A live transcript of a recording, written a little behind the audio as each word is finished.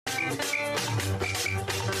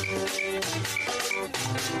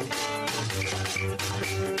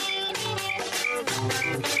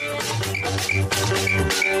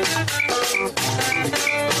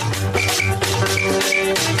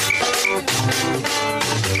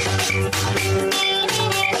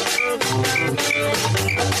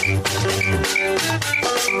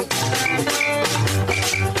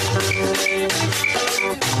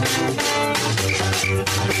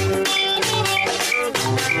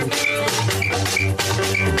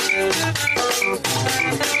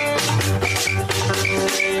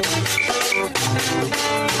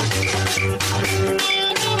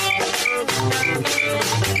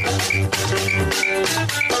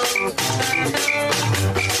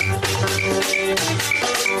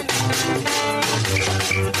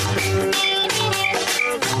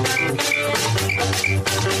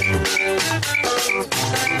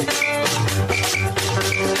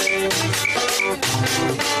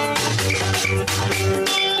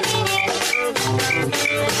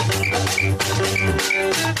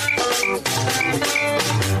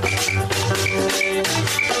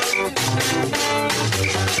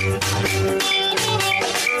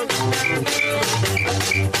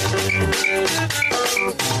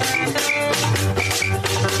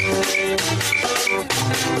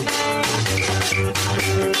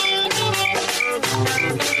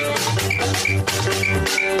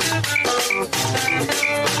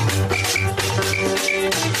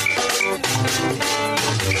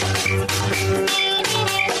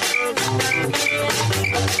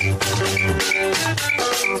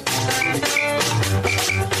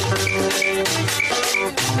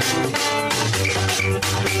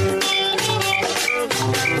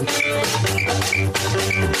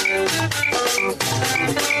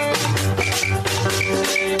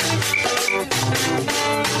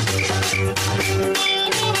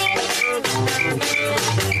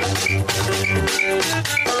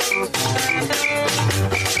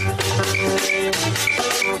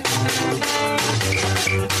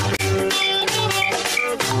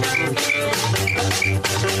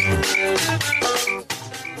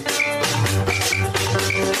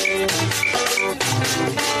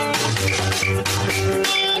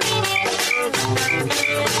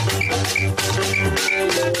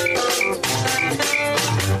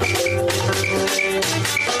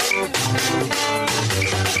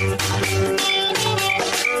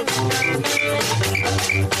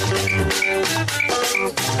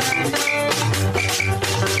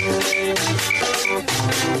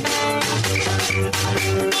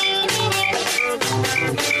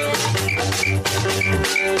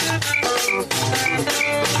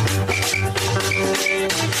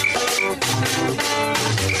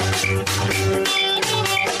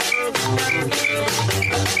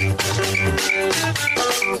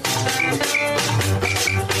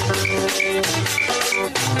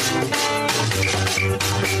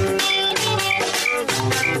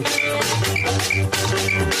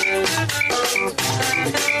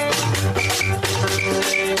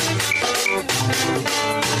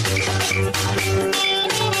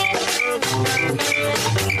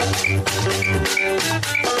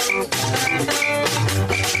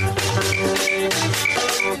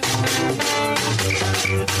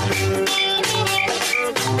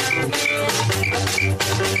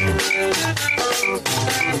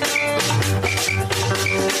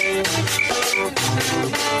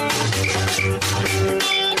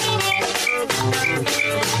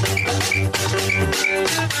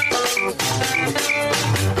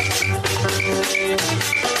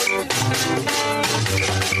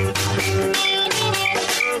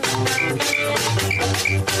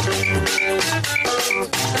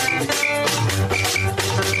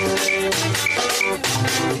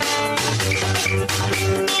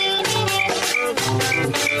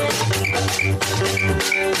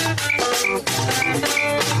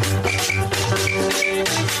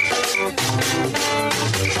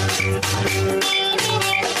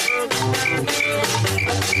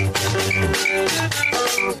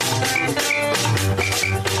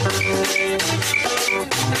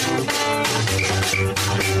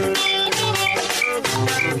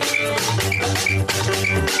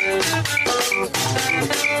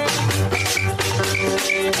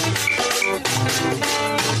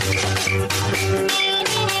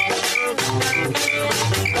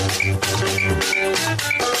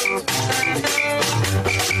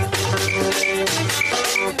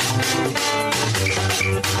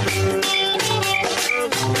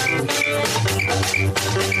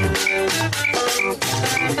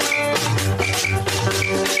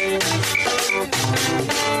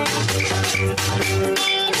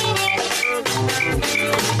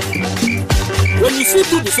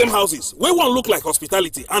same houses where one look like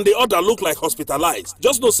hospitality and the other look like hospitalized,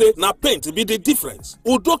 just know say na paint be the difference.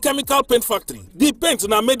 Udo Chemical Paint Factory, the paint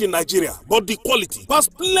na made in Nigeria, but the quality pass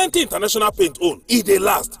plenty international paint own. It dey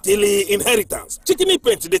last till inheritance. Chickeny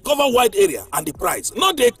paint they cover wide area and the price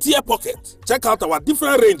not dey tear pocket. Check out our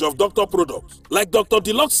different range of Dr. products like Dr.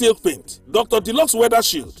 Deluxe Silk Paint, Dr. Deluxe Weather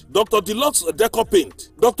Shield, Dr. Deluxe Decor Paint,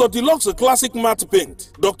 Dr. Deluxe Classic Matte Paint,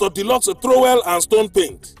 Dr. Deluxe Trowel and Stone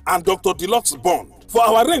Paint, and Dr. Deluxe Bond. For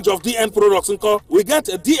our range of DN products, we get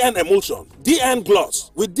a DN Emulsion, DN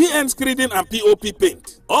Gloss, with DN Screening and POP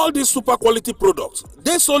Paint. All these super quality products,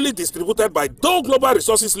 they solely distributed by Dow Global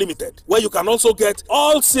Resources Limited, where you can also get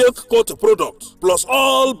all silk coat products, plus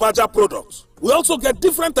all Badger products. We also get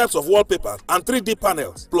different types of wallpaper and 3D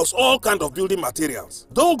panels, plus all kinds of building materials.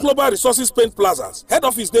 Dow Global Resources Paint Plazas, head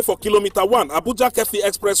office there for Kilometer 1, Abuja Kefi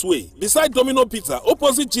Expressway, beside Domino Pizza,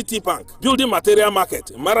 opposite GT Bank, Building Material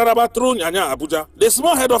Market, Mararaba Tru Nyanya, Abuja. The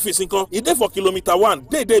small head office is there for Kilometer 1,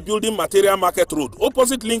 Day Building Material Market Road,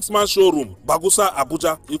 opposite Linksman Showroom, Bagusa,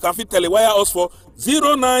 Abuja. You can fit telewire us for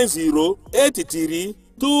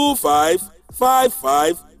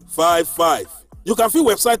 090-8325-5555. You can feel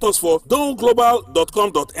website us for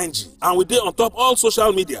dowglobal.com.ng and we dey on top all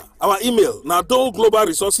social media. Our email na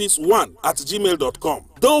dowglobalresources1@gmail.com.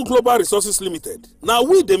 Dow Global Resources Limited. Now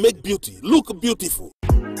we dey make beauty look beautiful.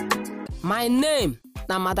 My name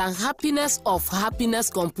na Madam Happiness of Happiness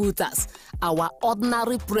Computers, our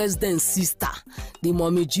ordinary president sister, the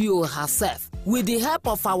Mommy Gio herself. With the help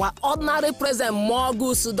of our ordinary president, more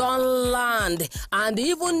goods don land, and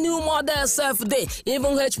even new models self day.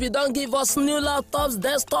 Even HP don't give us new laptops,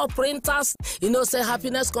 desktop printers. You know, say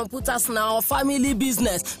Happiness Computers now our family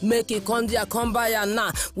business. Make it come buy and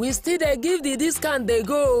now. We still they give the discount they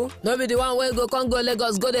go. No be the one where go come go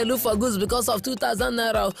Lagos, go they look for goods because of 2,000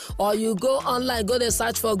 naira, or you go online, go they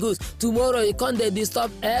search for goods. Tomorrow you come they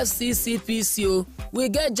disturb FCCPCO. We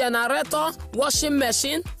get generator, washing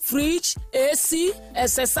machine, fridge, AC,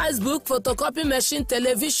 exercise book, photocopy machine,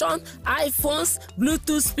 television, iPhones,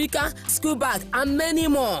 Bluetooth speaker, school bag, and many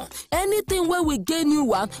more. Anything where we get new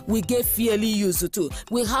one, we get fairly used to.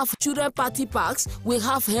 We have children party packs, we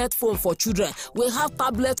have headphone for children, we have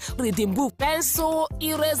tablet, reading book, pencil,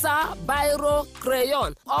 eraser, biro,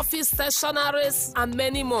 crayon, office stationaries, and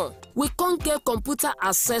many more. We can't get computer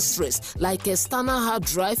accessories like external hard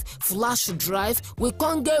drive, flash drive. We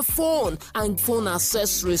can't get phone and phone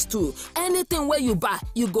accessories too. Anything where you buy,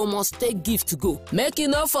 you go must take gift to go. Make you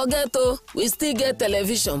not forget oh, we still get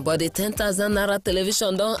television, but the 10,000 naira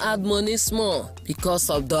television don't add money small because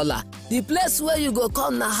of dollar. The place where you go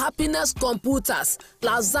come na Happiness Computers,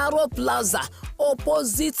 Lazaro Plaza,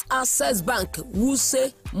 opposite Access Bank,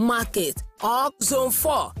 Wuse Market. Or Zone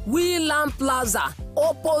 4, Wheeland Plaza,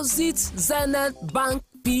 opposite Zenith Bank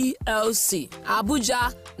PLC,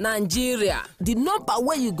 Abuja, Nigeria. The number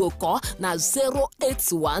where you go call na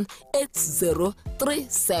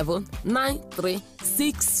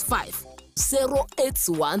 081-8037-9365.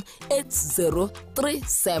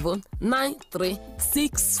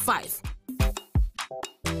 081-8037-9365.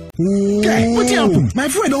 Guy, what happen? My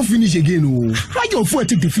fuel don't finish again. Oh, why your fuel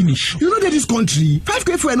take the finish? You know that this country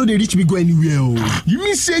 5k fuel no dey reach me go anywhere. Oh, you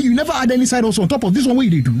mean say you never add any side hustle on top of this one? What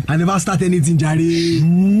you do? I never start anything, Jare.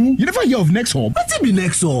 You never hear of Next Hub? What's it be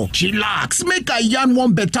Next Hub? Chillax, make I yarn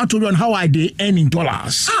one better to on how I dey earn in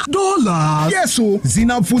dollars. Dollars? Yes, so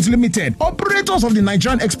Zinab Foods Limited, operators of the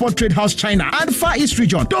Nigerian Export Trade House China and Far East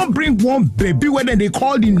region, don't bring one baby where they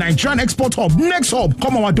call the Nigerian Export Hub. Next Hub,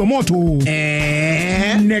 come our tomato.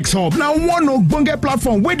 Next Hub now one ogbonge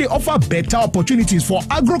platform where they offer better opportunities for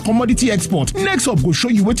agro commodity export. Next Hub go show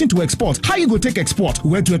you wetin to export, how you go take export,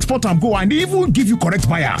 where to export and go, and even give you correct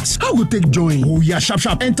buyers. How go take join? Oh yeah, sharp.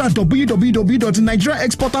 Enter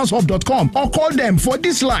www.nigeriaexportershub.com or call them for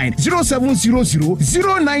this line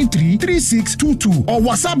 0700-093-3622 or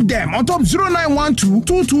WhatsApp them on top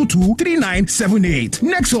 0912-222-3978.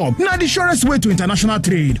 Next Hub, now the surest way to international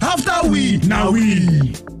trade. After we, now we.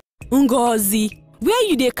 Ngozi, where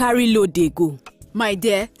you dey carry load dey go? My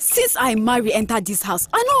dear, since I marry enter this house,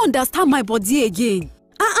 I no understand my body again.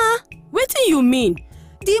 Wetin you mean?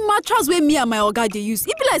 The mattress wey me and my oga dey use,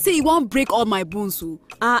 e be like say e wan break all my bones o.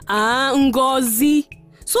 Ngozi.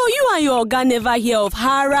 So you and your oga never hear of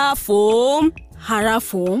Hara Foam? Hara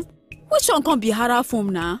Foam? Which one come be Hara Foam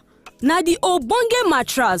na? Na the ogbonge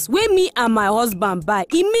mattress wey me and my husband buy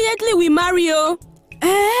immediately we marry o.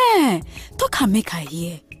 Talk and make I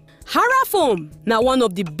hear. Hara Foam na one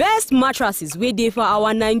of the best mattresses wey dey for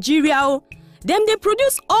our Nigeria o. Dem dey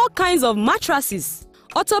produce all kinds of mattresses.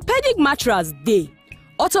 Orthopedic mattress dey.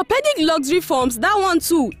 Orthopedic luxury forms, that one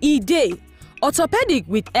too, e dey. Orthopedic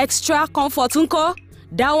with extra comfort nko.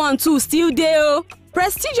 that one too still there.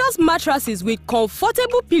 Prestigious mattresses with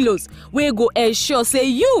comfortable pillows wey go ensure say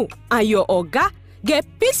you and your oga get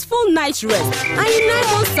peaceful night rest, and in 9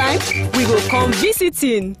 months time we go come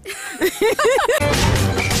visiting.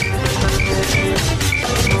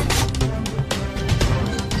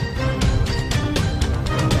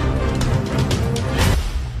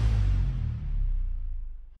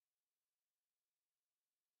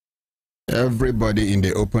 Everybody in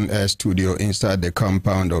the open air studio inside the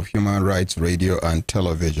compound of Human Rights Radio and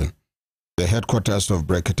Television, the headquarters of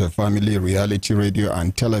Brekete Family Reality Radio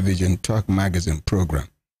and Television Talk Magazine program.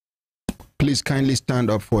 Please kindly stand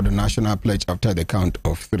up for the national pledge after the count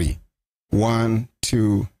of 3. 1,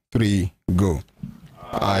 2, 3, go.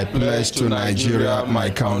 I pledge to Nigeria, my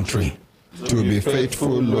country, to be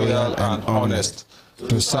faithful, loyal, and honest,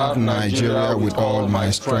 to serve Nigeria with all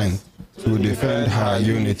my strength, to defend her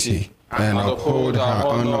unity, and uphold her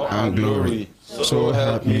honor and glory. So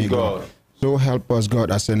help me God. So help us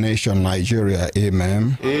God as a nation, Nigeria.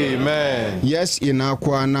 Amen. Amen. Yes,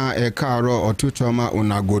 inakwana ekaro otutoma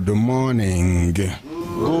una good morning.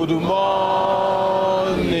 Good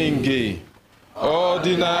morning,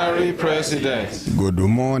 ordinary president. Good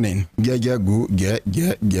morning. Good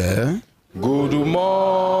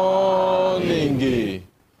morning,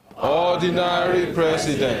 ordinary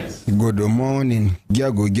president. Good morning.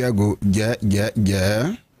 Good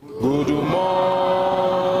morning,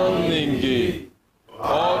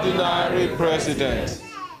 ordinary president.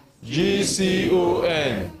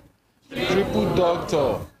 GCON, triple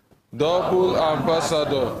doctor, double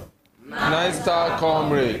ambassador, nine-star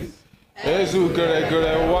comrade, Ezu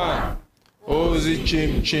Gere 1, Ozi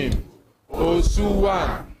Chim Chim, Osu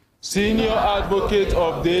 1, senior advocate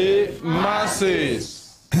of the masses.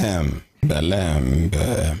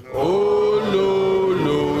 Belembe. Oh, lo,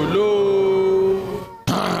 lo, lo.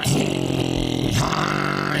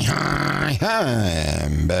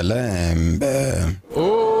 Belembe.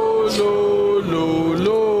 Oh, lo, lo, lo.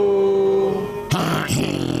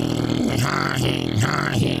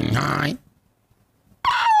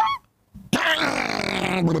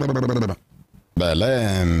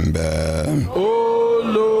 Belembe. Oh,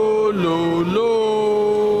 lo, lo, lo.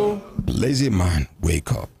 Lazy man,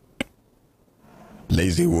 wake up.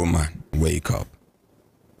 Lazy woman, wake up.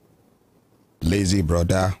 Lazy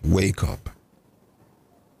brother, wake up.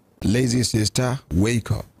 Lazy sister,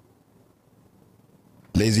 wake up.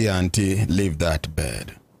 Lazy auntie, leave that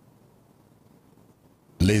bed.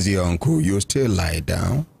 Lazy uncle, you still lie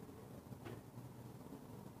down?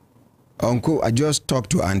 Uncle, I just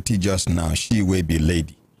talked to auntie just now. She will be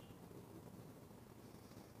lady.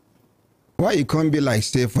 Why you can't be like,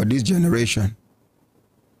 say, for this generation,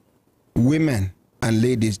 women and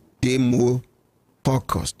ladies, they more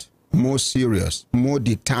focused, more serious, more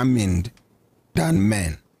determined than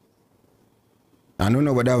men. I don't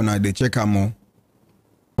know whether or not they check more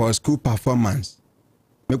for school performance.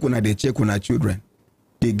 Make una they check una children.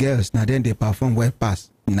 The girls, now then they perform well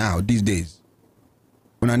past now, these days.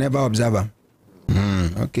 Una never observe them.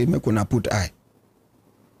 Okay, make una put eye.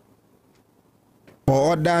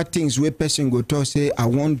 For other things where person go to say, I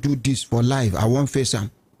won't do this for life, I won't face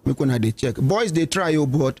them. Make una they check. Boys they try your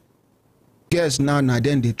but girls now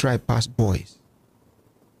then they try past boys.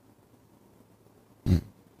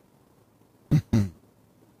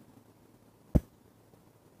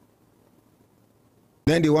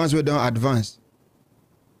 Then the ones who don't advance.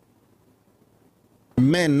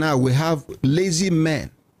 Men now, we have lazy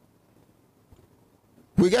men.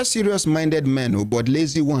 We got serious-minded men, but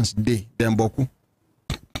lazy ones, them boku.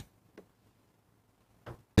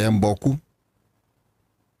 Them boku.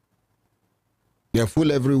 They're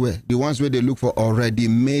full everywhere. The ones where they look for already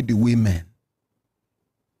made women.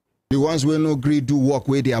 The ones where no agree do work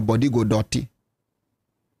where their body go dirty.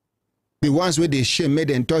 The ones where they shame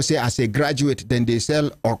made and talk say as a graduate, then they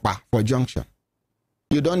sell okpa for junction.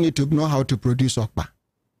 You don't need to know how to produce okpa.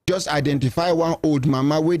 Just identify one old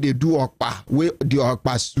mama where they do okpa, where the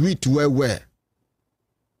okpa sweet where.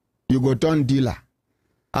 You go turn dealer.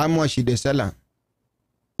 How much they sell them?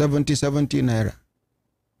 70 naira.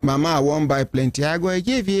 Mama, I won't buy plenty. I go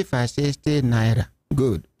give you for 60 naira.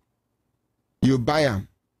 Good. You buy them.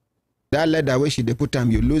 That leather where they put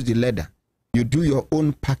them, you lose the leather. You do your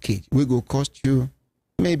own package. We go cost you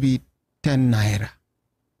maybe 10 naira.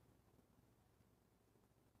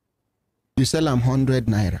 You sell them 100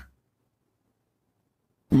 naira.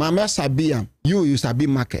 Mama sabi am, you sabi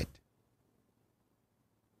market.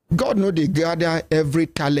 God know they gather every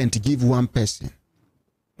talent give one person.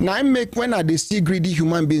 Now I make when I see greedy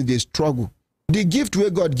human beings they struggle. The gift where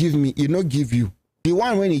God give me, he no give you. The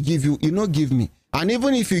one when he give you, he no give me. And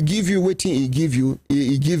even if he give you waiting, he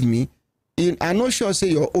give me, I not sure say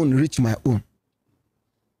your own reach my own.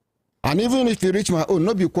 And even if you reach my own,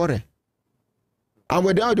 no be quarrel. And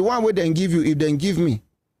without the one way then give you, if then give me.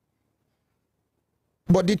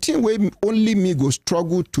 But the thing where only me go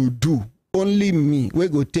struggle to do, only me, where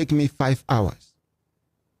go take me 5 hours.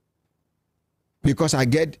 Because I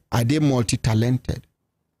dey multi-talented.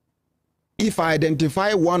 If I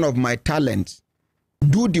identify one of my talents,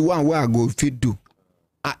 do the one where I go fit do.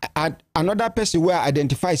 Another person where I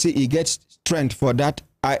identify say he gets strength for that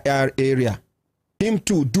area. Him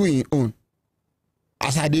too do his own.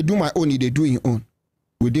 As I dey do my own, he dey do his own.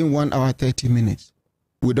 Within 1 hour, 30 minutes,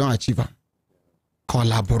 we don't achieve it.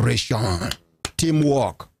 Collaboration,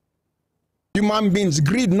 teamwork. Human beings,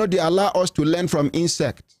 greed no dey allow us to learn from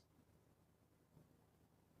insects.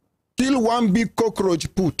 Kill one big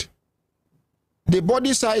cockroach put. The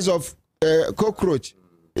body size of cockroach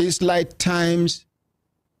is like times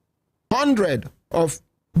 100 of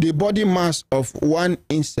the body mass of one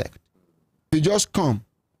insect. They just come.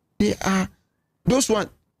 They are those one.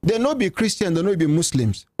 They no be Christians, they no be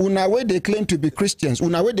Muslims. Una way they claim to be Christians,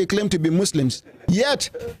 una way they claim to be Muslims. Yet,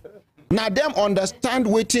 now them understand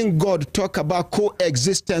waiting God talk about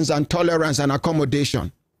coexistence and tolerance and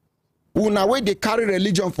accommodation. Una way they carry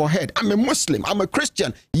religion for head. I'm a Muslim, I'm a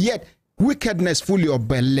Christian. Yet, wickedness full your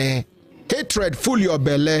belly. Hatred full your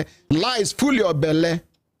belly. Lies full your belly.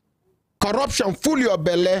 Corruption full your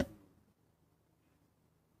belly.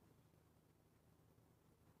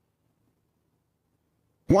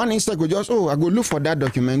 One insect go just, oh, I go look for that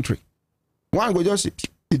documentary. One go just,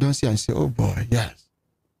 you don't see and say, oh boy, yes.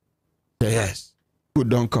 Say yes. Good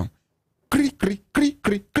don't come. Creak, creak, creak,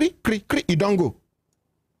 creak, creak, creak, creak. You don't go.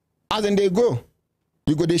 As then they go,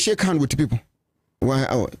 you go, they shake hand with people.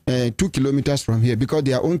 2 kilometers from here, because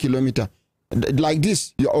their own kilometer. Like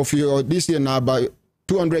this, this year now about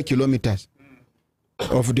 200 kilometers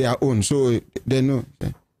of their own. So they know.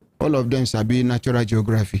 All of them sabi natural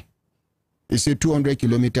geography. It's 200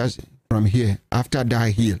 kilometers from here. After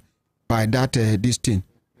that hill, by that distance,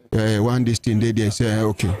 one distance, they say,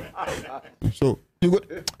 okay. So you go,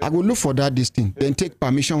 I will look for that distance. Then take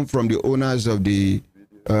permission from the owners of the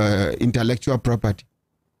intellectual property.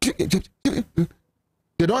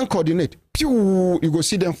 They don't coordinate. Pew, you go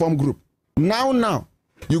see them form group. Now,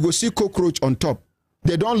 you go see cockroach on top.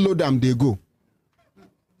 They don't load them, they go.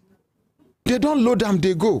 They don't load them,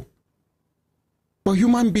 they go. For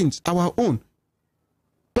human beings, our own.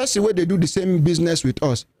 Person where they do the same business with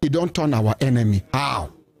us, it don't turn our enemy.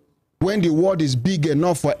 How? When the world is big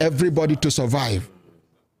enough for everybody to survive.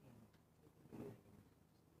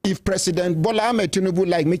 If President Bola Ahmed Tinubu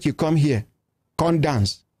like make you come here, come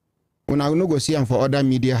dance, when I no go see him for other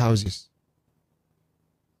media houses.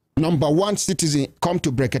 Number one citizen, come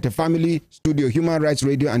to Brekete Family Studio, Human Rights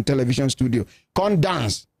Radio and Television Studio. Come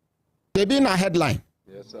dance. They be in a headline.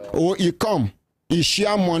 Yes, sir. Or you come, you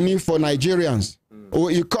share money for Nigerians.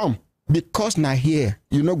 Or you come, because now here,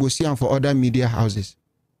 you no go see them for other media houses.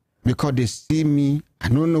 Because they see me, I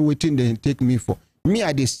don't know what they take me for. Me,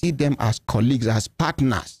 I they see them as colleagues, as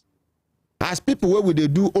partners. As people where we they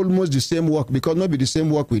do almost the same work, because not be the same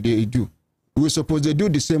work we they do. We suppose they do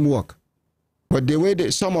the same work. But the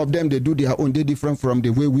way some of them, they do their own, they different from the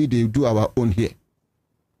way we they do our own here.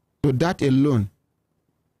 So that alone.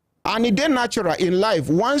 And it is natural in life,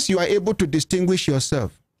 once you are able to distinguish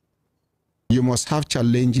yourself, you must have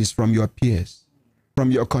challenges from your peers,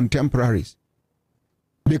 from your contemporaries.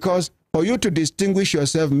 Because for you to distinguish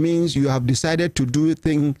yourself means you have decided to do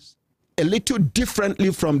things a little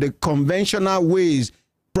differently from the conventional ways,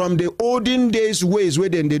 from the olden days ways where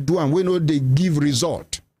then they do and we know they give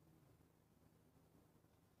result.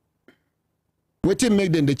 Waiting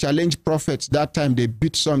make them they challenge prophets that time, they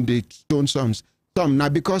beat some, they stone some. Now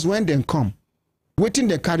because when they come, waiting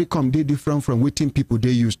they carry come, they different from waiting people they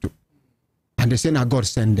used to. And they say now God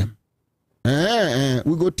send them.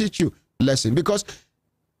 We go teach you lesson. Because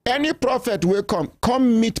any prophet will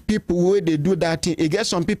come meet people where they do that thing. It gets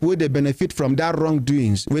some people where they benefit from that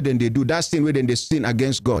wrongdoings, where then they do that sin, where then they sin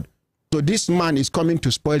against God. So this man is coming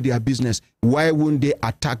to spoil their business. Why wouldn't they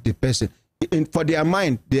attack the person? For their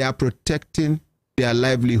mind, they are protecting their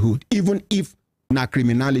livelihood. Even if na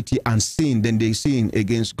criminality and sin, then they sin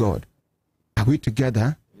against God. Are we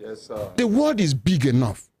together? Yes, sir. The world is big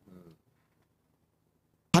enough.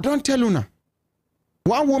 I don't tell you now.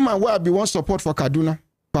 One woman where I be one support for Kaduna,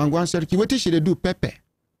 Pangwan Seriki, what should they do? Pepper.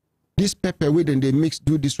 This pepper, where then they mix,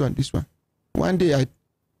 do this one, this one. One day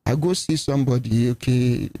I go see somebody,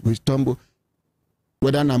 okay, we stumble,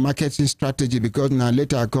 whether a marketing strategy, because now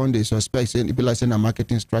later I come, they suspect, say, people are saying a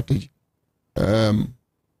marketing strategy.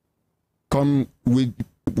 come with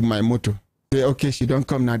my motor. Say, okay, she don't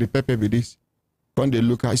come now, the pepper with this. When they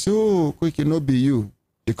look, I say, oh, quick, it not be you.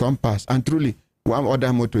 She come pass. And truly, one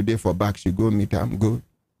other motor day for back, she go meet her, I'm good.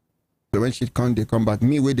 So when she come, they come back.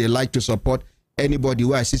 Me, where they like to support anybody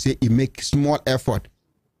where I see say, he make small effort.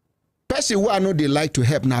 Person who I know they like to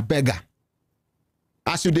help, now beggar.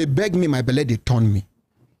 As you they beg me, my belly, they turn me.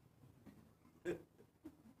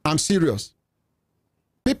 I'm serious.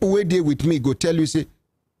 People where they with me go tell you, say,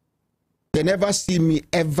 they never see me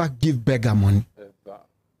ever give beggar money. Ever.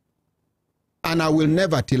 And I will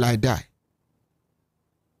never till I die.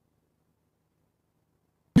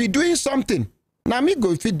 Be doing something. Now me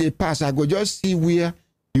go feed the pass, I go just see where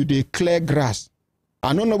you they clear grass.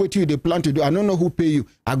 I don't know what you they plan to do. I don't know who pay you.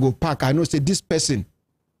 I go park. I know say this person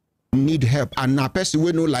need help. And now person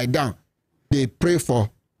will no lie down. They pray for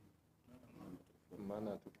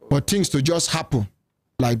things to just happen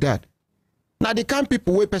like that. Now the kind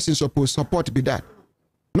people where person supposed support be that.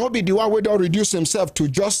 No be the one where don't reduce himself to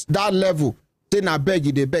just that level. Then I beg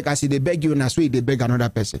you, they beg. I see they beg you and I swear they beg another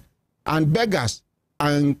person. And beggars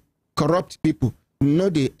and corrupt people, no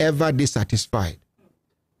they ever dissatisfied.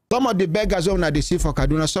 Some of the beggars when they see for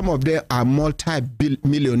Kaduna, some of them are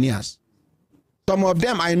multi-millionaires. Some of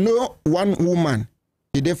them, I know one woman,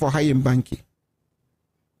 she did for high in banking.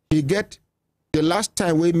 He get the last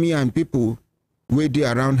time with me and people where they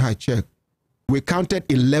around her check, we counted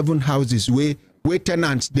 11 houses where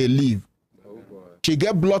tenants they live. Oh, she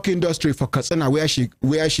get block industry for Kasana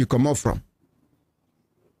where she come up from.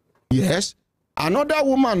 Yes. Another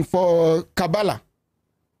woman for Kabbalah.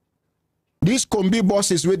 These combi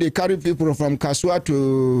buses where they carry people from Kasua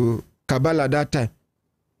to Kabbalah that time.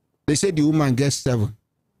 They say the woman gets 7.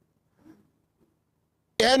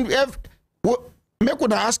 And if me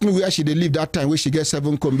could ask me where she they live that time where she gets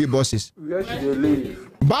 7 combi buses. Where she they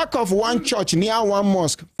live? Back of one church near one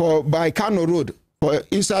mosque for by Kano Road for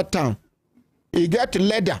inside town. He get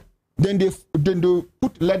leather. Then they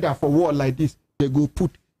put leather for wall like this. They go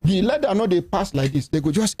put the leather no they pass like this. They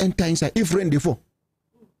go just enter inside if rain they fall.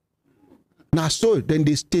 Now so then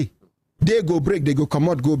they stay. They go break, they go come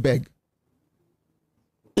out, go beg.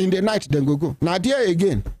 In the night, then go. Now there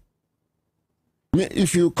again.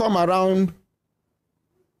 If you come around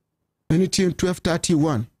anything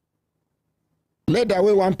 12:31, leather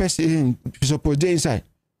where one person you suppose they inside.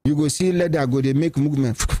 You go see leather go they make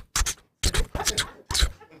movement.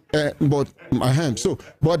 But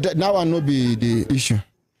now I know be the issue.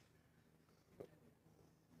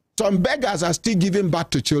 Some beggars are still giving birth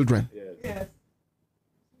to children. Yes.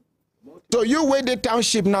 So you where the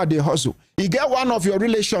township now they hustle. You get one of your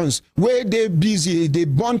relations where they busy, they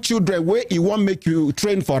born children where he won't make you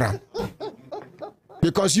train for them.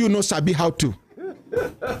 Because you know sabi how to.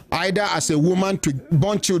 Either as a woman to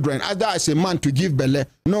born children, either as a man to give belly.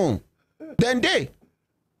 No. Then they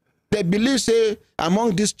believe say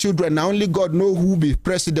among these children now only God know who be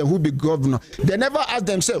president, who be governor. They never ask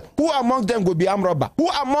themselves who among them go be armed robber, who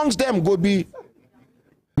amongst them go be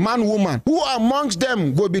man woman, who amongst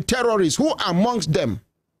them go be terrorists, who amongst them.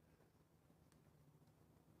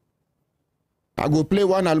 I go play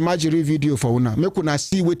one Almajiri video for una. Make una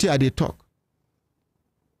see what they talk.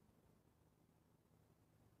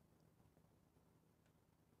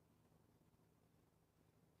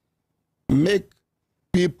 Make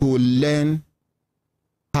people learn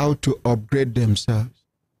how to upgrade themselves.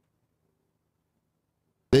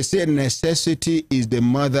 They say necessity is the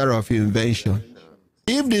mother of invention.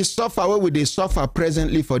 If the suffer what they suffer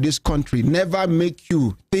presently for this country never make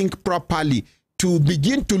you think properly to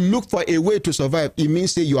begin to look for a way to survive, it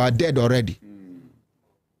means say you are dead already.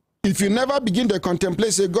 If you never begin to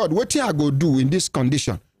contemplate, say, God, what I go do in this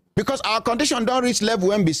condition? Because our condition don't reach level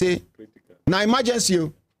when we say, now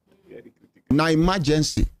emergency. Now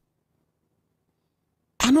emergency.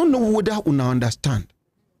 I don't know whether you understand.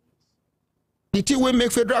 The thing we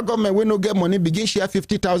make federal government we no get money begin share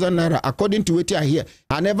 50,000 naira according to what I hear.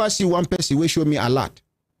 I never see one person will show me a lot.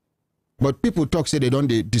 But people talk say they don't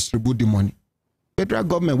distribute the money. Federal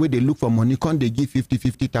government where they look for money can't they give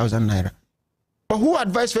 50,000 naira. But who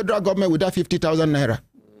advise federal government with that 50,000 naira?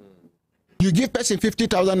 You give person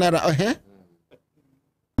 50,000 naira,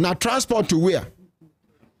 Now transport to where?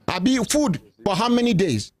 I be food for how many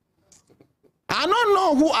days? I don't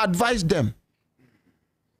know who advised them.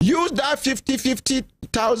 Use that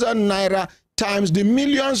 50,000 naira times the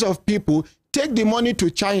millions of people, take the money to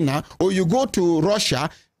China or you go to Russia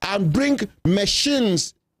and bring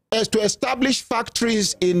machines as to establish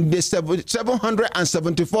factories in the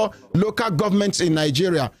 774 local governments in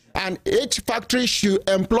Nigeria. And each factory should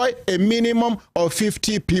employ a minimum of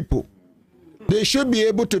 50 people. They should be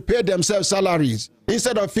able to pay themselves salaries.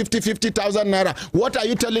 instead of 50,000 naira. What are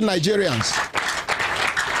you telling Nigerians?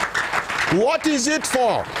 What is it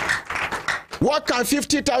for? What can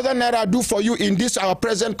 50,000 naira do for you in this our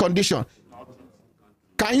present condition?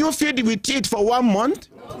 Can you feed with it for 1 month?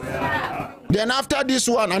 Then after this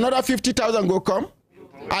one, another 50,000 go come?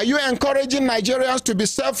 Are you encouraging Nigerians to be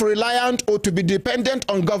self-reliant or to be dependent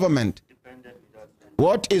on government?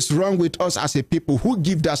 What is wrong with us as a people? Who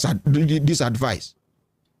give us this advice?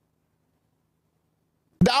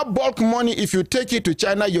 That bulk money, if you take it to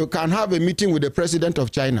China, you can have a meeting with the president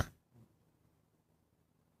of China.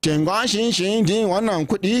 Joblessness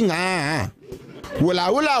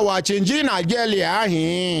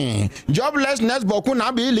boku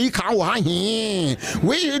na bili ka wa hin.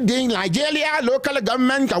 We ding Nigeria local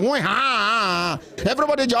government ka wo ha.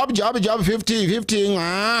 Everybody job 50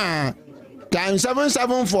 times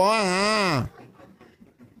 774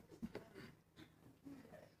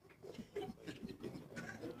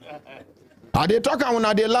 Are they talking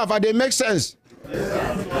when they laugh? Are they make sense?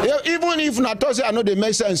 Yes. Even if Nato say I know they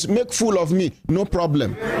make sense, make fool of me, no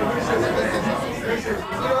problem.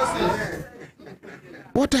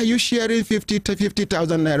 What are you sharing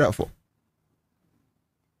 50,000 naira for?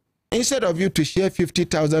 Instead of you to share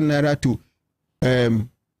 50,000 naira to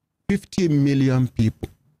 50 million people,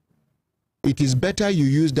 it is better you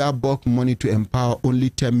use that bulk money to empower only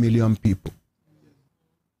 10 million people.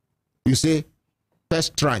 You say,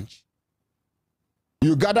 first tranche.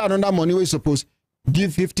 You gather another money where you suppose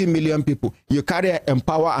give 50 million people. You carry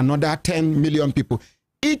empower another 10 million people.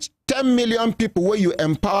 Each 10 million people where you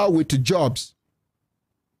empower with jobs,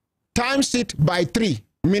 times it by 3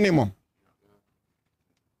 minimum.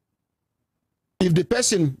 If the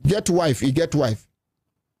person get wife, he get wife.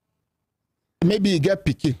 Maybe he get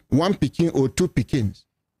pikin, 1 pikin or 2 pikins.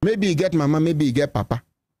 Maybe he get mama, maybe he get papa.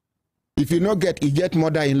 If you not get, he get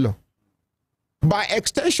mother-in-law. By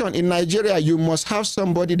extension, in Nigeria, you must have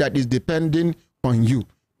somebody that is depending on you.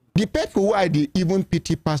 The people who are the even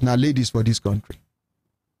pity personal ladies for this country.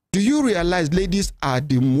 Do you realize ladies are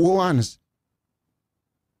the ones?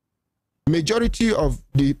 Majority of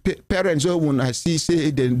the parents who when I see say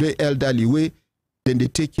the elderly way, then they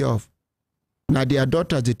take care of. Now their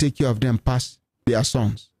daughters, they take care of them past their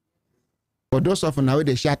sons. For those of now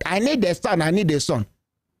they shout, I need a son, I need a son.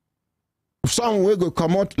 Sun will go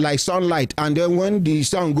come out like sunlight, and then when the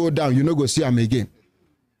sun go down, you no go see him again.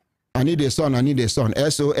 I need a son, I need a son.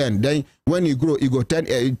 S-O-N. Then when he grow, he go turn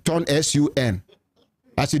S-U-N.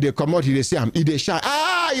 As they come out, he say him, he they shine.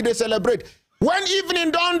 He they celebrate. When evening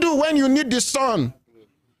don't do, when you need the sun,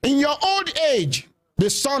 in your old age, the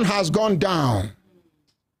sun has gone down.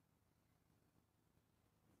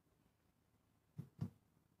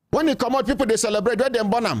 When he come out, people they celebrate. Where them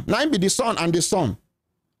born him? Now be the sun and the sun.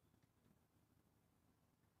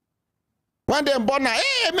 When they born,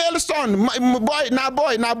 hey, male son, boy, na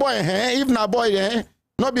boy, if na boy,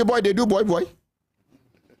 not be boy, they do boy.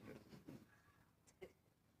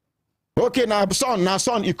 Okay, now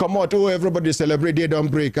son, he come out, oh, everybody celebrate, they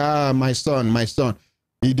don't break. My son.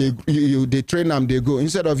 They train them, they go.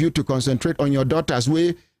 Instead of you to concentrate on your daughters,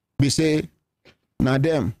 we say, now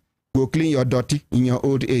them, go clean your dirty in your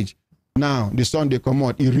old age. Now, the son, they come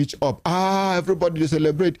out, he reach up. Everybody, they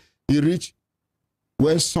celebrate, he reach.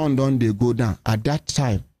 When sun don't they go down, at that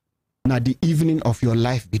time, now the evening of your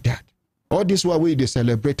life be that. All this way they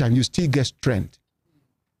celebrate and you still get strength.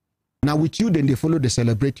 Now with you, then they follow, they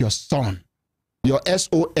celebrate your son. Your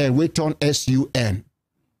S-O-N, wait on S-U-N.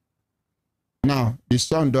 Now, the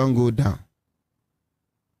sun don't go down.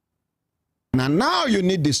 Now you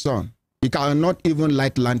need the sun. It cannot even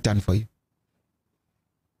light lantern for you.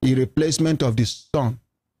 The replacement of the sun.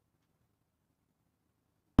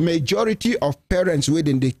 Majority of parents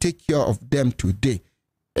when they take care of them today.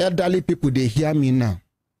 Elderly people, they hear me now.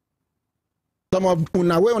 Some of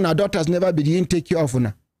una daughters never begin take care of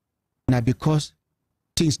una. Now because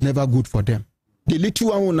things never good for them. The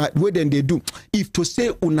little one where then they do. If to say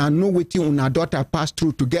una know wetin una daughter pass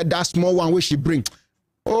through to get that small one where she bring.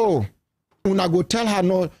 Oh, una go tell her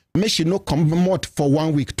no, may she no come out for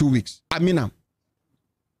 1 week, 2 weeks. I mean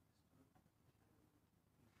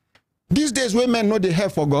these days, women know they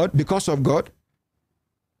have for God because of God.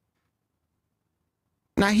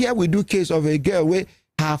 Now here we do case of a girl where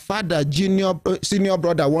her father, senior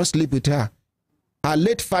brother won't sleep with her. Her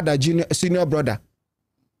late father, senior brother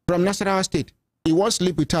from Nasarawa State, he won't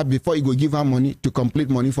sleep with her before he go give her money to complete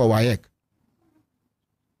money for WAEC.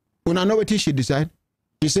 Una know what she decide?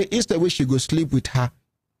 She say instead way she go sleep with her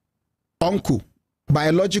uncle,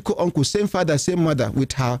 biological uncle, same father, same mother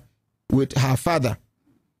with her father.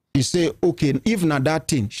 He say, okay, if not that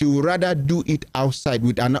thing, she would rather do it outside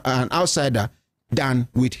with an outsider than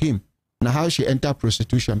with him. Now how she enter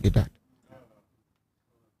prostitution be that?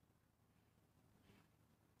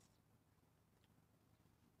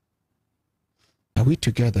 Are we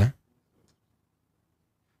together?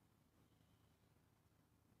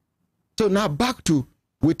 So now back to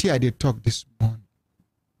what I did talk this morning.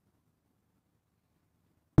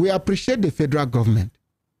 We appreciate the federal government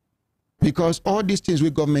because all these things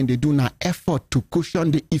we government they do now effort to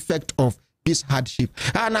cushion the effect of this hardship.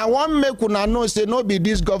 And I want make una know say no be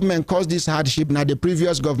this government caused this hardship, now the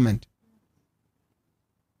previous government.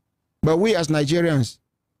 But we as Nigerians,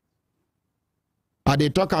 I dey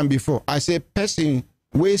talk am before. I say person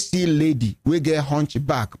we see lady we get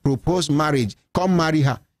hunchback, propose marriage, come marry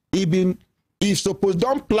her. Even if suppose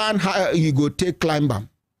don't plan how you go take climb am.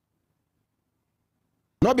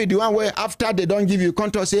 Not be the one where after they don't give you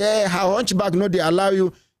contour say, hey, her hunchback no they allow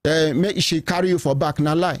you, make she carry you for back.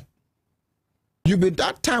 Now lie. You be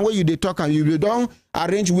that time where you dey talk and you don't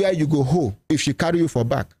arrange where you go home if she carry you for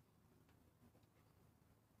back.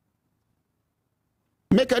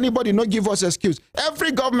 Make anybody not give us excuse.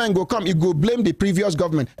 Every government go come, it go blame the previous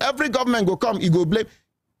government. Every government go come, it go blame.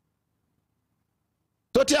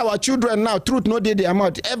 So tell our children now, truth no dey their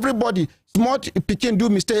mouth. Everybody, smart picking do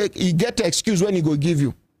mistake, he get excuse when he go give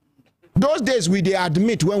you. Those days we dey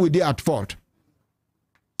admit when we dey at fault.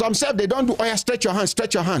 Some say they don't do, oh yeah, stretch your hand,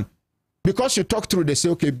 stretch your hand. Because you talk through, they say,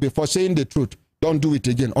 okay, before saying the truth, don't do it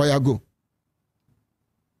again. Oh yeah, go.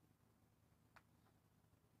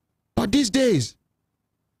 But these days,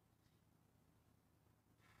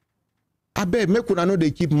 I bet make una know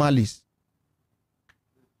they keep malice.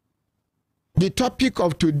 The topic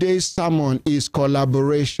of today's sermon is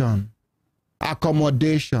collaboration,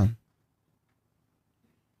 accommodation.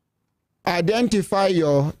 Identify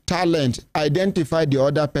your talent, identify the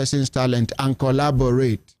other person's talent, and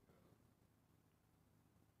collaborate.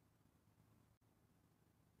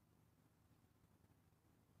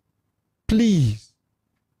 Please.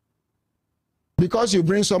 Because you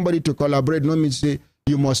bring somebody to collaborate, no mean say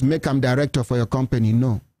you must make them director for your company.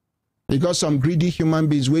 No. Because some greedy human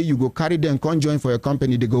beings where you go carry them, come join for your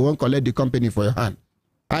company, they go and collect the company for your hand.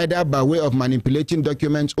 Either by way of manipulating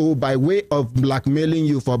documents or by way of blackmailing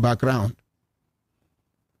you for background.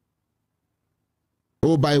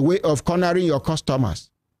 Or by way of cornering your customers.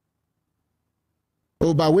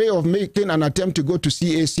 Or by way of making an attempt to go to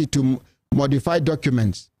CAC to modify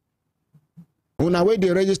documents. On a way they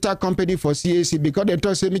register company for CAC because they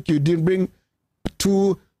thought say make you didn't bring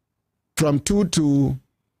from two to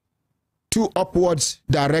two upwards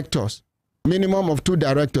directors, minimum of 2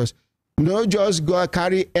 directors. No just go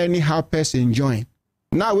carry anyhow person join.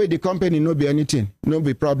 Now where the company no be anything, no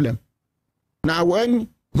be problem. Now when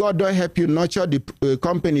God don't help you nurture the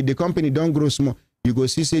company don't grow small. You go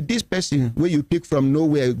see say this person where you pick from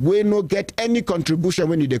nowhere, we no get any contribution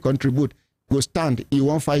when you they contribute, go stand, he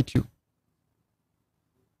won't fight you.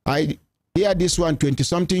 I hear this one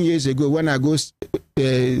 20-something years ago when I go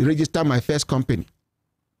register my first company.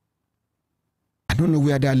 I don't know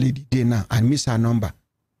where that lady is now. I miss her number.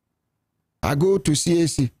 I go to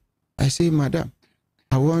CAC. I say, madam,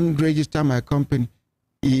 I want to register my company.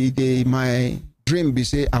 My dream be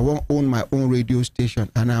say, I want to own my own radio station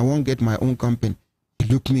and I want to get my own company. He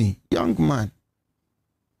look me, young man.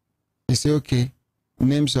 He say, okay,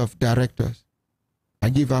 names of directors. I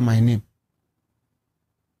give her my name.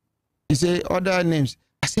 He say, other names.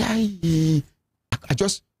 I say, I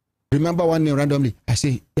just remember one name randomly. I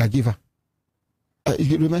say, I give her.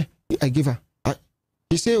 You remember? I give her.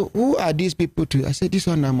 He say, who are these people to? I said, this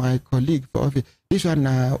one are my colleague for office. This one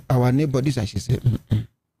are our neighbor. This, and she said,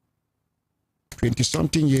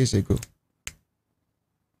 20-something years ago.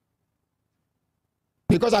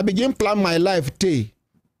 Because I began plan my life,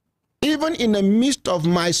 even in the midst of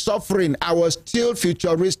my suffering, I was still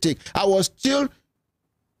futuristic. I was still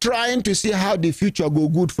trying to see how the future go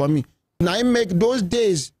good for me. Now I make those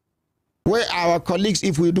days where our colleagues,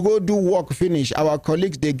 if we go do work finish, our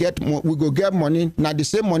colleagues, we go get money. Now the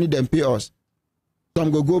same money them pay us.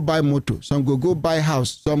 Some go buy motor, some go buy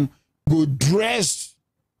house, some go dress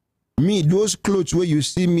me, those clothes where you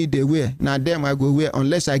see me they wear. Now them I go wear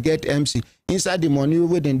unless I get MC. Inside the money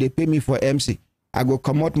where then they pay me for MC. I go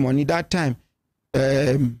come out money that time.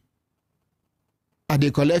 I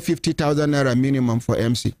they collect 50,000 naira minimum for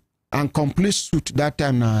MC. And complete suit that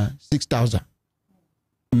time na 6,000.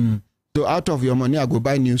 So out of your money, I go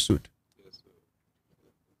buy new suit. Yes,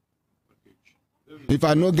 if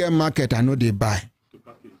I no get market, I know they buy.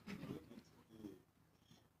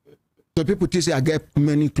 So people think say I get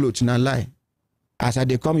many clothes, now lie. As I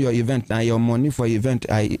they come your event, now your money for event,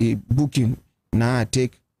 I booking, now I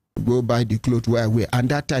take go buy the clothes where I wear. And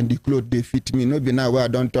that time the clothes they fit me. No be now where I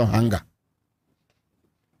don't turn hunger.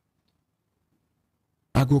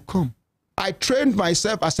 I go come. I trained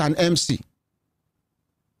myself as an MC.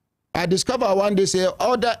 I discovered one day say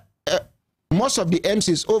most of the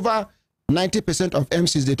MCs, over 90% of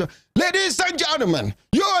MCs, they talk, ladies and gentlemen,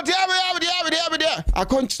 you there. I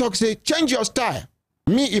can't talk, say, change your style.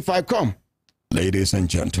 Me, if I come, ladies and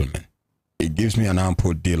gentlemen, it gives me an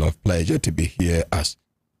ample deal of pleasure to be here as.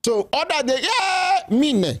 So other day, I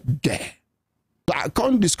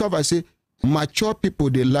can't discover, I say, mature people,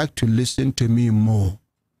 they like to listen to me more.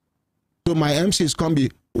 So my MCs can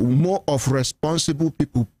be more of responsible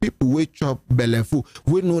people, people who chop belefu,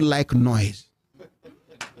 we no like noise.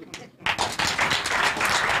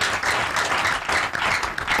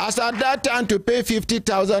 As at that time to pay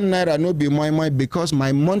 50,000 naira no be my because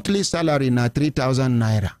my monthly salary na 3,000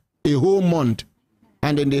 naira a whole month,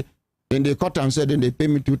 and then they cut and said then they pay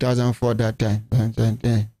me 2,000 for that time.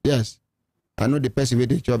 Yes, I know the person where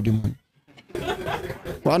they chop the money.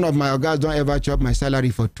 One of my guys don't ever chop my salary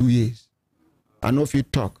for 2 years. I know if you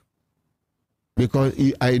talk, because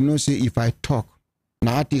I know say if I talk,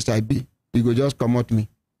 now artist I be, he go just come at me.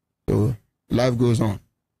 So life goes on.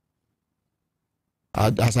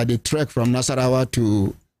 As I trek from Nasarawa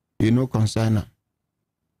to, consigner.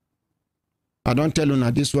 I don't tell you now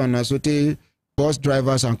this one, I so bus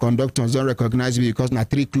drivers and conductors don't recognize me because now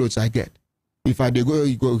 3 clothes I get. If I dey go,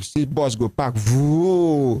 you go see bus go park,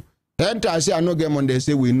 whoa, enter, I say I no get money, they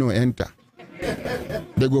say we know, enter.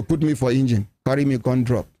 They go put me for engine, carry me, gun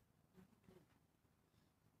drop.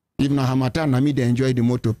 If na Hamatan, na me they enjoy the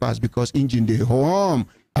motor pass because engine they home,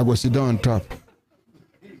 I go sit down on top.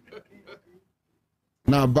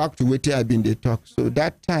 Now back to where I been they talk. So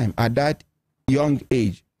that time, at that young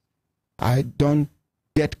age, I don't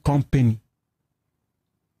get company.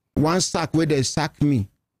 One sack where they sack me,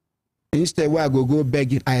 instead where I go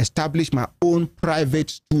begging, I establish my own private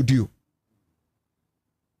studio.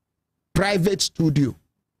 Private studio.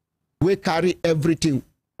 We carry everything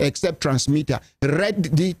except transmitter,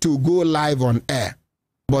 ready to go live on air,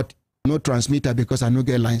 but no transmitter because I no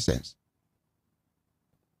get license.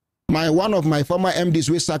 One of my former MDs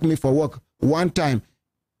will sack me for work. One time,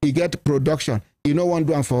 he get production. You know one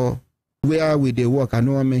one for where we they work. I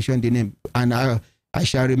no one mention the name, and I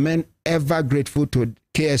shall remain ever grateful to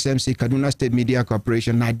KSMC, Kaduna State Media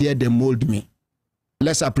Corporation. Now there they mold me.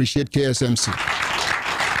 Let's appreciate KSMC.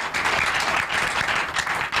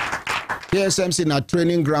 KSMC is a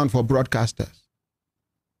training ground for broadcasters.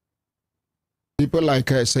 People like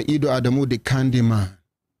Saido Adamu, the Candyman,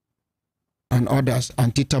 and others,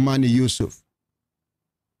 and Titamani Yusuf.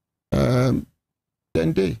 Then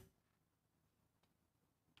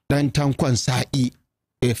Tankwan Sai,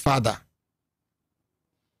 a father.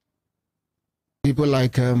 People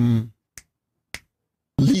like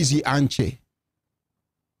Lizzie Anche.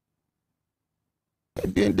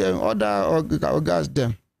 Then other guys,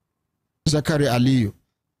 them. Zakari Aliyu,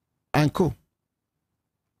 and co.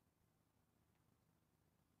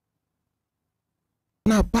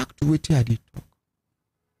 Now back to what I did talk.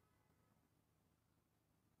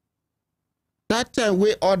 That time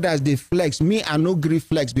where others they flex, me I no gree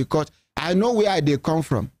flex because I know where they come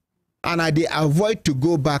from, and I they avoid to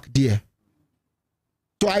go back there.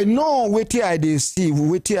 So I know what I they see,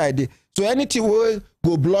 what I they. So anything will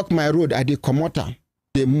go block my road, I they come out,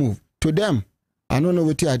 they move. To them, I don't know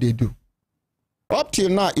what I they do. Up till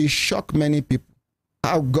now, it shocked many people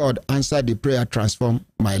how God answered the prayer, transformed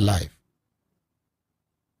my life.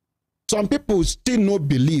 Some people still no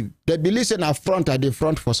believe. They believe in a front at the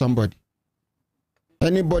front for somebody.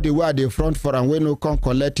 Anybody who at the front for and when no come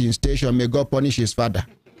collect in station, may God punish his father.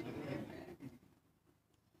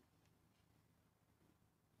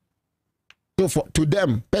 So to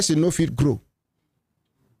them, person no fit grow.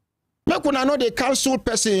 No could know they cancel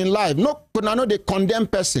person in life. No could know they condemn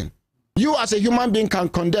person. You as a human being can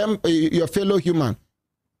condemn your fellow human.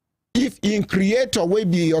 If in creator will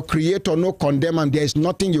be your creator, no condemn, and there is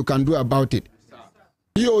nothing you can do about it.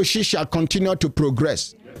 He or she shall continue to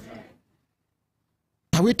progress.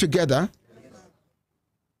 Are we together?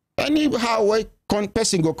 Anyhow,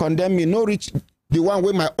 person go condemn me, no reach the one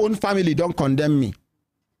where my own family don't condemn me.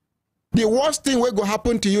 The worst thing will go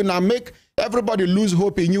happen to you now, make everybody lose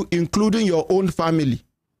hope in you, including your own family.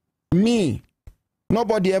 Me.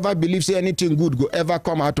 Nobody ever believes anything good go ever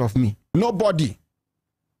come out of me. Nobody.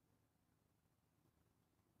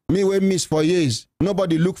 Me we miss for years.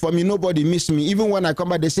 Nobody look for me. Nobody miss me. Even when I come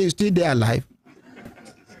back, they say, still there alive.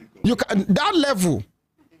 You can that level.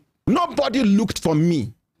 Nobody looked for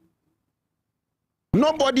me.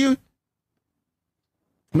 Nobody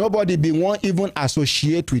Nobody be won't even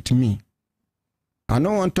associate with me. I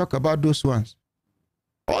don't want to talk about those ones.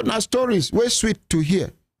 All my stories were sweet to hear.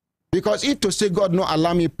 Because if to say God no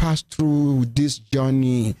allow me pass through this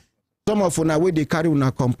journey, some of una way they carry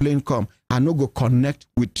una complaint come, I no go connect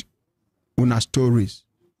with una stories.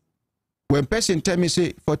 When person tell me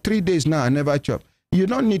say for 3 days now I never chop, you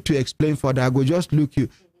don't need to explain further. I go just look you.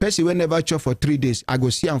 Person will never chop for 3 days. I go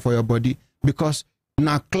see am for your body because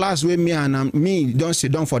na class where me and me don't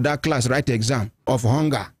sit down for that class write exam of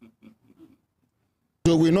hunger.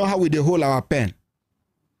 So we know how we dey hold our pen.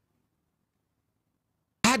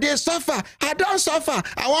 I dey suffer. I don't suffer.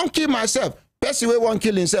 I won't kill myself. Person wey won't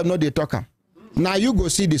kill himself, no dey talk am. Now you go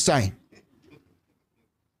see the sign.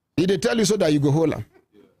 He dey tell you so that you go hold am.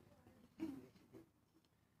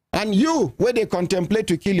 And you, where they contemplate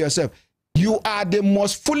to kill yourself, you are the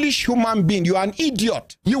most foolish human being. You are an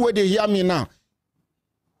idiot. You where they hear me now.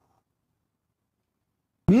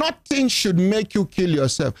 Nothing should make you kill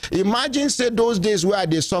yourself. Imagine say those days where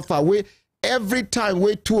they suffer, where every time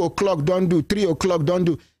where 2 o'clock don't do, 3 o'clock don't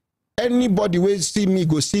do, anybody will see me,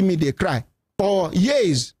 go see me, they cry. For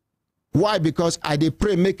years. Why? Because I dey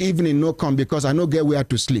pray, make evening no come because I no get where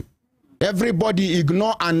to sleep. Everybody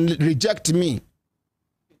ignore and reject me.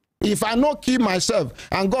 If I no kill myself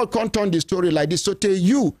and God can't turn the story like this, so tell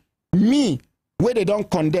you, me, where they don't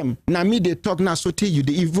condemn, now me they talk now, so tell you,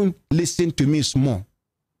 they even listen to me small.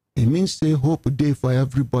 It means say hope day for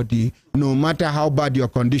everybody, no matter how bad your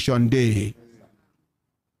condition day.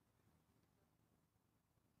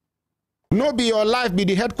 No be your life be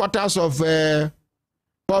the headquarters of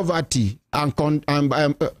poverty and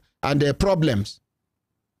the problems.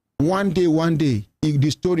 One day, the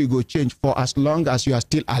story go change for as long as you are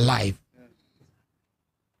still alive.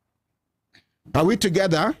 Are we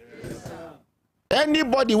together? Yes,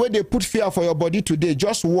 anybody where they put fear for your body today,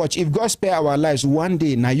 just watch. If God spare our lives one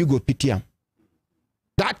day, now you go pity him.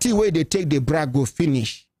 That way they take the brag, go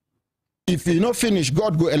finish. If you not finish,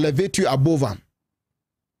 God go elevate you above him.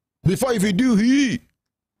 Before if you do, he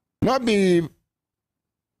not be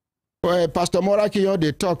Pastor Morakinyo,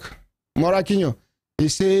 they talk. Morakinyo, he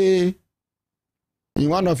say in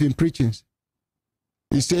one of his preachings,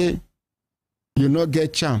 he say, you no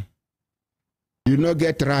get charm, you no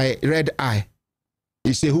get red eye.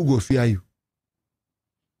 He say, who go fear you?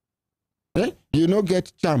 You no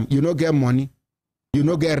get charm, you no get money, you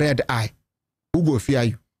no get red eye. Who go fear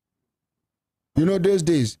you? You know those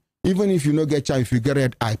days, even if you no get charm, if you get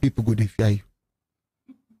red eye, people go to fear you.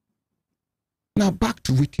 Now back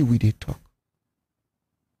to witty we dey talk.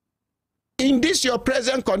 In this your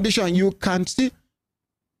present condition, you can see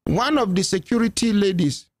one of the security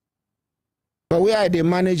ladies for where they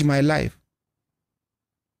manage my life.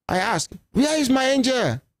 I ask, where is my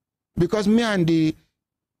angel? Because me and the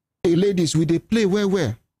ladies, we they play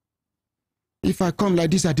where. If I come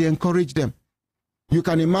like this, I they encourage them. You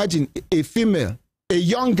can imagine a female, a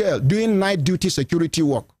young girl doing night duty security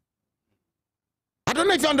work. I don't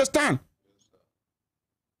know if you understand.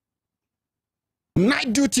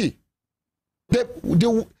 Night duty.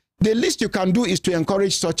 The least you can do is to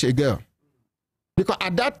encourage such a girl. Because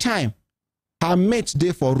at that time, her mates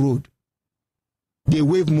there for road. They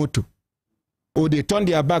wave motor. Or they turn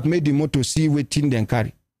their back, made the motor see waiting then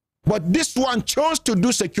carry. But this one chose to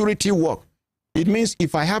do security work. It means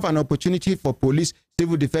if I have an opportunity for police,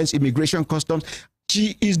 civil defense, immigration, customs,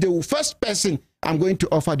 she is the first person I'm going to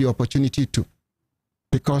offer the opportunity to.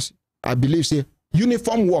 Because I believe, say,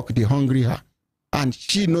 uniform work, they hungry her. And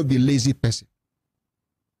she no be lazy person.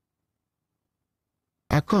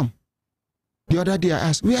 I come. The other day I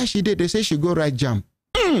asked, where she did? They say she go right jam.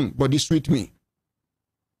 But it's sweet me.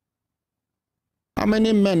 How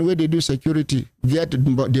many men where they do security get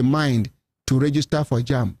the mind to register for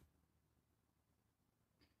jam?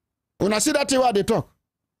 When I see that where they talk,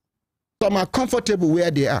 some are comfortable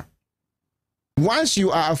where they are. Once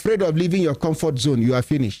you are afraid of leaving your comfort zone, you are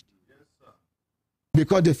finished.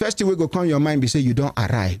 Because the first thing will go come your mind be say you don't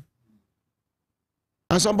arrive.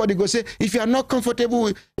 And somebody go say, if you are not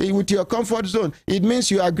comfortable with your comfort zone, it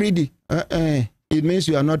means you are greedy. It means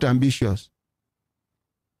you are not ambitious.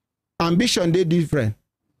 Ambition, they different.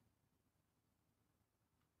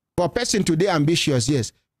 For person today ambitious,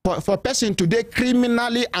 yes. For person today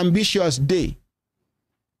criminally ambitious day.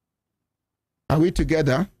 Are we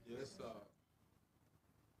together? Yes, sir.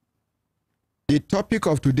 The topic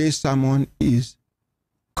of today's sermon is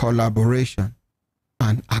collaboration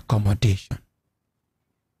and accommodation.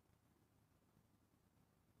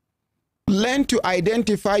 Learn to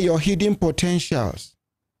identify your hidden potentials.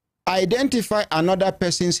 Identify another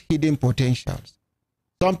person's hidden potentials.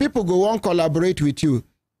 Some people go on collaborate with you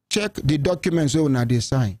check the documents wey una dey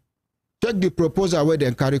sign. Check the proposal where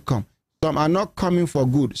they carry come. Some are not coming for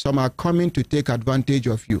good. Some are coming to take advantage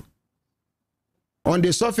of you. On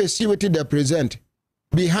the surface, see what they present.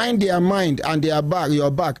 Behind their mind and their back,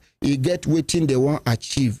 your back, you get wetin they want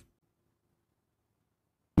achieve.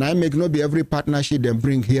 Now I make no be every partnership they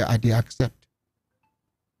bring here and they accept.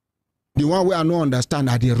 The one where I no understand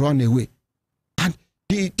and they run away. And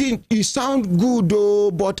the thing, it sound good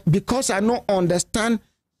though, but because I no understand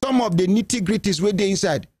some of the nitty-gritties where they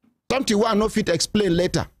inside, something where I no fit explain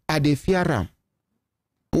later, I dey fear am.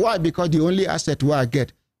 Why? Because the only asset where I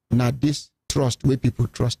get, now this trust where people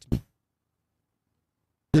trust me.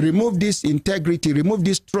 Remove this integrity, remove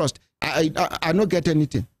this trust, I no get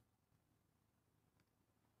anything.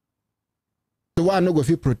 So why I no go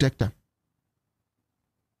fit protect them?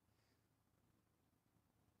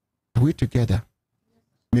 Are we together?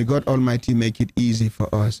 May God Almighty make it easy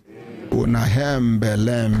for us. Una hembe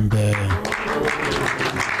lembe.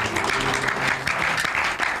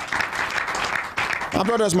 My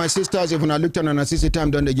brothers, my sisters, if we look at and see time,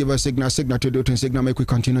 don't they give us signal to do it, signal make we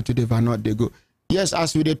continue to do, not they go. Yes,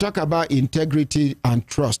 as we talk about integrity and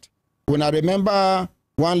trust. When I remember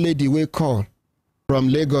one lady we call from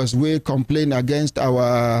Lagos, we complain against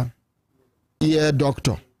our ear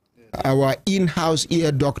doctor, our in-house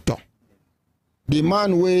ear doctor. The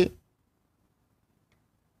man we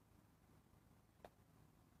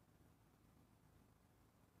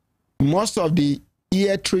most of the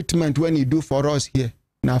ear treatment when he do for us here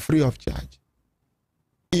now free of charge,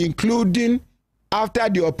 including after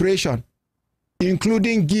the operation,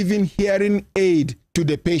 including giving hearing aid to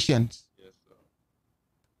the patients. Yes, sir.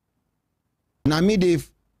 Now me they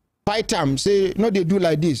fight them, say no, they do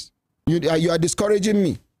like this. You are discouraging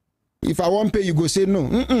me. If I won't pay, you go say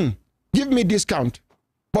no. Give me discount.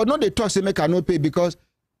 But no, they talk say make I no pay because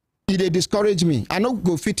if they discourage me, I no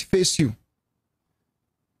go fit face you.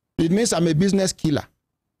 It means I'm a business killer.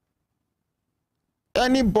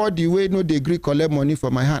 Anybody wey no dey gree collect money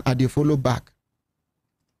for my hand, I dey follow back.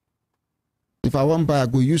 If I want buy, I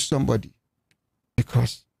go use somebody.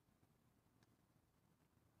 Because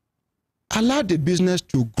allow the business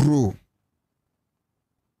to grow.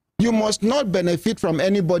 You must not benefit from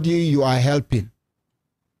anybody you are helping.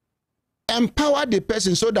 Empower the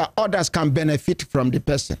person so that others can benefit from the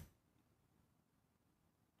person.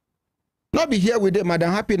 Not be here with them,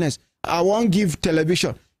 Madam Happiness. I won't give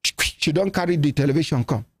television. She don't carry the television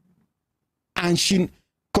come. And she,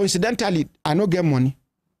 coincidentally, I no get money.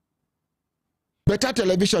 Better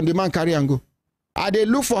television, the man carry and go. They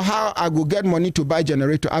look for how I go get money to buy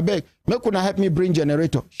generator. I beg, make una help me bring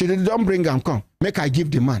generator. She don't bring and come. Make I give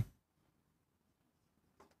the man.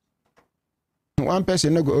 One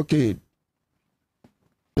person no go, okay.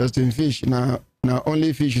 Just in fish. Now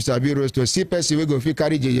only fish is a be roast to see person we go fit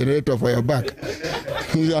carry the generator for your back.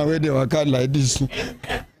 You are where they work out like this.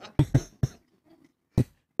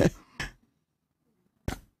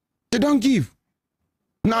 They don't give.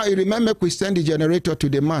 Now you remember we send the generator to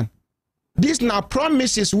the man. These now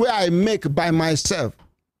promises where I make by myself.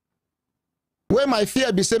 Where my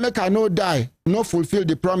fear be say make I no die, no fulfill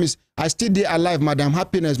the promise. I still dey alive, Madam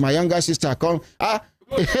Happiness, my younger sister come. Now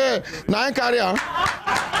I carry on.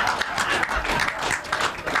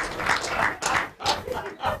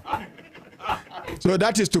 So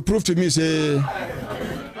that is to prove to me, say.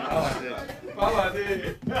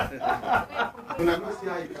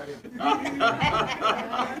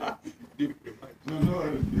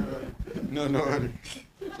 No.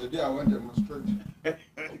 Today I want to demonstrate.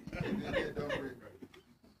 Don't break.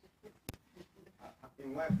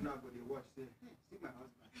 My wife now go to watch. Say, see my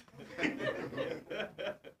husband.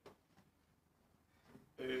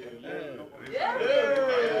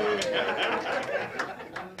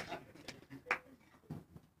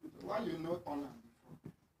 Why you not on before?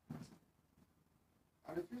 I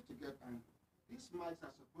refuse to get angry. These mics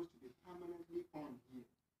are supposed to be permanently on here.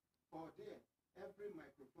 Or there, every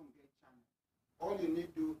microphone gets channel. All you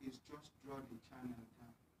need to do is just draw the channel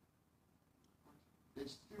down. They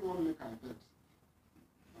still won't make our vex.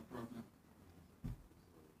 No problem.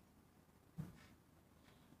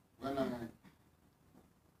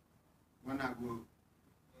 When I go,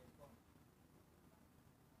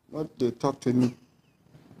 what they talk to me,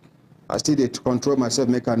 I still need to control myself,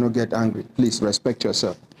 make I not get angry. Please respect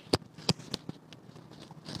yourself.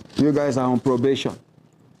 You guys are on probation.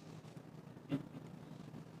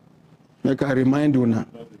 Make I remind you now.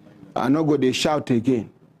 I no go they shout again.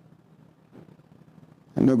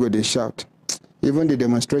 I no go they shout. Even the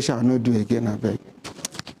demonstration I no do again, I beg.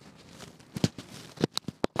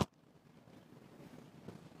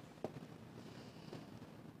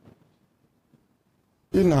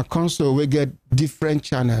 In a console, we get different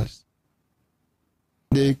channels.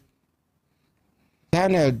 The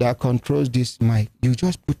channel that controls this mic, you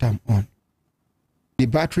just put them on. The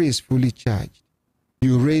battery is fully charged.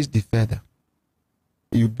 You raise the feather.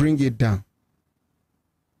 You bring it down.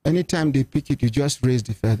 Anytime they pick it, you just raise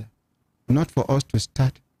the feather. Not for us to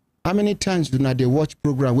start. How many times do not they watch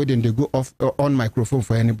program where then they go off on microphone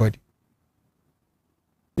for anybody?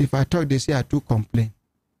 If I talk, they say I too complain.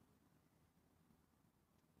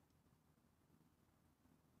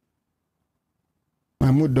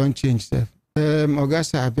 My mood don't change, sir.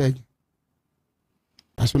 Augusta, I beg.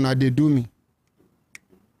 As soon as they do me.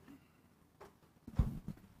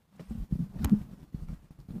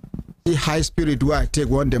 The high spirit where I take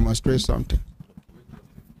one demonstrate something.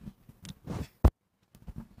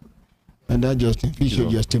 And that just should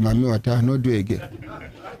just tell me what I not do again.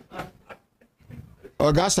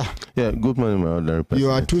 Augusta. Yeah, good morning, my ordinary president.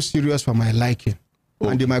 You are too serious for my liking. Okay.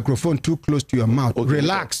 And the microphone too close to your mouth. Okay,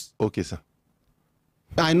 relax. Okay, sir.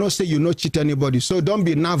 I know say you not cheat anybody, so don't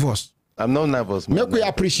be nervous. I'm not nervous. Make we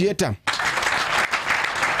appreciate them.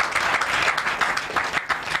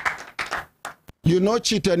 You not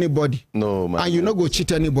cheat anybody. No, man. And you not go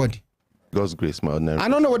cheat anybody. God's grace, my ordinary. I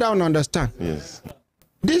don't know what I don't understand. Yes.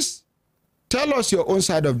 This, tell us your own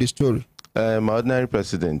side of the story. My ordinary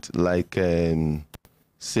president, like,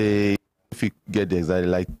 say, if you get the exactly,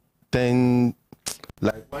 like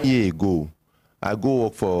 1 year ago, I go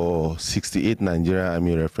work for 68 Nigerian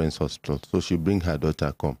Army Reference Hospital. So she bring her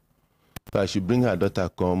daughter come. So she bring her daughter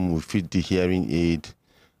come, we fit the hearing aid.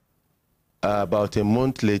 About a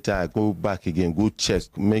month later, I go back again, go check,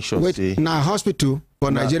 make sure. Wait, say, now hospital for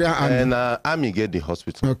Nigerian Army? And Army get the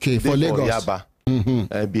hospital. Okay, for Lagos.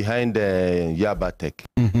 Yaba, behind the Yaba Tech.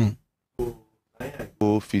 So I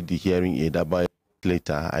go feed the hearing aid. About a month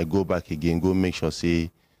later, I go back again, go make sure say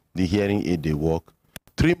the hearing aid they work.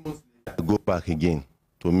 3 months later, I go back again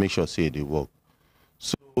to make sure say they work.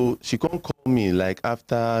 So she can't call me like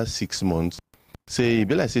after 6 months. Say,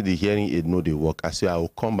 be like say the hearing aid know they work. I say I will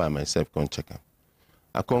come by myself, come check them.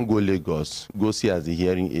 I can't go Lagos, go see as the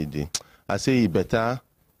hearing aid. I say it better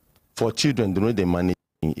for children, they know they manage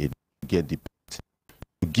it, get the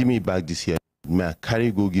give me back this hearing. May I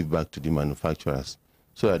carry go give back to the manufacturers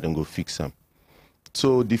so I don't go fix them.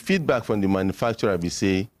 So the feedback from the manufacturer be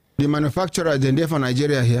say the manufacturer then they for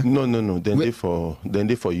Nigeria here? No. Then they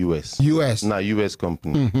for US. US. Now US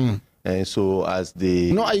company. And so as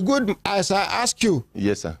they no, I good as I ask you.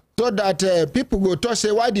 Yes, sir. So that people go to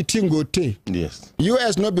say why the thing go take. Yes.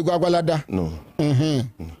 US no be gwagwalada. No.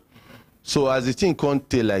 So as the thing can't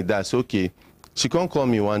tell like that, so okay. She can't call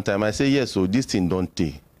me one time. I say yes, so this thing don't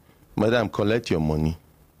take. Madam, collect your money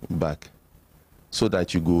back. So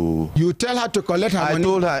that you go. You tell her to collect her money. I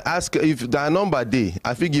told her, ask her if the number day.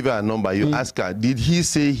 I will give her a number. You ask her, did he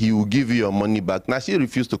say he will give you your money back? Now she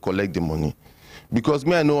refused to collect the money. Because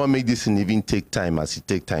me, I know I make this and even take time as it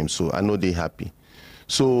take time. So I know they happy.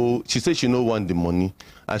 So she said she don't want the money.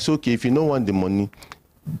 I said, okay, if you don't want the money,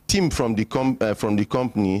 team from the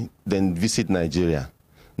company then visit Nigeria.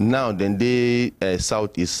 Now then they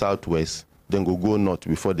southeast, southwest, then go north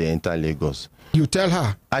before they enter Lagos. You tell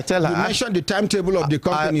her. I tell her. You mentioned the timetable of the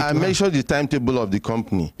company. I mentioned the timetable of the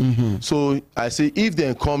company. So I say if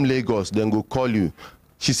they come Lagos, then go call you.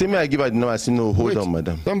 She said, may I give her the number? I said, no, hold on,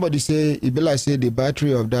 madam. Somebody say, Ibela say the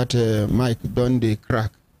battery of that mic done the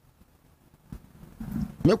crack.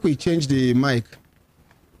 Make we change the mic.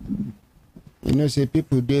 You know, say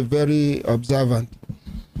people, they're very observant.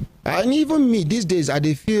 And even me, these days, I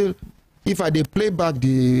dey feel, if I dey play back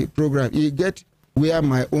the program, you get where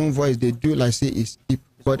my own voice, they do like say it's deep.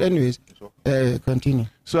 But anyways, continue.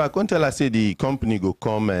 So I can't tell her, say the company go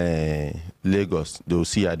come Lagos, they will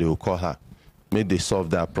see her, they will call her. May they solve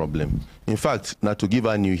that problem. In fact, now to give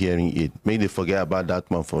her new hearing aid, may they forget about that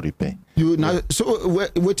one for repair. You now, so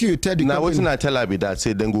what do you tell the now? company? What I tell her be that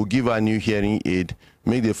say then go give her new hearing aid.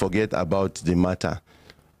 May they forget about the matter.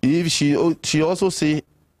 If she also say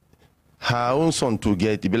her own son to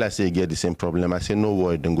get, it be like say get the same problem. I say no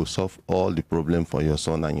worry, then go solve all the problem for your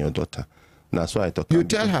son and your daughter. That's why I talk. You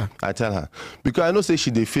tell her? I tell her. Because I know say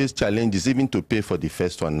she dey face challenges even to pay for the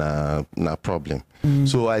first one na problem.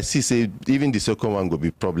 So I see say even the second one go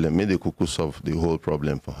be problem. Maybe they could solve the whole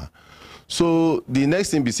problem for her. So the next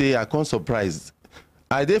thing be say I can't surprise.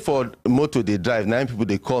 I dey for motor they drive. 9 people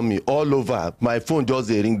they call me all over. My phone just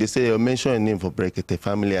they ring. They say you mention your name for Brekete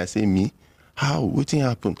family. I say me. How? What thing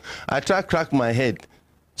happen? I try crack my head.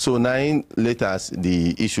 So 9 later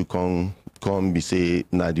the issue come be say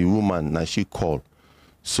na the woman na she call.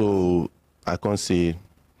 So I can't say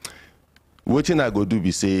what thing I go do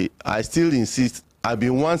be say I still insist. I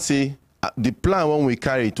been want say the plan when we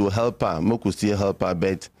carry to help her, we could still help her,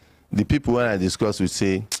 but the people when I discuss would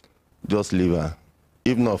say, just leave her.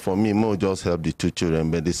 If not for me, Mo just help the 2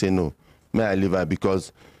 children, but they say no, may I leave her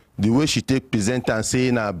because the way she take present and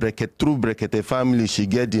say na Brekete, through Brekete family, she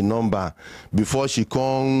get the number before she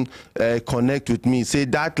come connect with me. Say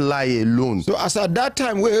that lie alone. So as at that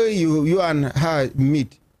time where you and her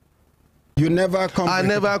meet, you never come. I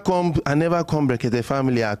never come Brekete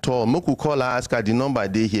family at all. Mo could call her, ask her the number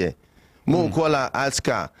they here. Mo call her, ask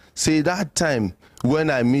her. Say that time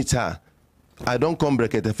when I meet her, I don't come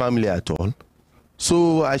Brekete family at all.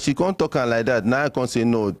 So as she can't talk her like that, now I can't say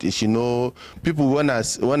no. She know people when I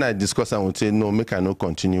discuss her would say no, make her not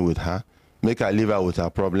continue with her. Make her leave her with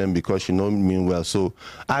her problem because she know me well. So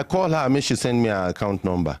I call her, make she send me her account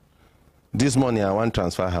number. This morning I want to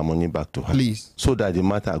transfer her money back to her. Please. So that the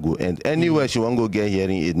matter go end. Anywhere she want go get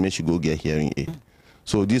hearing aid, make she go get hearing aid.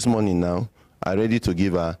 So this morning now, I ready to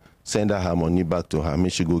give her, send her money back to her,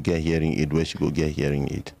 make she go get hearing aid where she go get hearing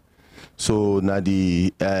aid. So now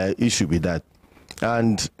the issue be that.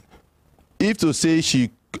 And if to say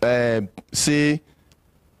she she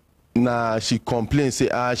complains,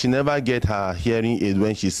 say she never get her hearing aid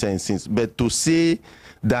when she sends things, but to say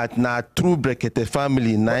that na true Brekete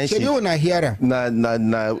family na she you na hear her.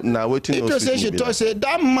 Na waiting. If to say she to say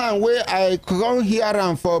that man where I come hear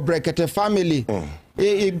am for Brekete family.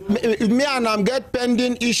 Me and am get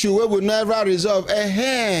pending issue where we never resolve.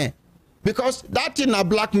 Because that thing na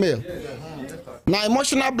blackmail. Now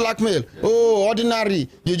emotional blackmail. Oh, ordinary.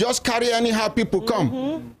 You just carry anyhow people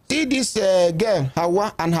come. See this girl,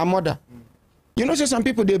 Hawa, and her mother. You know, say some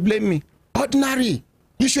people, they blame me. Ordinary.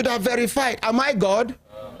 You should have verified. Am I God?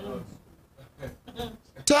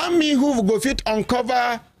 Tell me who go fit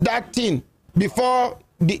uncover that thing before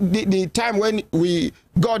the time when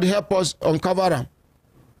God help us uncover them.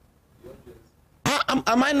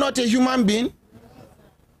 Am I not a human being?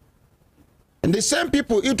 And the same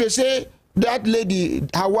people, if they say, that lady,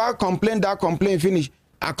 Hawa complained, that complaint finish.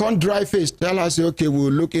 I can't dry face. Tell her, say, okay, we'll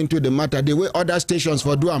look into the matter. The way other stations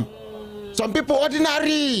for Duam. Some people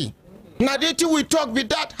ordinary. Now they too we talk with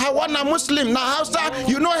that. Hawa na Muslim, na Hausa,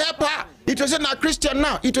 you know help her. It was na Christian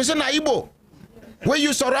now. It was na Igbo. Where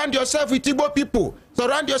you surround yourself with Igbo people,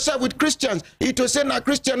 surround yourself with Christians. It was na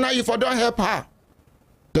Christian now. If I don't help her,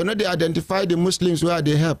 don't know they identify the Muslims where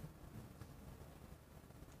they help.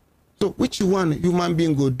 So which one human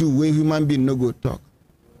being go do where human being no go talk?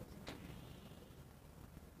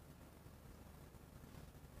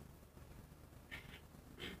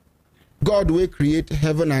 God will create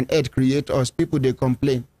heaven and earth, create us. People they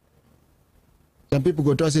complain. Some people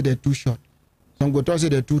go to say they're too short. Some go to say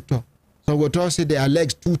they're too tall. Some go to say their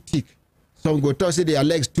legs too thick. Some go to say their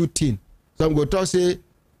legs too thin. Some go to say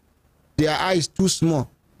their eyes too small.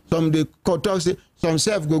 Some they go to say some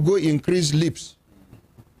self go increase lips.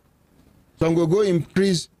 Some go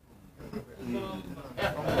increase.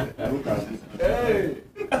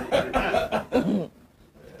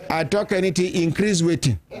 I talk anything, increase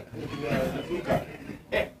waiting.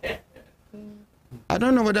 I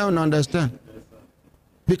don't know whether I understand.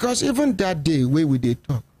 Because even that day where we did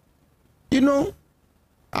talk, you know,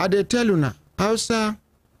 I they tell you now, Hausa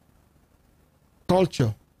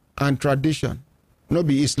culture and tradition, no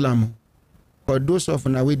be Islam. For those of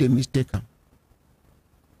now way they mistake them.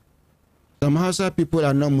 Some Hausa people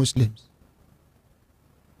are not Muslims.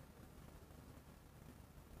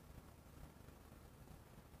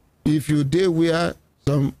 If you deal where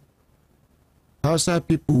some Hausa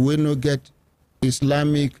people will not get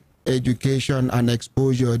Islamic education and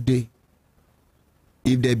exposure day,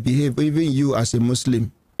 if they behave, even you as a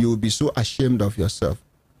Muslim, you will be so ashamed of yourself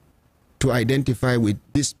to identify with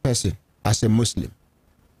this person as a Muslim.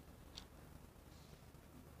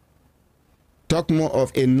 Talk more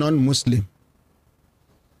of a non-Muslim.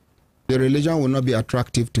 The religion will not be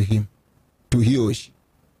attractive to him, to he or she.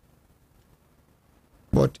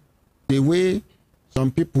 But the way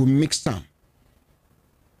some people mix them,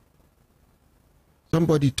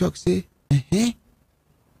 somebody talk, say,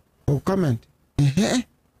 or comment,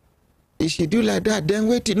 if she do like that, then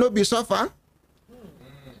wait, it no be suffer.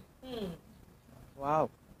 Wow.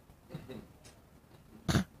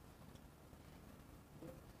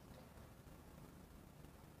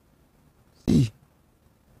 See,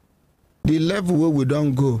 the level where we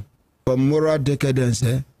don't go for moral decadence,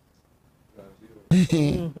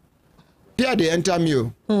 Here they enter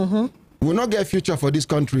me. We'll not get future for this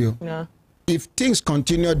country. Yeah. If things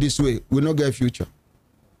continue this way, we'll not get future.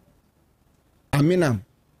 I mean,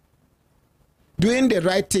 doing the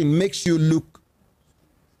right thing makes you look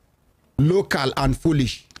local and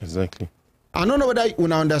foolish. Exactly. I don't know whether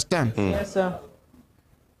you understand. Yes, sir.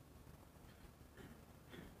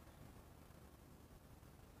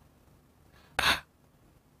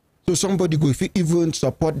 So somebody go if even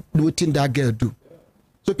support what that girl do.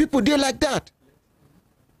 So people do like that.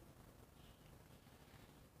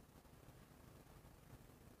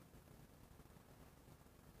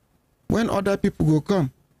 When other people go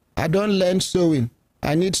come, I don't learn sewing.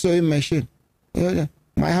 I need sewing machine.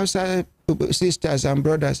 My house sisters and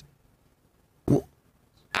brothers.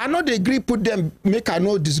 I know the agree put them, make I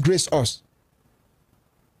know disgrace us.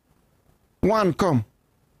 One come.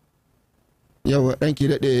 Yeah, well, thank you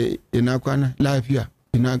that the inakwana life here.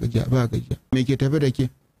 Inagaja bagaja. Make it ever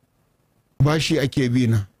again. Bashi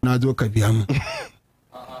akebina na zo kabiamu.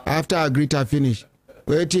 After I agree to finish,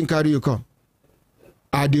 waiting carry you come.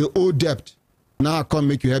 I the owe debt. Now I come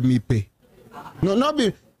make you help me pay. No, not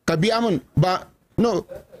be kabiamu, but no.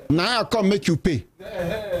 Now I come make you pay.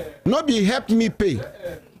 Not be help me pay.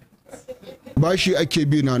 Bashi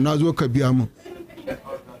akebina na zo kabiamu.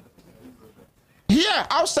 Here,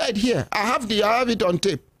 outside here, I have it on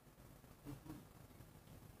tape.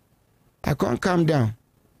 I can't calm down.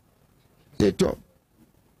 Say,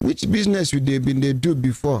 which business would they do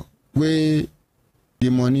before where the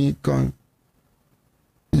money come?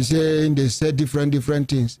 They say different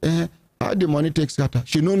things. How the money takes scatter?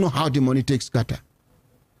 She don't know how the money takes scatter.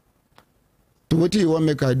 So what do you want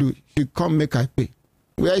make I do? She come make I pay.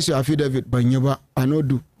 Where is your affidavit? But I no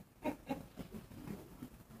do.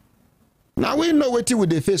 Now we know what with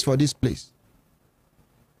the face for this place.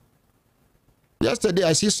 Yesterday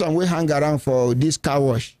I see some way hang around for this car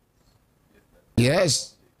wash.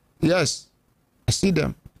 Yes. I see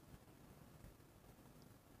them.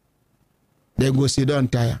 They go sit down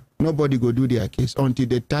tire. Nobody go do their case until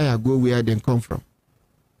the tire go where they come from.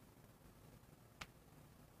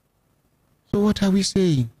 So what are we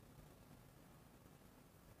saying?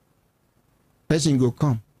 Person go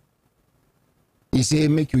come. He say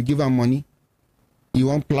make you give her money. You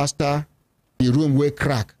want plaster the room where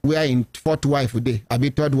crack. We are in fourth wife today. I be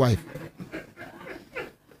third wife.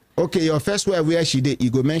 Okay, your first wife where she did, you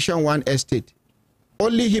go mention one estate.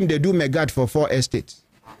 Only him they do megad for 4 estates.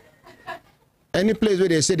 Any place where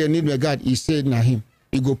they say they need megad, he said na him.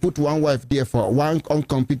 He go put one wife there for one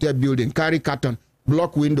uncompleted building, carry carton,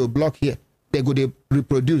 block window, block here. They go they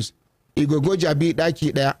reproduce. He go Jabi,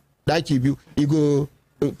 that view. He go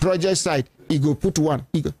project site. He go put one.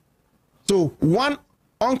 So one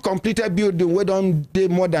uncompleted building where don't they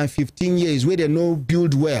more than 15 years where they no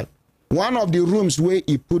build well. One of the rooms where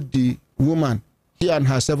he put the woman, he and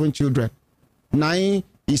her 7 children. Now he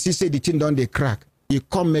see say the thing down they crack. He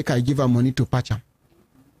come make I give her money to patch him.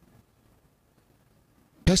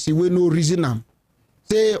 That's the way no reason am.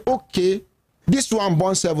 Say okay, this one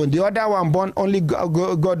born 7, the other one born only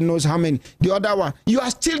God knows how many. The other one, you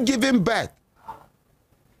are still giving birth.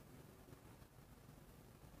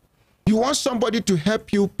 You want somebody to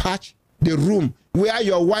help you patch the room where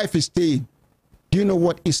your wife is staying. Do you know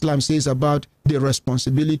what Islam says about the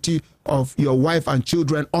responsibility of your wife and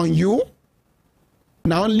children on you?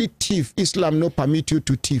 Now only thief, Islam no permit you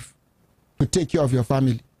to thief, to take care of your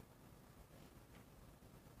family.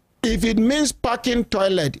 If it means parking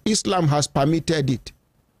toilet, Islam has permitted it.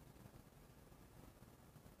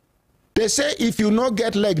 They say if you no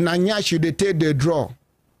get leg, nanya should they take the draw.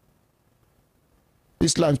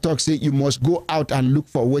 Islam talks say you must go out and look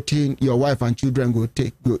for what your wife and children go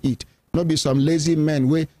eat. Not be some lazy men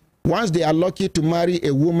where once they are lucky to marry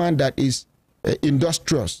a woman that is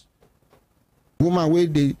industrious, woman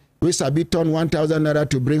where sabi turn 1,000 naira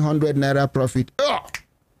to bring 100 naira profit.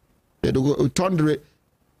 They go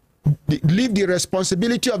leave the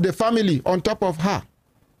responsibility of the family on top of her.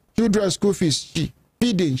 Children's school fees, she.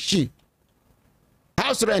 Feeding, she.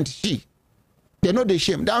 House rent, she. They know the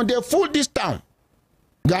shame. Down they fool this town.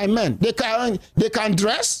 Guy men, they can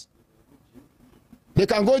dress, they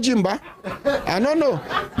can go gym, but I don't know.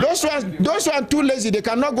 Those ones too lazy, they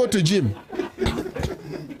cannot go to gym.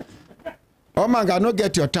 Oh man, cannot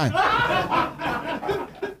get your time.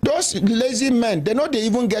 Those lazy men, they know they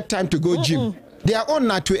even get time to go gym. They are on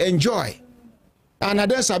not to enjoy. And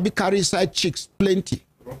others are be carry side chicks plenty.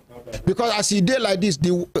 Because as he did like this,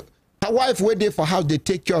 the wife wait there for house, they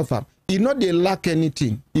take care of her. You know they lack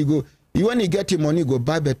anything. When you get your money, you go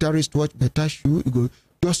buy better wristwatch, better shoe, you go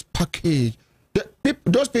just package.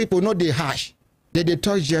 Those people know they harsh. They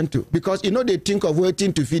touch gentle. Because you know they think of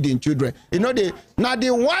waiting to feed in children. You know now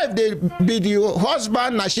the wife, they be the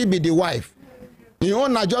husband, now she be the wife. You know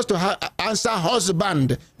not just to answer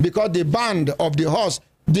husband, because the band of the horse,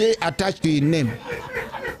 they attach to his name.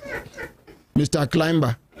 Mr.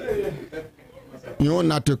 Climber. You know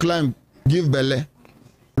not to climb, give belly.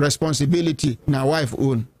 Responsibility, now wife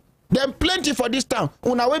own. Then plenty for this town.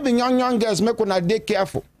 Una we be young girls, make una dey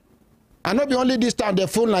careful. And not be only this time, the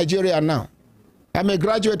full Nigeria now. I'm a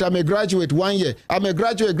graduate 1 year. I'm a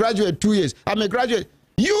graduate 2 years. I'm a graduate.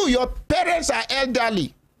 Your parents are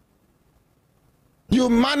elderly. You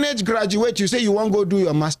manage graduate, you say you won't go do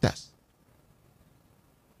your masters.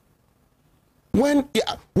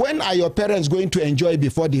 When are your parents going to enjoy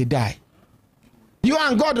before they die? You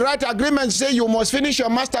and God write agreement, say you must finish your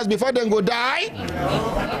masters before they go die?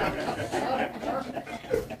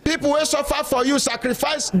 People will suffer for you,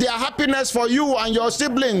 sacrifice their happiness for you and your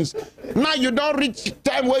siblings. Now you don't reach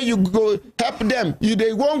time where you go help them.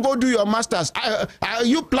 They won't go do your masters. Are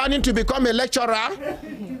you planning to become a lecturer?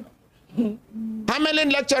 How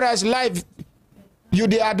many lecturers' life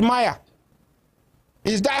they admire?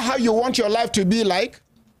 Is that how you want your life to be like?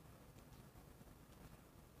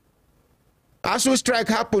 As we strike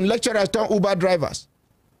happen, lecturers turn Uber drivers.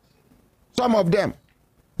 Some of them.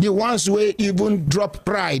 The ones who even drop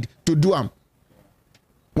pride to do them.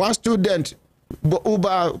 One student,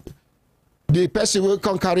 Uber, the person will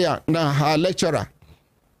come carry her, now her lecturer.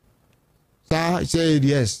 Sir, said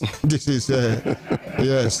yes. This is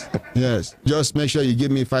yes. Just make sure you give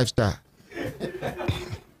me 5 stars.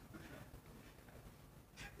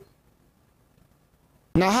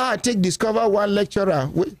 Now how I discover one lecturer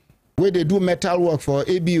where they do metal work for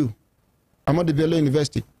ABU, Ahmadu Bello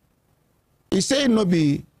University. He say no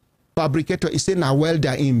be fabricator, he say na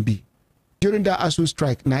welder in be. During the ASU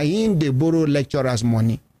strike, na in they borrow lecturers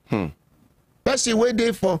money. Person where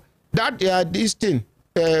they for that this thing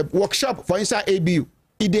workshop for inside ABU.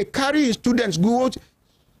 If they carry students go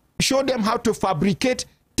show them how to fabricate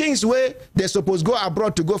things where they supposed go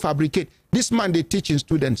abroad to go fabricate. This man they teaching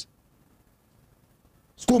students.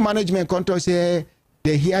 School management control say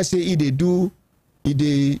they hear say they do it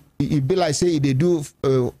be like say they do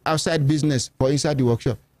outside business for inside the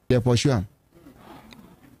workshop. They pursue him.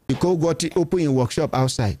 You go open your workshop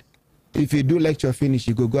outside. If you do lecture finish,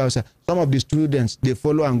 you go outside. Some of the students they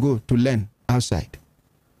follow and go to learn outside.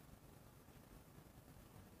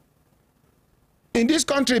 In this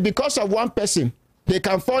country, because of one person, they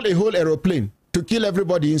can fall a whole aeroplane to kill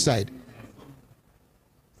everybody inside.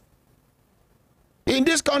 In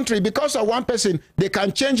this country, because of one person, they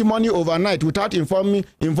can change money overnight without involving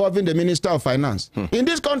the Minister of Finance. In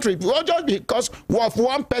this country, just because of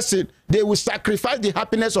one person, they will sacrifice the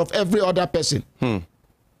happiness of every other person.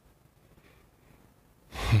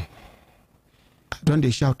 Don't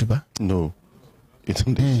they shout, ba? No, it's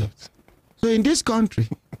don't they shout. So in this country,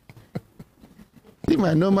 see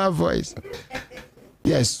my normal voice.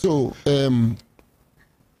 Yes, so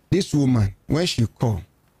this woman, when she called,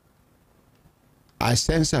 I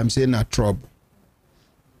sense I'm saying a trouble.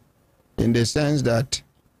 In the sense that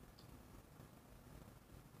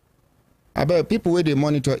about people where they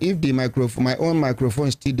monitor, if the microphone, my own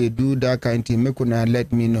microphone still they do that kind of thing, make una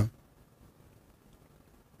let me know.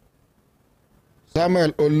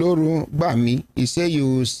 Samuel Oloru Bami, he say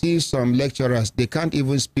you see some lecturers, they can't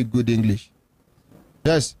even speak good English.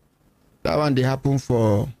 Yes, that one they happen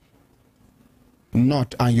for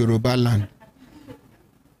North and Yoruba land.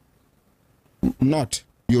 Not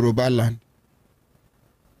Yoruba land.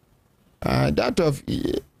 That of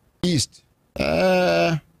East,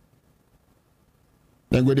 then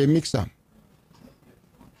go they mix them.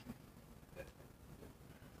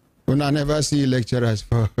 Una never see lecturers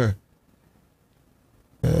for.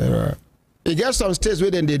 You get some states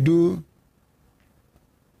where then they do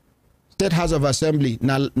State House of Assembly.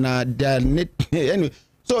 Now they anyway.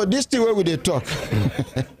 So this thing where we they talk.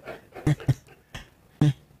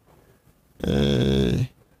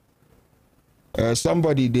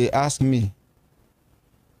 Somebody they ask me,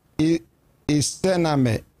 is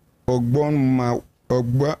Sename Ogboma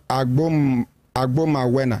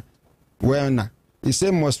Wena? He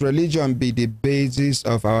said, must religion be the basis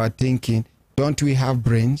of our thinking? Don't we have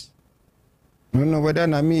brains? No, whether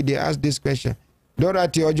or me, they ask this question.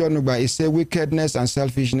 Dorothy Ojonuba, he said, wickedness and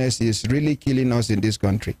selfishness is really killing us in this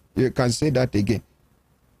country. You can say that again.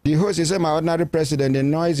 The host, he said, my ordinary president, the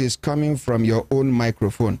noise is coming from your own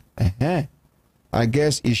microphone. I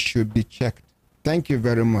guess it should be checked. Thank you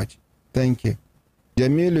very much. Thank you.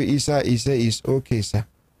 Jamilu Isa, he said, it's okay, sir.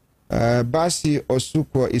 Basi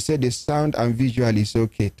Osuko, he said, the sound and visual is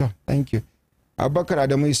okay. Thank you. Abakar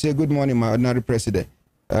Adamu, he said, good morning, my ordinary president.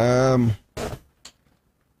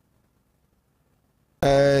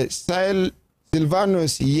 Silvanus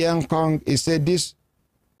Yankong, he said, this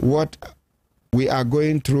what we are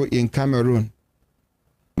going through in Cameroon,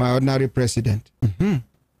 my ordinary president.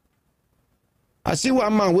 I see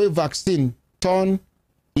one man with vaccine turn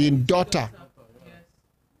in daughter.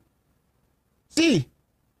 See,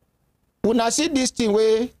 when I see this thing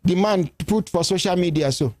where the man put for social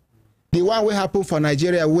media, so The one will happen for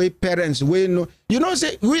Nigeria, where parents, we know. You know,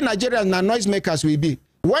 say, we Nigerians, na noisemakers we be.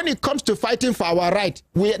 When it comes to fighting for our right,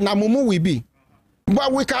 we na mumu we be.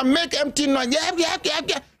 But we can make empty noise.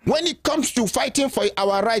 Yeah. When it comes to fighting for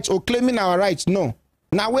our rights or claiming our rights, no.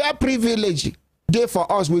 Now we are privileged. Day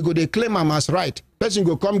for us, we go they claim them as right. Person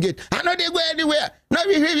go come get. I know they go anywhere. No,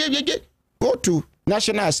 go to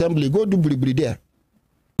National Assembly. Go do blibli there.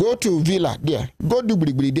 Go to Villa there. Go do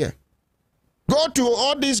blibli there. Go to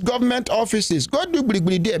all these government offices. Go do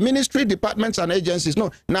blibli there. Ministry, departments, and agencies.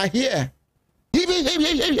 No, now here. The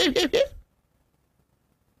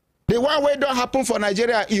one way don't happen for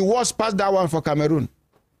Nigeria, it was past that one for Cameroon.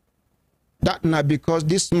 That now because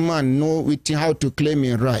this man know how to claim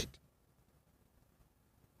his right.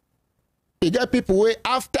 You get people where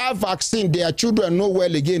after vaccine, their children know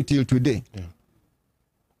well again till today. Yeah.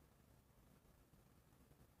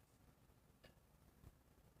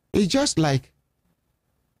 It's just like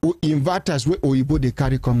inverters where Oyibo they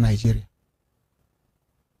carry come Nigeria.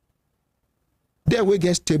 There we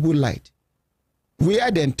get stable light. We are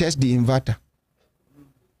then test the inverter.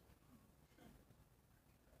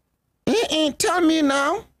 Tell me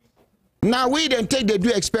now. Now we then take the do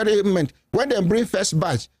experiment. When they bring first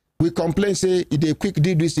batch, we complain, say, if they quick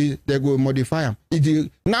did this, they go modify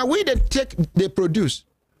them. Now we then take, they produce.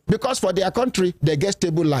 Because for their country, they get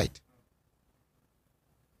stable light.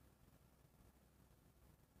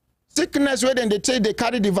 Sickness, where then they take, they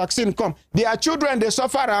carry the vaccine, come. Their children, they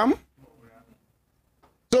suffer.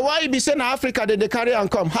 So why you be saying Africa, they carry and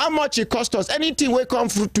come? How much it cost us? Anything will come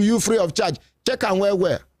to you free of charge. Check and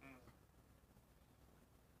where.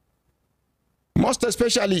 Most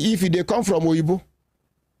especially if they come from Oyibo.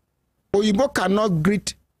 Oyibo cannot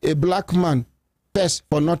greet a black man first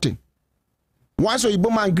for nothing. Once Oyibo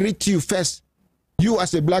man greet you first, you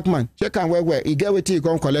as a black man, check and where, you get what you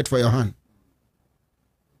come collect for your hand.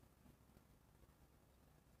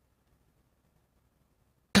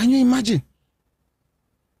 Can you imagine?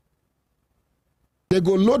 They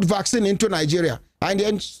go load vaccine into Nigeria, and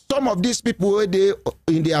then some of these people they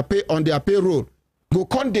in their on their payroll go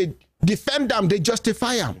come, they defend them, they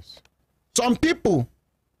justify them. Some people,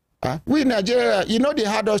 we in Nigeria, you know, they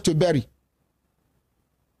had us to bury.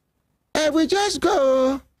 And we just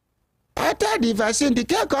go after the vaccine, the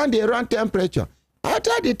care can they run temperature.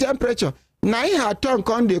 After the temperature, now her tongue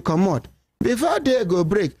can they come out. Before they go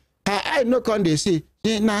break, her eye no can they see.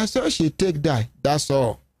 Now so she take die. That's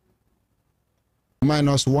all.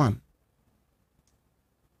 -1.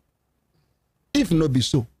 If no be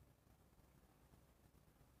so,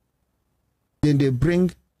 then they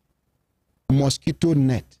bring mosquito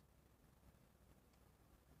net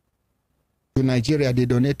to Nigeria. They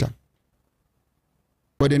donate them,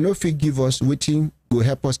 but they no fit give us waiting go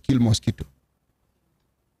help us kill mosquito.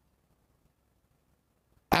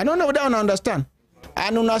 I don't know whether I understand.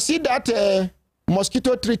 And when I see that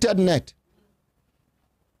mosquito treated net,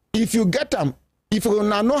 if you get them, if you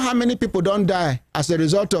now know how many people don't die as a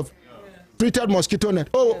result of treated mosquito net.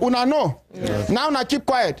 Oh, una know. Yes. Now keep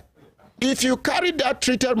quiet. If you carry that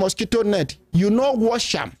treated mosquito net, you know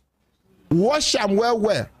wash them. Wash them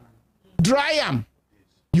well. Dry them.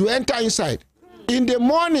 You enter inside. In the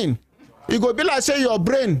morning, it go be like say your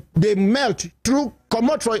brain, they melt through, come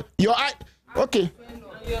out for your eye. Okay.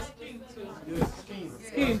 Your skin too.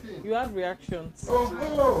 Skin. You have reactions.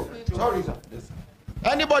 Oh, sorry, sir.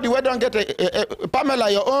 Anybody who don't get a Pamela,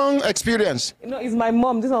 your own experience? No, it's my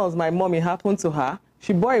mom. This one was my mom. It happened to her.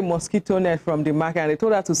 She bought a mosquito net from the market and they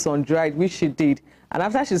told her to sun dry it, which she did. And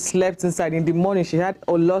after she slept inside, in the morning, she had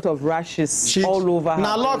a lot of rashes all over her.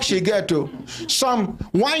 Now, look, she get to. Some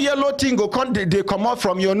one yellow thing go come, they come out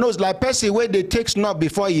from your nose like person where they take snot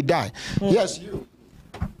before he die. Yes.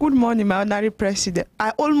 Good morning, my honorary president.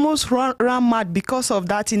 I almost ran mad because of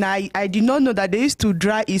that, and I did not know that they used to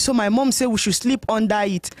dry it. So my mom said we should sleep under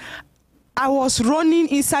it. I was running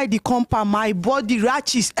inside the compound, my body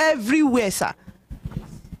rashes everywhere, sir.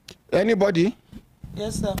 Anybody?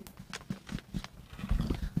 Yes, sir.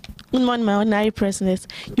 Good morning, my honorary president.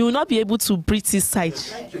 You will not be able to breathe this side.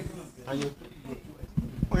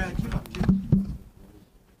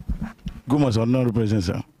 Good morning, honorary president,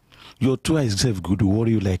 sir. Your tour is safe good.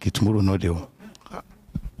 Worry you like it tomorrow, no deal.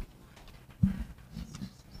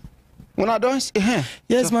 When I don't,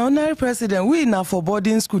 yes, my honorary president, we now for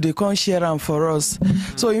boarding school, they can't share them for us.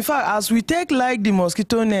 So in fact, as we take like the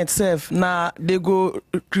mosquito net self, now they go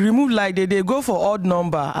remove like they go for odd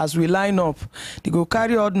number as we line up. They go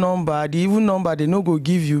carry odd number, the even number they no go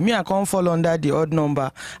give you. Me, I can't fall under the odd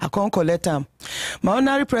number. I can't collect them. My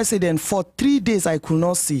honorary president, for 3 days I could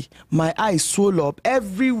not see. My eyes swell up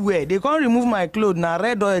everywhere. They can't remove my clothes. Now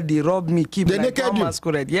red oil they rob me, keep they like one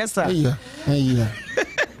masquerade. Yes, sir. Yeah.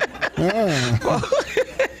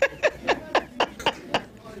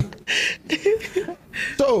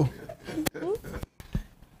 So,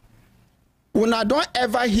 when I don't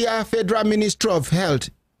ever hear Federal Ministry of Health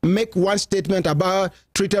make one statement about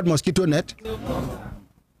treated mosquito net,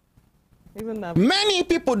 many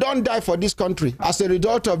people don't die for this country as a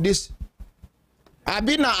result of this. I've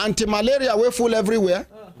been an anti-malaria way full everywhere.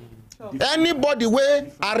 Anybody will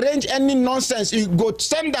arrange any nonsense, you go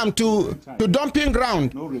send them to dumping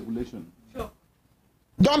ground. No regulation. Sure.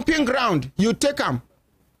 Dumping ground, you take them.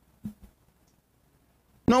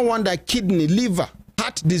 No wonder kidney, liver,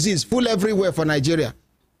 heart disease full everywhere for Nigeria.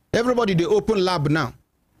 Everybody they open lab now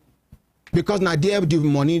because now they have the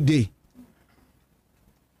money day.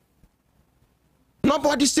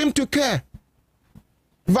 Nobody seem to care.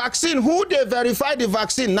 Vaccine, who they verify the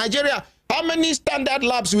vaccine? Nigeria. How many standard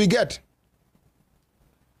labs we get?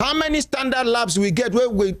 How many standard labs we get where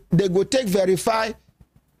they go take verify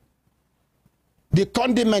the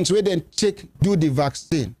condiments where they take do the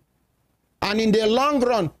vaccine? And in the long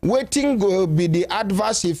run, waiting will be the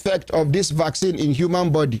adverse effect of this vaccine in human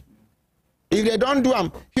body. If they don't do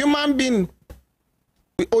them, human being,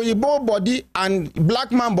 Oyibo body and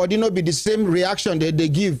black man body no be the same reaction that they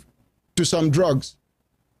give to some drugs.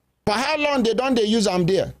 For how long they use them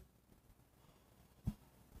there?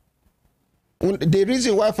 The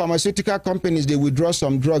reason why pharmaceutical companies they withdraw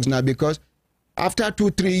some drugs now because after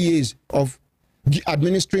 2-3 years of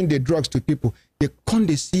administering the drugs to people, they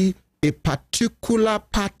can't see a particular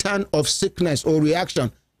pattern of sickness or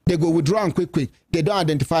reaction. They go withdraw them quick. They don't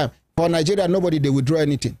identify them. For Nigeria, nobody they withdraw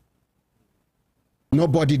anything.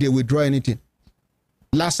 Nobody they withdraw anything.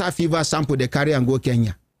 Lassa fever sample they carry and go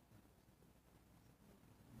Kenya.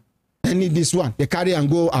 Any this one they carry and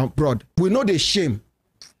go abroad. We know the shame.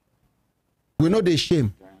 We know the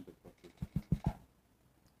shame.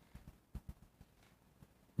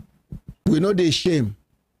 We know the shame.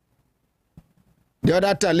 The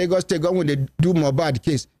other time, Lagos State government, they do more bad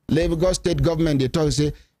case. Lagos State government, they talk,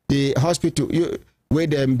 say, the hospital, where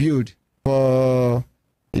they build for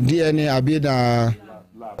DNA,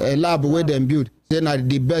 a lab where they build, say, not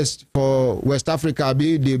the best for West Africa,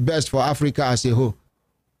 be the best for Africa as a whole.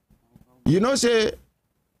 You know, say,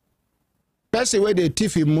 person where they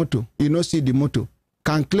thief in motor, you know, see the motor,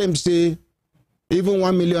 can claim, say, even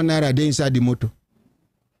 1 million naira they inside the motor.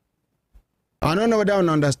 I don't know whether I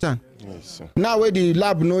understand. Yes, now where the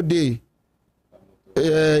lab no they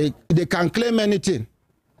can claim anything.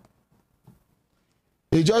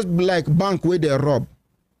 It's just like bank where they rob.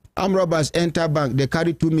 Armed robbers enter bank, they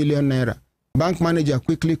carry 2 million naira. Bank manager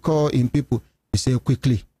quickly call in people. He say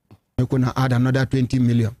quickly, you're gonna add another 20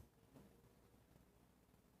 million.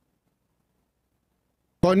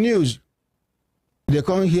 For news, they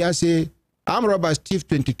come here say, armed robbers thief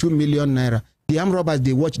 22 million naira. The armed robbers,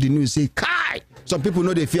 they watch the news, say, Kai! Some people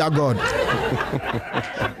know they fear God.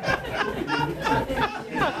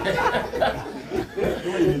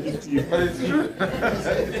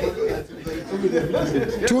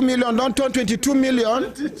 2 million, don't turn 22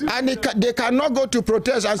 million, and they cannot go to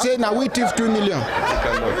protest and say, now we thief 2 million.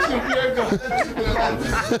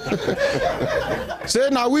 Say,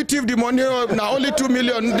 now we thief the money, now only 2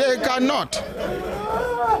 million. They cannot.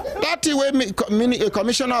 That way, a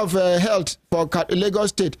commissioner of health for Lagos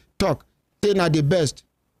State talk, say, now the best.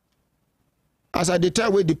 As I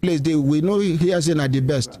tell where the place, we know here say, now the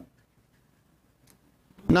best.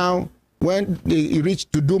 Now, when they reach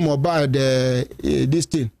to do mobile this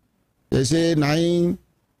thing, they say 9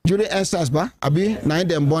 during answers, ba abi 9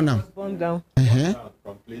 them born now. Born down.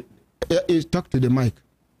 Talk to the mic.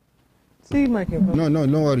 See mic. No,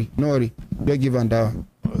 no worry. They give and down.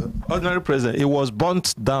 Ordinary President, it was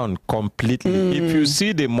burnt down completely. If you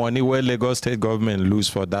see the money where Lagos State government lose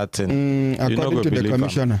for that thing, you know go to the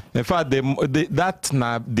commissioner. In fact, that's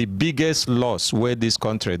now the biggest loss where this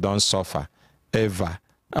country don't suffer ever.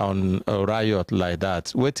 On a riot like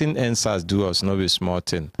that, waiting answers do us no be small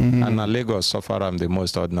thing, and Lagos suffer the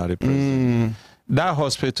most. Ordinary President. That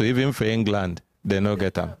hospital, even for England, they no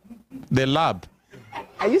get them. The lab.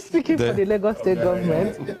 Are you speaking for the Lagos State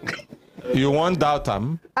government? You won't doubt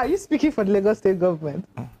them. Are you speaking for the Lagos State government?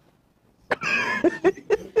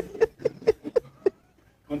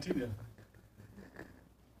 Continue.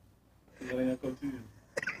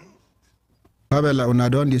 Pamela, una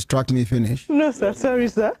don't distract me finish. No, sir. Sorry,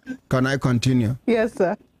 sir. Can I continue? Yes,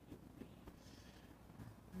 sir.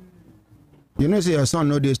 You know, say your son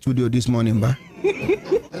no dey studio this morning, ba?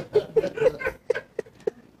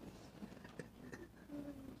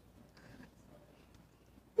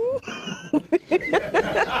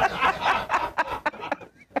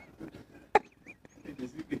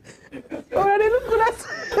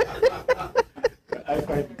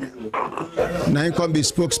 Now you can be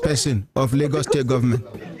spokesperson of Lagos State government.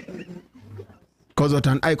 Because of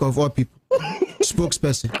an ike of all people.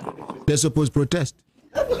 Spokesperson. They're supposed to protest.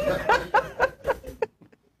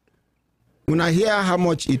 When I hear how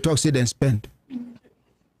much he talks, he then spend.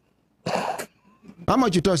 How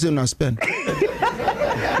much he talks, he not spend.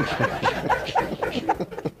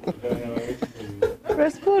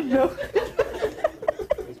 Respond, though.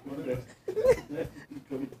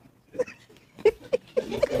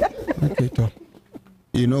 Okay, talk.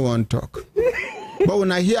 You know one talk. But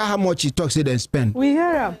when I hear how much he talks, he then spend. We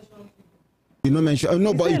hear him. You know, mention.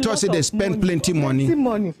 No, but he talks, he then spend plenty money. Plenty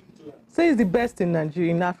money. Say he's the best in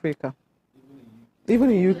Nigeria, in Africa.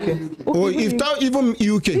 Even in UK. Oh, if that even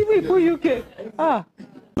UK. Even UK. Ah.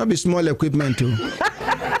 Not be small equipment too.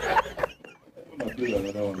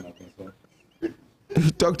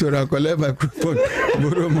 Talk to her, collect microphone.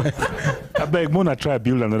 Borrow my. I beg, Mona try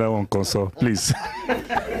build another one console, please.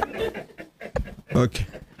 Okay.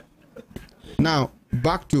 Now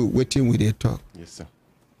back to waiting with a talk. Yes, sir.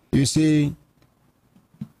 You see,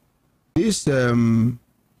 this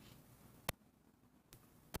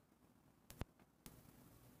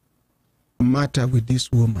matter with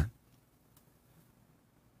this woman.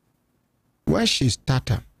 When she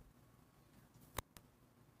started,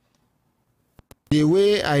 the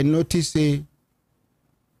way I notice the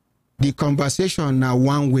conversation now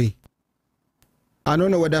one way. I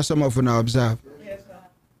don't know whether some of you now observe. Yes, sir.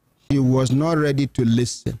 She was not ready to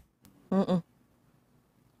listen. It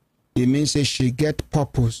means that she get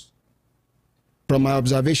purpose from my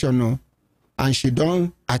observation, no, and she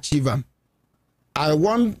don't achieve them. I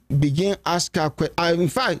won't begin ask her question. In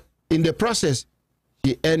fact, in the process,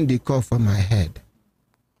 she end the call for my head.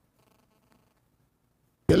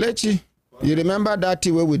 Kelechi, you remember that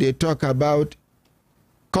way we they talk about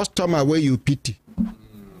customer where you pity?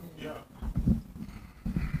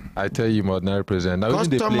 I tell you, ordinary president. Now,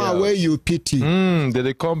 customer where you pity.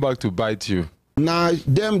 They come back to bite you. Now,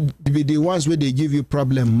 them be the ones where they give you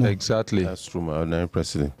problem more. Exactly. That's true, my ordinary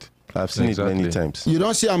president. I've seen it many times. You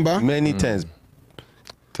don't see Amba? Many times.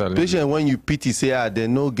 Patient, when you pity, say, they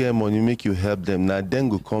no get money, make you help them. Now, then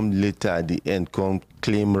go come later at the end, come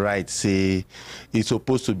claim right, say, it's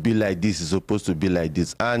supposed to be like this, it's supposed to be like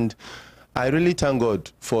this. And I really thank God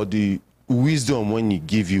for the wisdom when he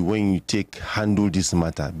give you, when you handle this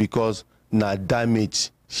matter, because now damage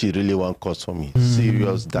she really want cause for me,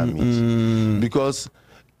 serious damage. Because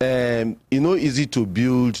easy to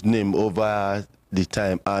build name over the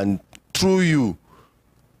time, and through you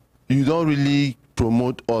don't really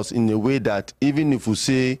promote us in a way that even if we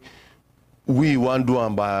say we want to do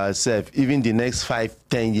them by ourselves, even the next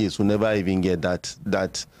 5-10 years we'll never even get that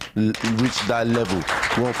reach that level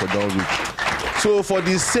one for don't reach. So for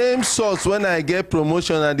the same source, when I get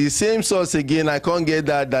promotion and the same source again, I can't get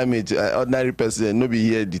that damage. Ordinary person, nobody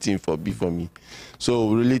here the thing for me.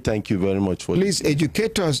 So really thank you very much for Please this.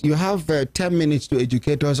 Educate us. You have 10 minutes to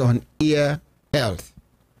educate us on ear health.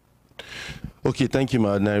 Okay, thank you, my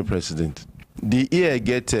ordinary president. The ear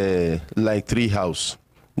get like 3 house: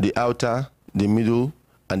 the outer, the middle,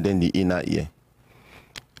 and then the inner ear.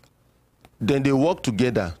 Then they work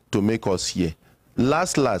together to make us hear.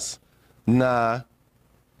 Last, now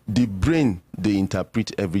the brain, they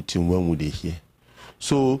interpret everything when we they hear.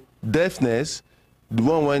 So deafness, the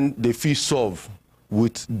one when they feel solve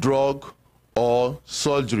with drug or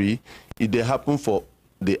surgery, it they happen for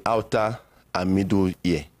the outer and middle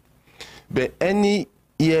ear. But any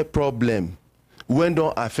ear problem when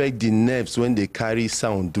don't affect the nerves when they carry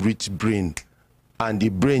sound reach brain and the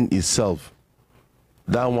brain itself,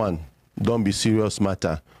 that one don't be serious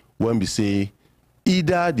matter when we say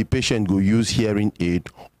either the patient go use hearing aid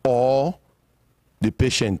or the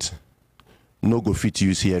patient no go fit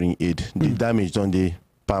use hearing aid. The damage don't they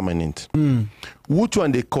permanent. Which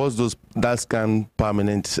one they cause that kind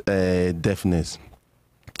permanent deafness?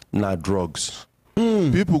 Now drugs.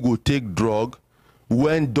 People go take drug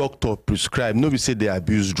when doctor prescribe. Nobody say they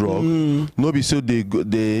abuse drug. Nobody say they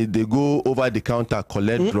go over the counter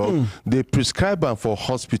collect drug. They prescribe them for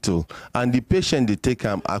hospital, and the patient they take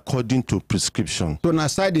them according to prescription. So na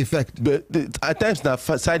side effect. But at times na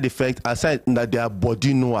side effect aside that their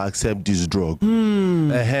body no accept this drug.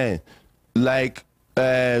 like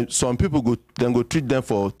some people go treat them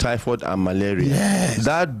for typhoid and malaria. Yes.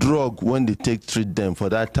 That drug, when they treat them for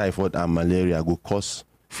that typhoid and malaria, cause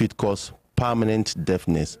permanent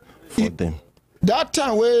deafness for them. That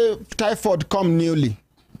time where typhoid come newly,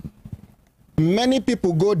 many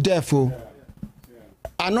people go deaf.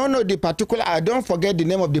 I don't know the particular, I don't forget the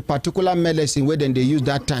name of the particular medicine where then they use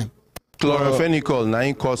that time.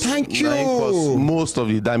 Chloramphenicol, cause most of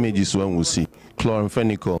the damages when we see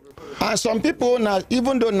chloramphenicol. And some people now,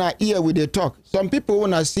 even though na ear with they talk, some people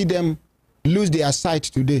wanna see them lose their sight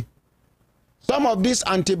today. Some of these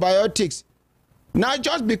antibiotics, now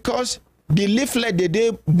just because the leaflet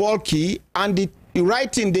they bulky and the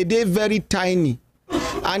writing they very tiny.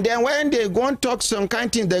 And then when they go and talk some kind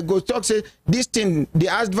of thing, they go talk say this thing, the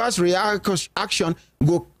adverse reaction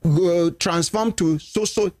go transform to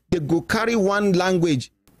so they go carry one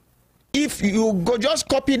language. If you go just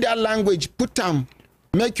copy that language, put them,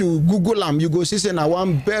 make you Google them, you go see say na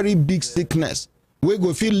one very big sickness. We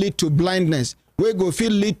go feel lead to blindness. We go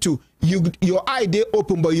feel lead to your eye they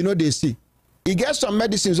open but you know they see. You get some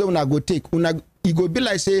medicines when I go take, you go be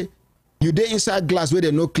like say you dey inside glass where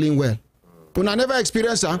they no clean well. When I never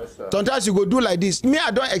experience her, sometimes you go do like this. Me,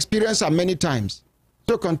 I don't experience her many times.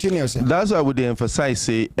 So continue, sir. That's why we emphasize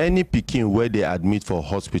say any pikin where they admit for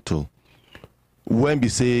hospital, when we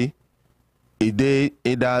say they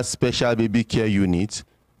either special baby care unit,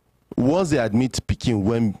 once they admit pikin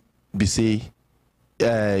when we say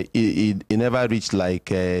it never reached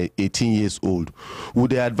like 18 years old,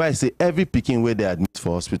 would they advise say every pikin where they admit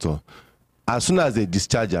for hospital, as soon as they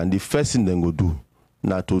discharge and the first thing they go do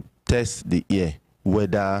now to test the ear,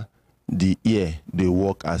 whether the ear they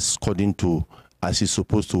work as according to as it's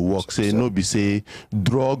supposed to work. Say no be say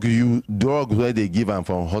drugs where they give them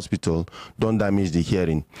from hospital don't damage the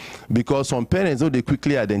hearing, because some parents they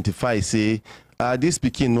quickly identify say this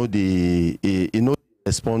pikin no they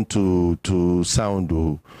respond to sound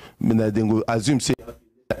or they go assume say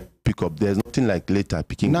pick up. There's nothing like later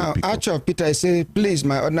picking. Now, Archer of Peter, I say, please,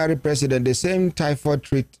 my ordinary president, the same typhoid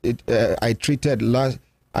I treated last.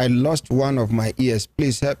 I lost one of my ears.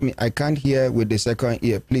 Please help me. I can't hear with the second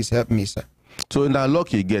ear. Please help me, sir. So now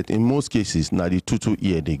luck you get in most cases now the two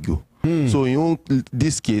ear they go. So in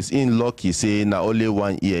this case in lucky say now only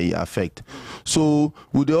one ear affect. So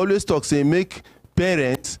would they always talk say make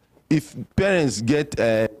parents, if parents get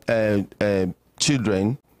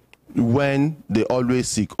children when they always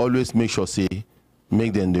sick, always make sure say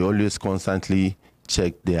make them they always constantly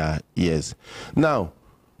check their ears. Now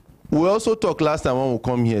we also talk last time when we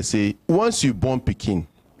come here say once you born pikin,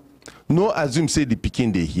 no assume say the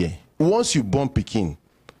pikin they hear. Once you born pikin,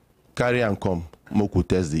 carry and come, Moko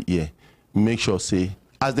test the ear. Make sure say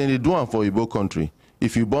as they do one for Igbo country,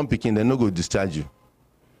 if you born pikin, they no go discharge you.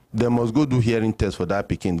 They must go do hearing test for that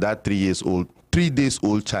pikin, that 3 days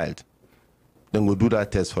old child. Then go do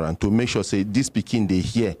that test for them to make sure say this pikin they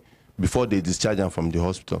hear before they discharge them from the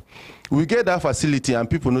hospital. We get that facility and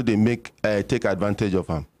people know they take advantage of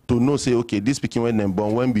them. To know say okay, this pikin when them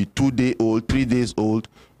born when be 2 days old, 3 days old,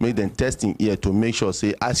 make them testing ear to make sure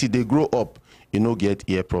say as they grow up, you know get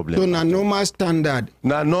ear problem. So na normal standard.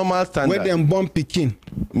 Na normal standard. When them born pikin.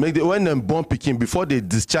 When them born pikin before they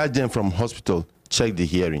discharge them from hospital, check the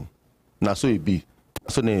hearing. Now so it be.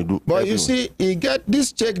 So then you do. But you see, you get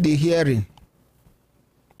this check the hearing.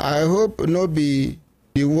 I hope no be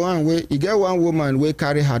the one where you get one woman where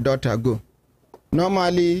carry her daughter go.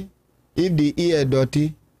 Normally, if the ear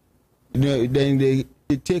dirty, then they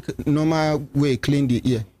take normal way clean the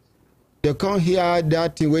ear. They can't hear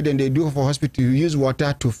that thing where then they do for hospital, you use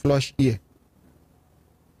water to flush ear.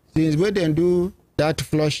 Since when they do that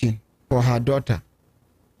flushing for her daughter,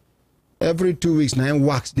 every 2 weeks now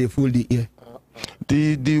wax they full the ear.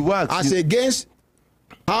 The wax as against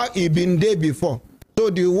how it been there before. So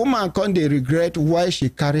the woman can't they regret why she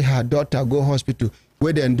carry her daughter go hospital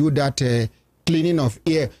where they do that cleaning of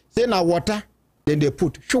ear. Say now water, then they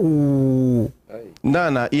put shoo.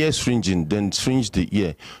 Nah, ear stringing, then stringe the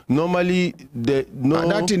ear. Normally, that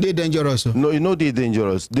thing they dangerous. No, you know they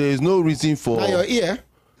dangerous. There is no reason for. Now your ear.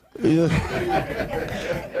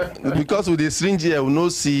 Because with the syringe here, we no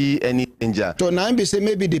see any danger. So now be say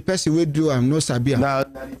maybe the person will do no sabia. Now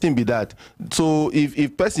the thing be that. So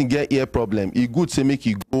if person get ear problem, it good say make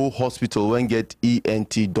you go hospital when get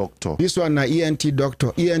ENT doctor. This one na ENT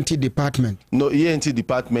doctor, ENT department. No, ENT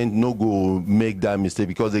department no go make that mistake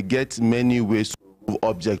because they get many ways to remove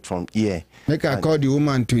object from ear. Make I call the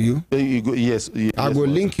woman to you. You go, yes. I go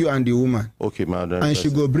link you and the woman. Okay, madam. And she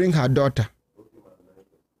go bring her daughter.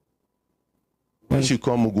 When she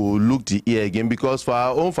come, we go look the ear again because for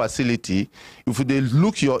our own facility, if they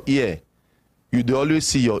look your ear, you dey always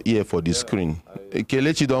see your ear for the screen.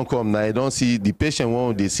 Kelechi don't come now, I don't see the patient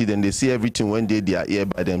when they see them, they see everything when they their ear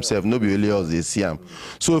by themselves. Nobody only else they see them.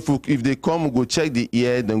 So if they come, go check the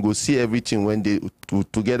ear, then go see everything when they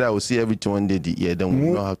together will see everything when they the ear, then we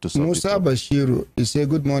know how to solve Musa it. Bashiru, he said,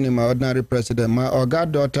 "Good morning, my ordinary president. My Oga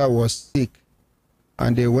daughter was sick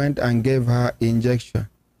and they went and gave her injection.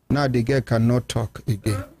 Now the girl cannot talk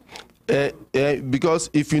again." Because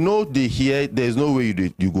if you know they hear, there's no way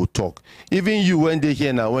you go talk. Even you when they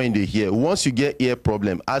hear now, when they hear, once you get ear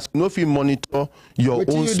problem, ask no if you monitor your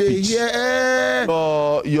own speech.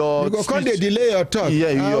 Your you go come they delay your talk. Yeah,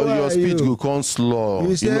 your speech go come slow.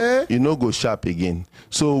 You know go sharp again.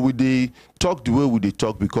 So we they talk the way we they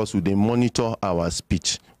talk because we they monitor our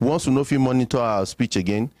speech. Once we know if you monitor our speech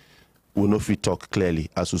again, we know if we talk clearly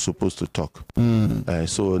as we're supposed to talk.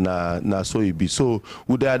 So now so it be. So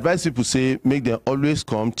would the advise people say make them always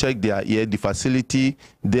come check their ear, the facility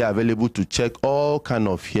they are available to check all kind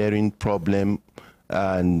of hearing problem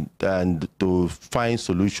and to find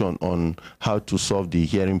solution on how to solve the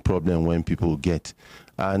hearing problem when people get.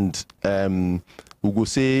 And we go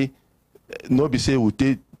say no be say we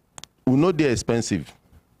know they're expensive.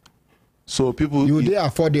 So people they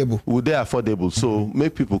affordable. Would they affordable? So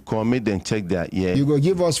make people come, make them check their ear. You go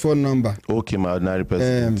give us phone number. Okay, my ordinary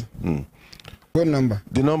president. Phone number.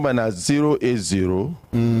 The number is 080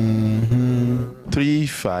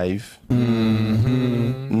 35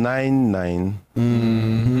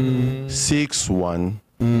 99 61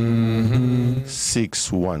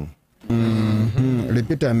 61.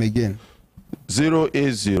 Repeat them again.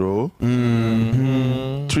 080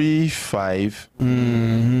 35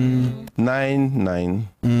 99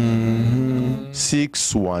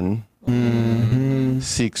 61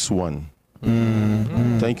 61.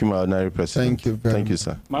 Thank you, my ordinary president. Thank you,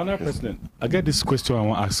 sir. My ordinary president, I get this question I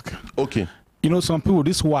want to ask. Okay. You know, some people,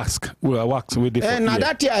 this wax with the. Now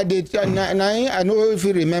that year I did, I know if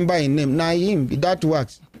you remember his name. Now him, that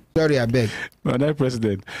wax. Sorry, I beg. Madam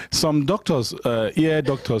President, some doctors, ear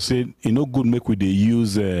doctors say it's no good make we they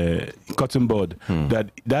use cotton bud.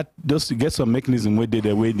 That just get some mechanism where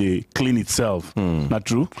they clean itself. Not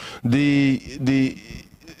true? The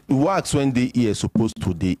wax when the ear supposed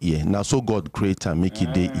to the ear. Now so God create and make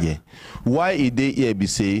it the ear. Why it the ear be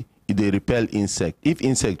say they repel insect? If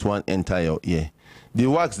insect want enter your ear, the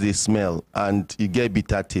wax they smell and you get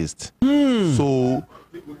bitter taste. So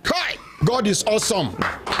God is awesome.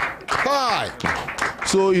 Hi.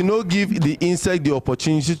 So you know give the insect the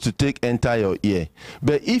opportunity to take enter your ear.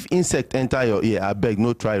 But if insect enter your ear, I beg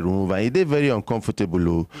no try remove them. It is very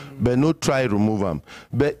uncomfortable, but no try remove them.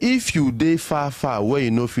 But if you dey far where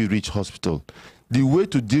you know if you reach hospital, the way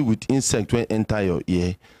to deal with insect when enter your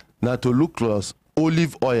ear, now to look close,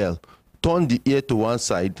 olive oil, turn the ear to one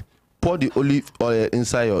side, pour the olive oil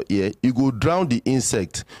inside your ear, you go drown the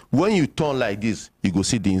insect. When you turn like this, you go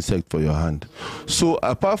see the insect for your hand. So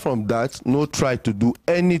apart from that, no try to do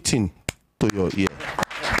anything to your ear.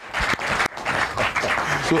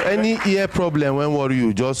 So any ear problem when worry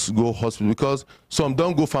you, just go hospital, because some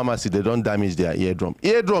don't go pharmacy, they don't damage their eardrum.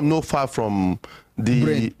 Eardrum no far from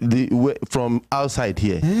from outside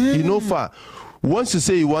here. You know far. Once you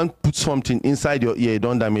say you want to put something inside your ear, you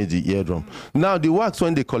don't damage the eardrum. Now, the wax,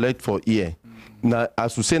 when they collect for ear, now,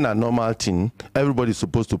 as we say, a normal thing, everybody's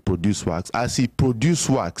supposed to produce wax. As he produce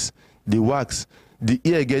wax, the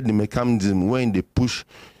ear get the mechanism when they push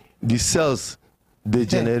the cells, they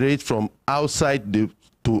generate from outside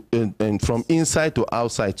and from inside to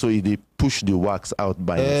outside, so they push the wax out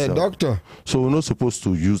by itself. Doctor. So we're not supposed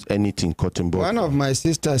to use anything cotton bud. One of my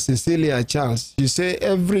sisters, Cecilia Charles, she say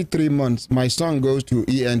every 3 months my son goes to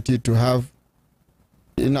ENT to have,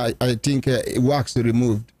 I think wax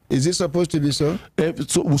removed. Is it supposed to be so?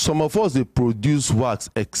 So some of us they produce wax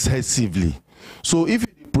excessively. So if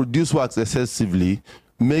you produce wax excessively,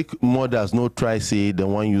 make mothers no try say they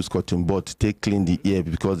want use cotton bud to take clean the ear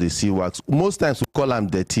because they see wax. Most times we call them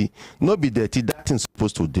dirty. Not be dirty, that thing's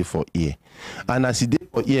supposed to do for ear. And as it did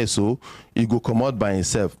for ear, so it go come out by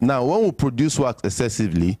itself. Now when we produce wax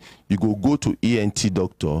excessively, you go to ENT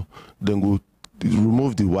doctor, then go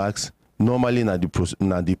remove the wax. Normally na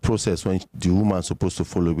the process when the woman supposed to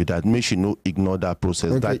follow with that. Make sure no ignore that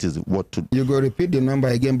process. Okay. That is what to do. You go repeat the number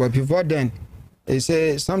again, but before then, it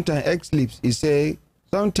say sometimes X-lips, it say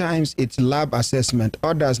sometimes it's lab assessment,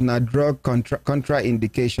 others na drug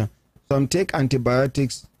contraindication. Some take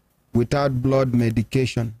antibiotics without blood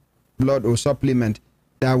medication, blood or supplement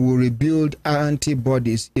that will rebuild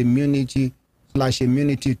antibodies, immunity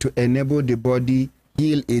to enable the body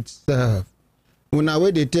heal itself. Una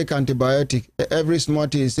way they take antibiotic, every small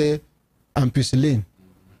thing say ampicillin,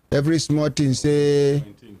 every small thing say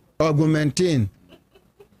augmentin.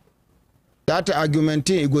 That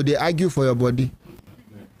augmentin, they argue for your body.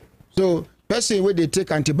 So, person where they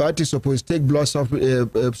take antibiotics supposed to take blood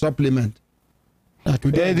supplement.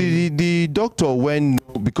 Then the doctor, when,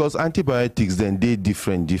 because antibiotics, then they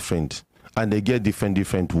different. And they get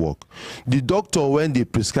different work. The doctor, when they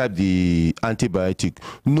prescribe the antibiotic,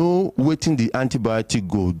 know waiting the antibiotic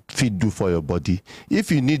go fit do for your body. If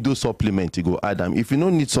you need those supplements, you go add them. If you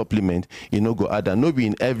don't need supplement, you know go add them. No be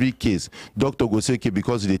in every case. Doctor go say, okay,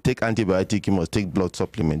 because they take antibiotic, you must take blood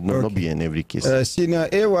supplement. No, not be in every case. Senior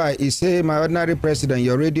AY is saying, my ordinary president,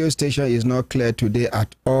 your radio station is not clear today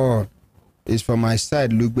at all. It's from my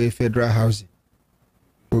side, Lugbe Federal Housing.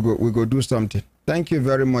 We go do something. Thank you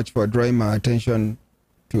very much for drawing my attention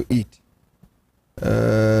to it.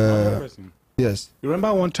 Yes. You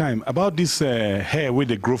remember one time about this hair where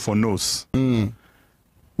they grow for nose?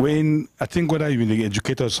 When I think whether you've been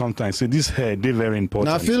educated sometimes, say this hair, they're very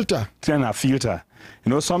important. Now filter. Now filter. You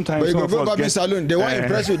know, sometimes. But you go Bobby Saloon, they want to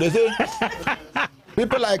impress you. They say,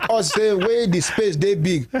 people like us say, where the space they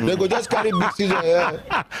big. They go just carry big scissors.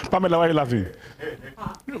 Pamela, why are you laughing?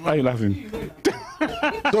 Why are you laughing?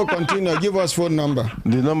 So continue. Give us phone number.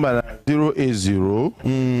 The number is 080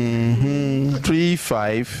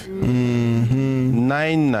 35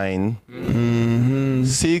 99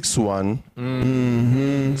 61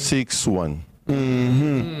 61.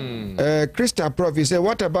 Krista Prof, he said,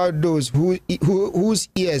 what about those whose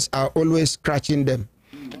ears are always scratching them?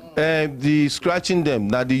 The scratching them,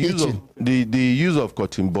 now the use of the use of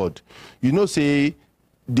cotton bud. You know, say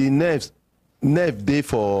the nerve they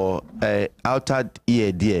for outer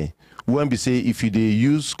ear there. When we say if you they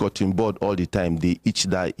use cotton bud all the time, they itch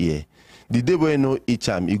that ear. The day when no itch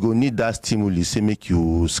them, you go need that stimulus say make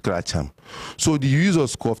you scratch them. So the use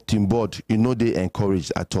of cotton bud, you know, they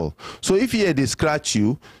encourage at all. So if ear they scratch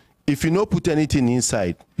you, if you no put anything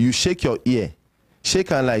inside, you shake your ear, shake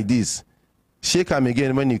them like this. Shake him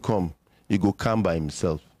again when he come, he go come by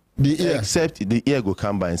himself. The ear? Except the ear go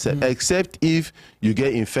come by himself. Except if you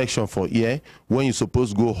get infection for ear, when you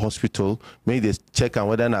supposed to go hospital, make they check on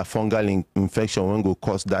whether a fungal infection when go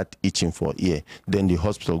cause that itching for ear, then the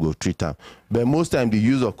hospital go treat them. But most time the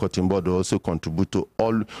use of cotton bud also contribute to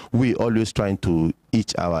we always trying to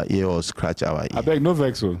itch our ear or scratch our ear. I beg no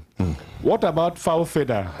vex. What about foul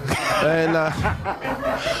feather? And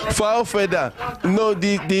foul feather. No,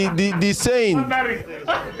 the saying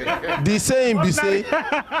be say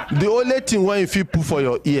the only thing when if you put for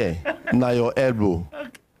your ear, now your elbow.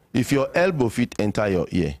 If your elbow fit enter your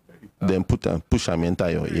ear, then push them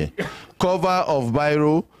enter your ear. Cover of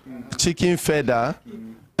biro, chicken feather,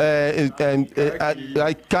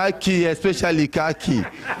 khaki, especially khaki,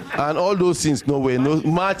 and all those things. No way, no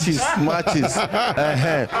matches.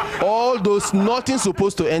 All those, nothing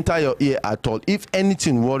supposed to enter your ear at all. If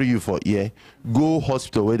anything worry you for ear, go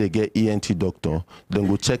hospital where they get ENT doctor. Then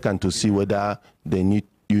go check and to see whether you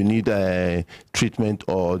need treatment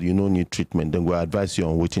or you don't need treatment. Then we'll advise you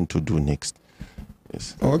on what to do next.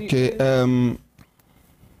 Yes. Okay.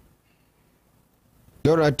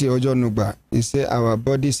 Dorothy Ojonuba, he say our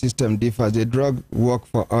body system differs. The drug work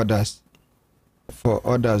for others. For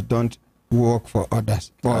others, don't work for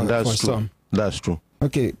others. And that's for true. some. That's true.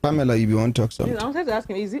 Okay, Pamela, if you want to talk something. I wanted to ask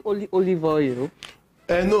him, is it only olive oil?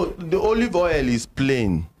 No, the olive oil is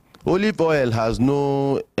plain. Olive oil has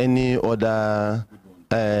no any other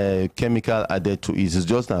chemical added to it. It's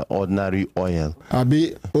just an ordinary oil.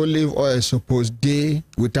 Abi olive oil supposed day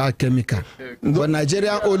without chemical. But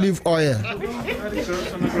Nigerian olive oil.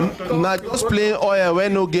 Not just plain oil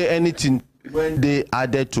when no get anything when they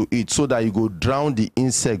added to it, so that you go drown the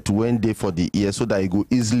insect when they for the ear, so that you go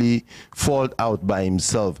easily fall out by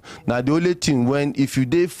himself. Now the only thing when if you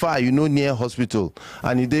dey far, you know, near hospital,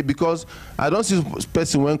 and if they, because I don't see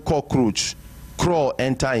person when cockroach crawl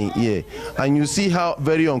enter in ear, and you see how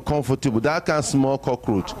very uncomfortable that can small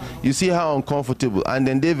cockroach, you see how uncomfortable, and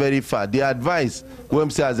then they very far. They advise when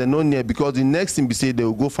say as they no near, because the next thing be say they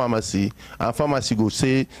will go pharmacy, and pharmacy go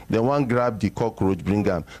say they want grab the cockroach, bring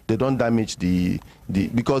them. They don't damage the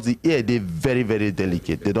because the ear they very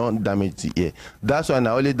delicate. They don't damage the ear. That's why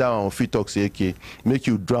now only that one fit talk say okay, make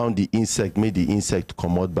you drown the insect, make the insect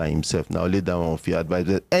come out by himself. Now only that one fit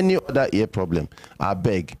advise. Any other ear problem, I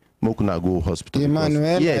beg, Mokuna go hospital.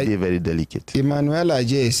 Emmanuel, yeah, they're very delicate. Emmanuel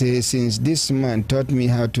Ajay says, since this man taught me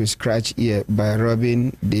how to scratch ear by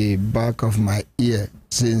rubbing the back of my ear,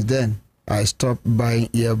 since then I stopped buying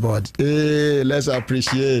earbuds. Hey, let's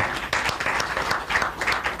appreciate.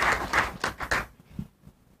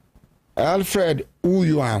 Alfred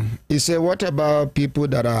Uyuam, he said, what about people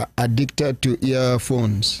that are addicted to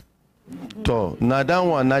earphones? all. Now that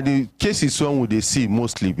one, now the cases one would they see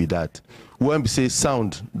mostly with that. When we say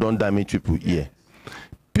sound don't damage people ear.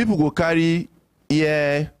 People go carry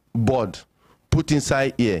ear bud, put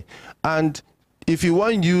inside ear. And if you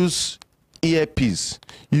want to use earpiece,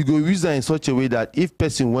 you go use that in such a way that if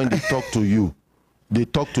person when they talk to you,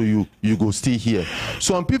 you go still hear.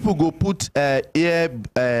 Some people go put ear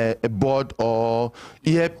bud or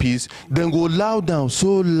earpiece, then go loud down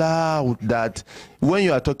so loud that when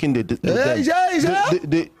you are talking, they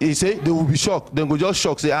say they will be shocked. Then go just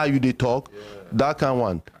shock, say, you they talk. Yeah. That kind of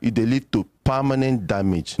one, it they lead to permanent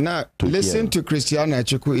damage. Now, listen to Christiana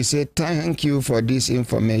Chuku. He said, thank you for this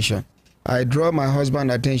information. I draw my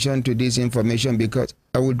husband's attention to this information because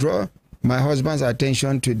I will draw my husband's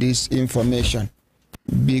attention to this information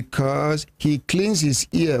because he cleans his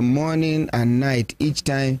ear morning and night each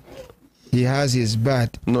time he has his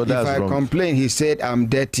bath. No, that's if I wrong. Complain, he said I'm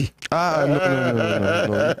dirty.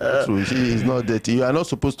 No. True. He is not dirty. You are not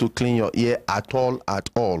supposed to clean your ear at all.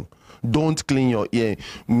 Don't clean your ear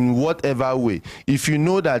in whatever way. If you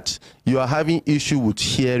know that you are having issue with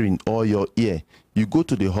hearing or your ear, you go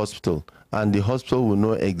to the hospital and the hospital will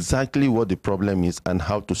know exactly what the problem is and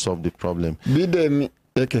how to solve the problem.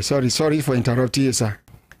 Okay, sorry for interrupting you, sir.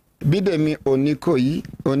 Bidemi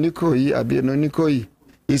Onikoyi.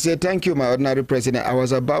 He said, thank you, my ordinary president. I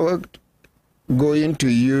was about going to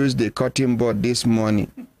use the cutting board this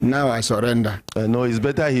morning. Now I surrender. No, it's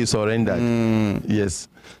better he surrendered. Yes.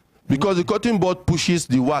 Because the cutting board pushes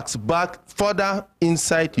the wax back further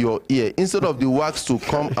inside your ear. Instead of the wax to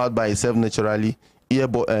come out by itself naturally,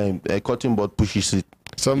 a cutting board pushes it.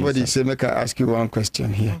 Somebody say, make I ask you one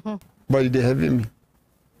question here. But they having me.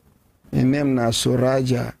 His name na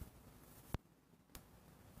Suraja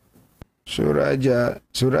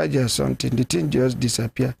something. The thing just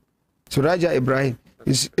disappear. Suraja Ibrahim.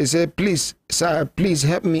 He said, please, sir, please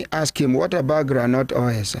help me ask him, what about groundnut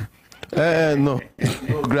oil, sir? No.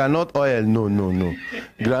 Groundnut oil, no.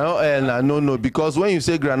 Groundnut oil, no. Because when you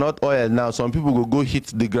say groundnut oil now, some people go hit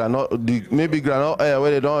the maybe groundnut oil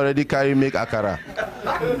where they don't already carry make akara.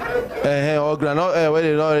 Or groundnut oil where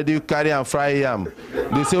they don't already carry and fry yam.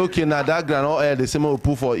 They say, okay, now that groundnut oil, they say, we'll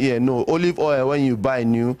put for ear. No, olive oil when you buy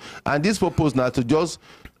new. And this purpose now to just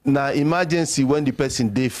emergency when the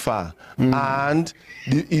person they far and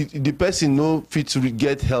the person no fit to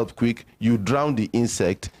get help quick, you drown the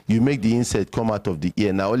insect, you make the insect come out of the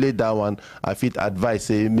ear. Now only that one I fit advise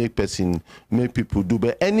say make people do,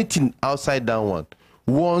 but anything outside that one,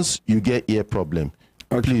 once you get ear problem,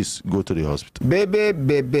 please go to the hospital. Baby,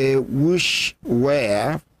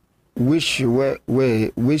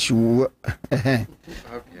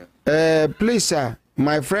 please, sir.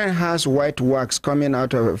 My friend has white wax coming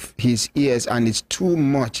out of his ears and it's too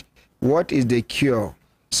much. What is the cure,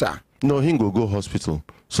 sir? No, he go hospital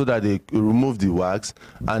so that they remove the wax,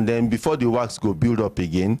 and then before the wax go build up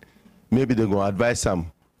again, maybe they go advise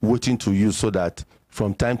him waiting to use so that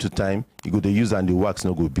from time to time you go to use and the wax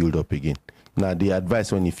no go build up again. Now the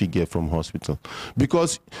advice when if you get from hospital,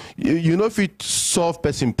 because you know if it solve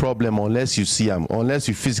person problem unless you see them, unless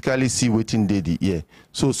you physically see waiting the ear.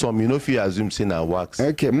 So some if you assume saying a wax.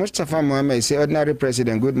 Okay, Mustafa Mohammed say, ordinary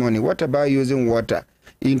president, good morning. What about using water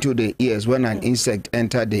into the ears when an insect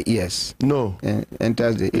enters the ears? No,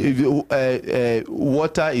 enters the ears.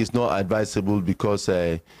 Water is not advisable because,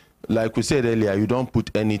 like we said earlier, you don't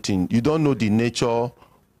put anything. You don't know the nature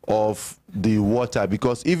of the water,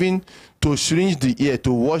 because even to syringe the ear,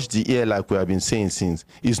 to wash the ear, like we have been saying since,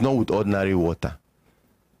 is not with ordinary water.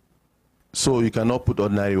 So you cannot put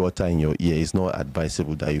ordinary water in your ear. It's not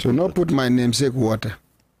advisable that you. So not put my namesake water.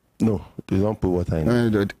 No, you don't put water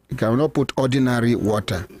in it. You cannot put ordinary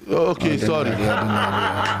water. Okay, sorry.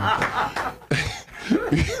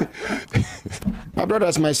 My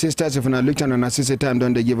brothers, my sisters, if we not look on a sister time,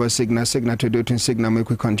 don't they give us signal to do to signal, make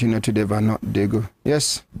we continue to develop. They go.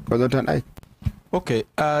 Yes, because I. Okay,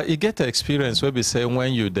 you get the experience where we say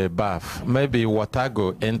when you the bath, maybe water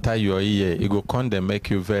go enter your ear, it go come and make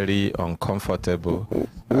you very uncomfortable.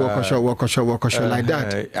 Walk like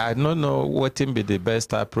that. I don't know what will be the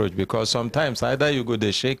best approach, because sometimes either you go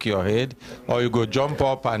to shake your head, or you go jump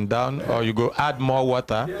up and down, or you go add more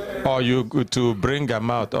water, or you go to bring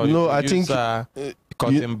them out, or no, you I use think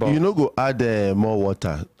cotton ball. You know go add more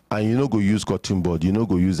water. And you no go use cotton board, you no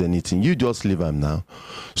go use anything. You just leave them now.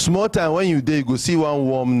 Small time when you there, you go see one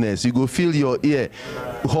warmness. You go feel your ear.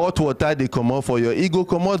 Hot water they come out for your ear. Go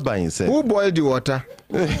come out by himself. Who boiled the water?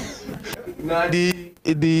 Now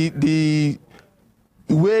the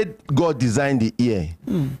way God designed the ear,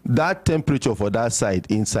 that temperature for that side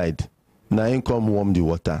inside, now it come warm the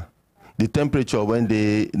water. the temperature when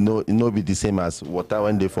they no be the same as water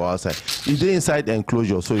when they for outside. If they inside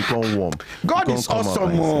enclosure, so it can't warm. God is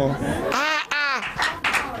awesome.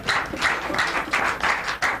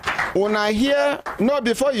 When I hear, no,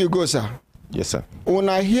 before you go, sir. Yes, sir. When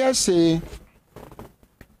I hear say,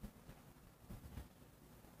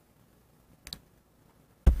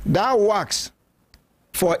 that works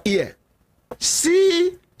for ear.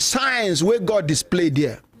 See signs where God displayed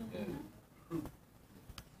there.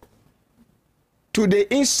 To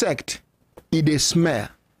the insect, it a smell.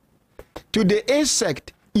 To the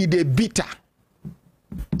insect, it a bitter.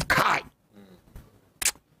 Kai.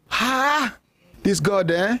 Ha! This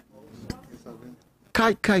God, eh?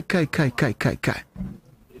 Kai.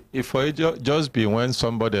 If it just be when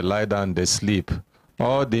somebody lie down, they sleep.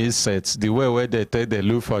 All these sets, the way where they take the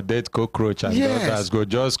look for dead cockroach and others go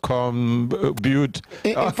just come build.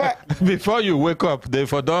 In fact, before you wake up, they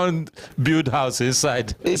for don't build house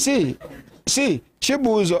inside. See, See,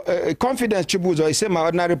 Chibuzo, confidence Chibuzo, I say my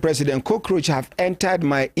ordinary president, cockroach have entered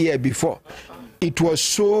my ear before. It was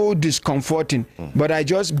so discomforting, but I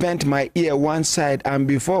just bent my ear one side and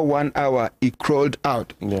before 1 hour, it crawled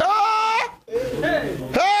out. Yeah. Ah! Hey!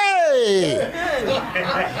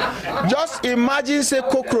 Just imagine say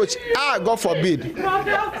cockroach, God forbid.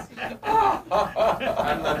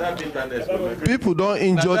 People don't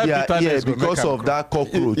enjoy their ear because of that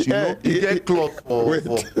cockroach. You know, you get clogged for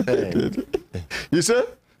You say?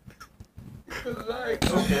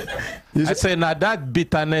 I say now that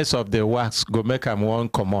bitterness of the wax go make them one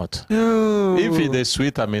come out. If it is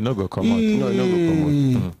sweet, I may not go come out. No, no go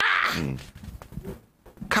come out.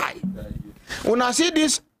 Kai. When I see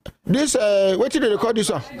this, what did they call this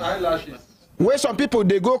one? Eyelashes. Where some people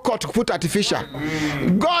they go cut put artificial.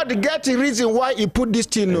 God get the reason why he put this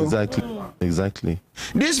thing. Exactly.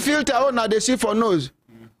 This filter now they see for nose.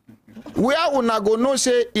 Where una go no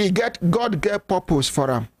say he get God get purpose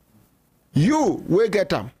for him. You will get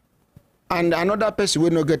them, and another person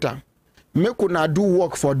will not get them. Make una do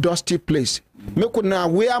work for dusty place. Make una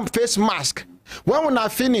wear face mask. When una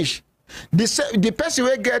finish, the person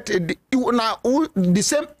will get the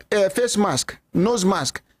same face mask, nose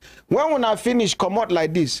mask. When una finish, come out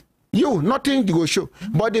like this. You nothing you go show,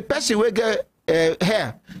 but the person will get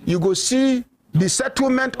hair. You go see the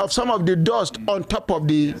settlement of some of the dust on top of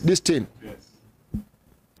this thing.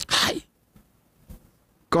 Hi.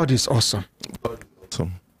 God is awesome. God is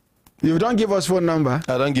awesome. You don't give us phone number.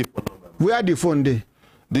 I don't give phone number. Where the phone day?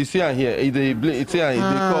 They see here. It's here. They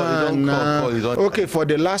call. They don't call. Okay, for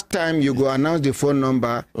the last time you go announce the phone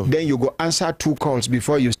number, then you go answer 2 calls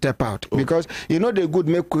before you step out. Because you know they good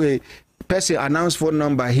make a person announce phone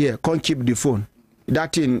number here, can't keep the phone.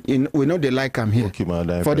 That we know they like I'm here. Okay,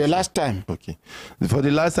 madam. For the last time. Okay. For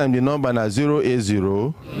the last time, the number is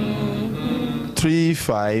 080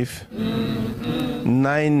 35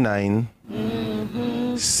 99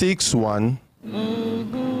 61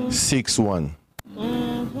 61.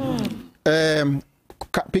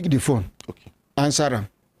 Pick the phone. Okay. Answer them.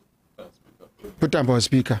 Put them on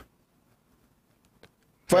speaker.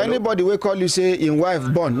 For anybody we call you say in wife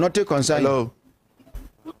born, not a concern. Hello.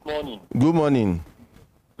 Good morning. Good morning.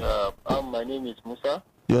 My name is Musa.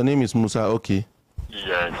 Your name is Musa. Okay.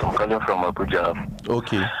 Yes, I'm calling from Abuja.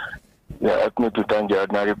 Okay. Yeah, help me to thank the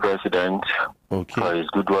ordinary president for his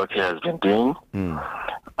good work he has been doing.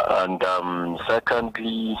 And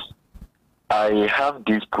secondly, I have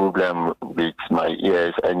this problem with my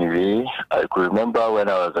ears anyway. I could remember when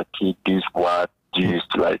I was a kid, this word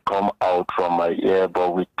used to like come out from my ear,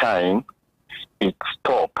 but with time, it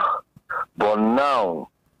stopped. But now,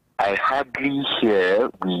 I hardly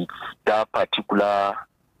hear with that particular,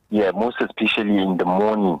 most especially in the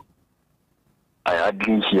morning. I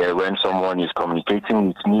hardly hear when someone is communicating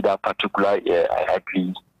with me that particular ear. I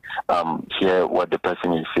hardly hear what the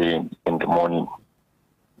person is saying in the morning.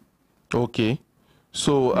 Okay.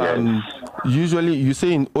 So usually you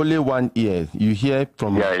say in only one ear. You hear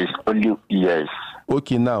from... Yeah, it's only ears.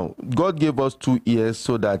 Okay, now, God gave us 2 ears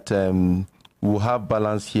so that we'll have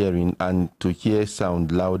balanced hearing and to hear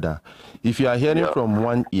sound louder. If you are hearing from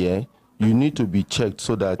one ear, you need to be checked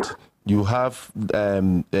so that you have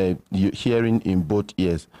hearing in both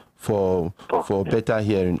ears for better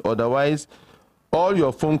hearing. Otherwise, all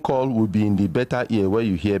your phone call will be in the better ear where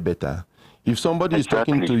you hear better. If somebody is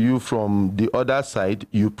talking to you from the other side,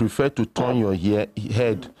 you prefer to turn your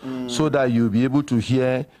head so that you'll be able to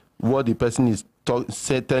hear what the person is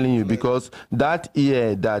telling you, because that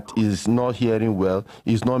ear that is not hearing well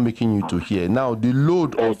is not making you to hear. Now the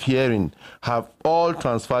load of hearing have all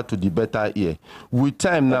transferred to the better ear. With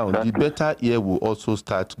time now, the better ear will also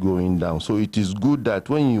start going down. So it is good that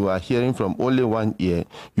when you are hearing from only one ear,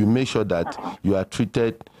 you make sure that you are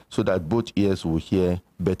treated so that both ears will hear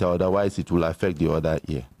better. Otherwise, it will affect the other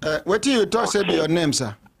ear. What do you talk? Say your name,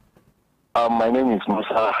 sir. My name is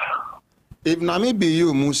Musa. If Nami be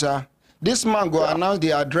you, Musa, this man go announce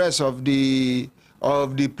the address of the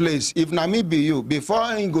place. If Nami be you,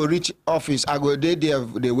 before he go reach office, I go there,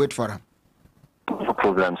 they wait for him. No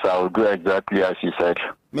problem, sir. I will do exactly as you said.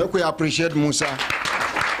 Make we appreciate Musa.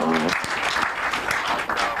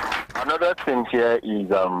 Another thing here is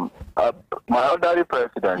my elderly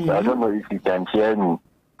president. I don't know if you can hear me.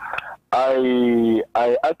 I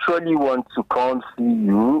actually want to come see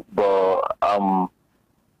you, but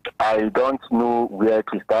I don't know where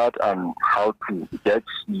to start and how to get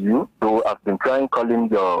you. So I've been trying calling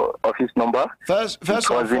your office number. First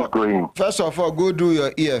of all, go do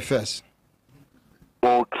your ear first.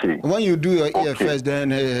 Okay. When you do your ear first, then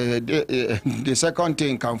the second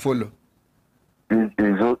thing can follow. Is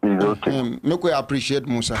okay. Make we appreciate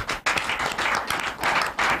Musa.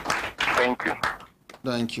 Thank you.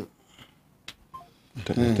 Thank you.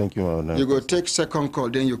 Thank you, Madam. You go take second call,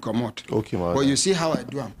 then you come out. Okay, Madam. But you see how I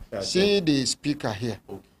do them. See the speaker here.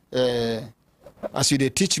 As you they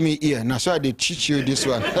teach me here, now so I they teach you this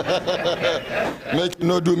one. Make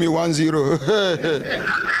no do me 1-0.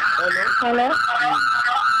 Hello.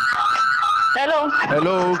 Hello.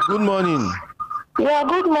 Hello. Good morning. Yeah,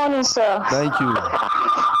 good morning, sir. Thank you.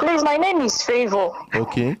 Please, my name is Favor.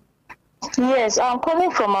 Okay. Yes, I'm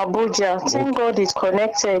calling from Abuja. Thank God it's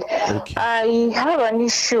connected. Okay. I have an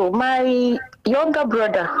issue. My younger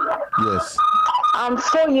brother. Yes. I'm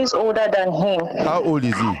 4 years older than him. How old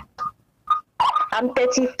is he? I'm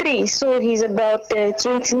 33, so he's about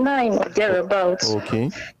 29 or thereabouts.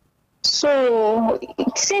 Okay. So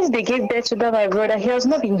since they gave birth to that, my brother, he has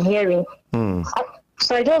not been hearing.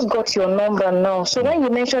 So I just got your number now. So when you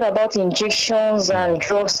mentioned about injections and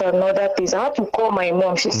drugs and other things, I had to call my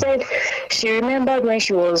mom. She said she remembered when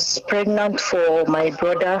she was pregnant for my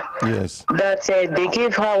brother. Yes. That they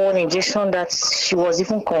gave her one injection that she was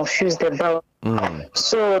even confused about.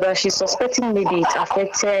 So that she's suspecting maybe it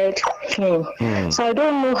affected him. So I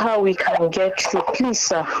don't know how we can get through. Please,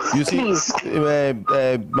 sir. You see,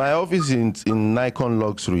 my office is in Nikon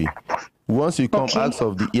Luxury. Once you come, ask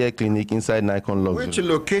of the ear clinic inside Nikon Luxury. Which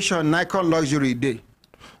location Nikon Luxury Day?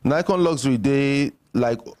 Nikon Luxury Day,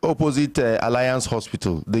 like opposite Alliance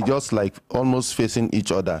Hospital. They just like almost facing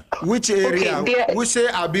each other. Which area? We say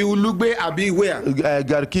Abi Ulugbe, Abi where?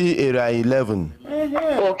 Garki area 11.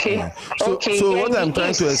 Okay. So what I'm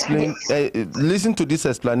trying to explain, listen to this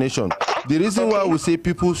explanation. The reason why we say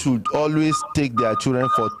people should always take their children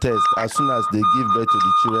for tests as soon as they give birth to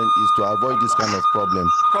the children is to avoid this kind of problem.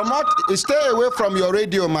 Come out, stay away from your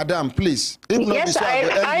radio, madam, please. If Yes, I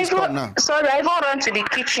run to the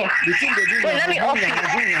kitchen. Wait, let me off it.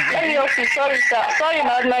 Let me off it. Sorry, sir. Sorry,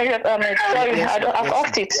 sorry, I've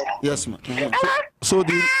offed it. Yes, ma'am. So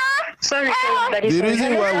the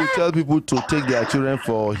reason why we tell people to take their children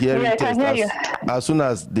for hearing tests as soon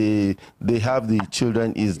as they have the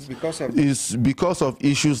children is because of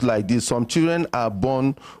issues like this. Some children are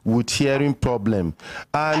born with hearing problem,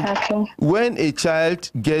 and when a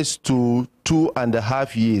child gets to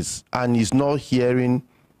 2.5 years and is not hearing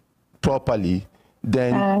properly,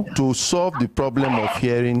 then to solve the problem of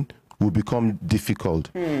hearing will become difficult.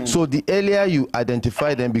 So the earlier you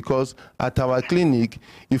identify them, because at our clinic,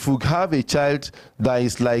 if we have a child that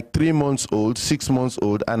is like 3 months old, 6 months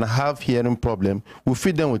old, and have hearing problem, we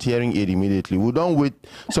feed them with hearing aid immediately. We don't wait.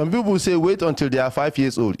 Some people say wait until they are 5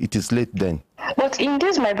 years old. It is late then. But in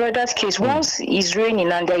this, my brother's case, once it's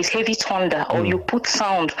raining and there is heavy thunder, or you put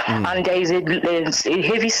sound and there is a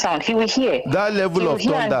heavy sound, he will hear. That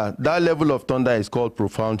level of thunder is called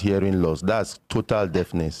profound hearing loss. That's total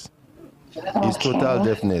deafness. It's total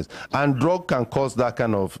deafness, and drug can cause that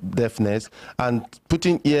kind of deafness, and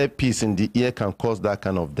putting earpiece in the ear can cause that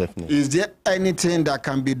kind of deafness. Is there anything that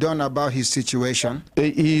can be done about his situation?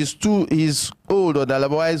 He's old, or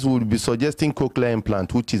otherwise would be suggesting cochlear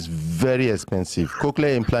implant, which is very expensive.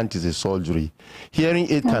 Cochlear implant is a surgery. Hearing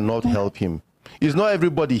aid cannot help him. It's not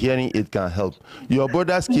everybody hearing aid can help. Your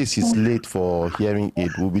brother's case is late for hearing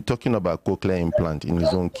aid. We'll be talking about cochlear implant in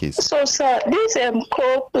his own case. So, sir, this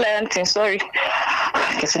co-planting, sorry,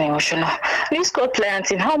 getting emotional. This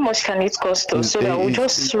co-planting, how much can it cost us so that we'll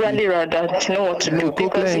just really rather know what to do?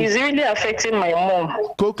 Because it's really affecting my mom.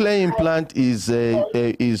 Cochlear implant is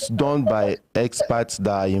done by experts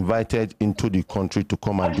that are invited into the country to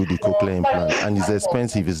come and do the cochlear implant, and it's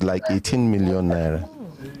expensive. It's like 18 million naira.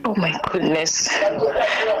 Oh my goodness.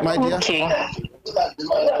 My dear. Okay.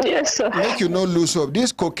 Yes, sir. Make you no lose hope.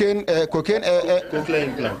 This cochlear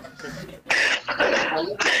implant.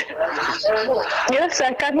 Yes,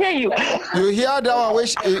 I can hear you. You hear that one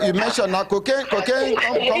which you mentioned now, cocaine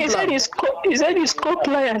He said it's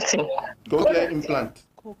co-planting. Cochlear implant.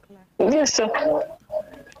 Yes, sir.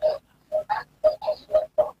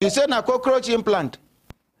 You said na cockroach implant.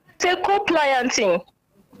 Say co-planting.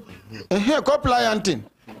 Co-planting.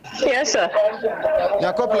 Yes, sir.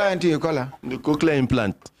 Yeah, co-planting you call her. The cochlear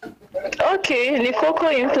implant. Okay, the cocoa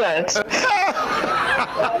implant.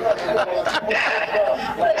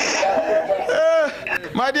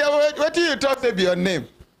 My dear, what do you talk to be your name?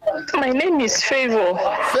 My name is Favor.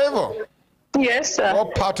 Favor? Yes, sir.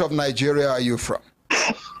 What part of Nigeria are you from?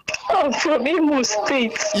 I'm from Imo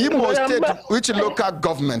State. Imo State, which local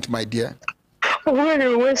government, my dear? We're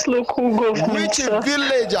in West Local Government. Which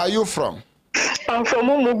village are you from? I'm from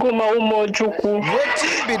Umugoma Umojuku. What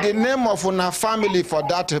will be the name of una family for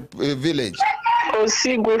that village?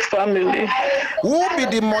 Osigwe family. Who will be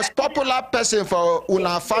the most popular person for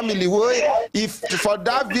una family? If for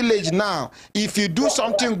that village now, if you do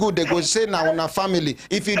something good, they go say na una family.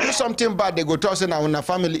 If you do something bad, they go talk say na una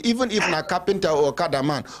family. Even if na carpenter or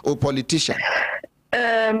cadaman or politician.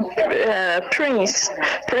 Prince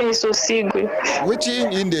Osigwe. Which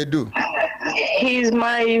in they do? He's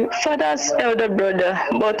my father's elder brother,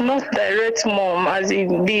 but not direct mom. As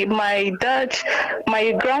in my dad,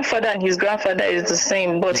 my grandfather and his grandfather is the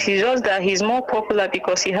same, but he's just that he's more popular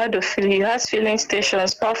because he has filling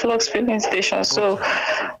stations, Pavlov's filling stations. So,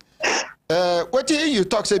 what do you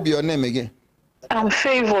talk say be your name again? I'm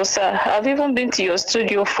Favor, sir. I've even been to your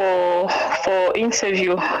studio for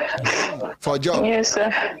interview. For job? Yes,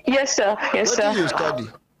 sir. Yes, sir. Yes, sir. What do you study?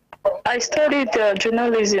 I studied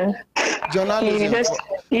journalism. Journalism?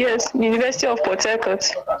 University of Port Harcourt.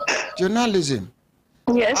 Journalism?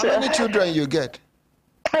 Yes, sir. How many children you get?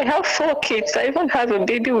 I have 4 kids. I even have a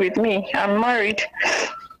baby with me. I'm married.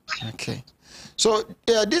 Okay. So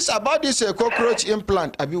this cockroach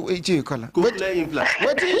implant. What do you call her? Cochlear implant.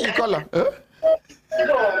 What do you call her?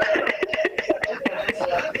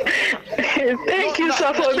 Thank you,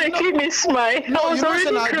 sir, for making me smile. I was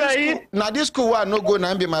already crying. Now this school will not go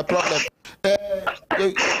and be my problem.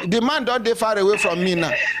 The man don't they far away from me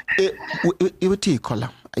now. What do you call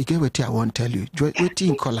her? I get what I won't tell you. What do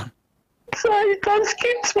you call her? Sorry, you can't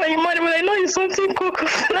skip my money, but I know it's something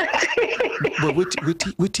coconut. But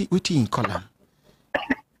what do you call her?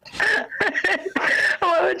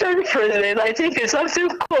 President, I think it's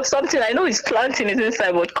something I know it's planting is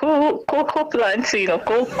inside, but cocoa planting or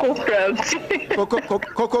cocoa planting.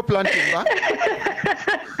 Cocoa planting, huh?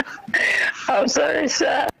 I'm sorry,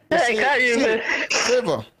 sir. I can't even.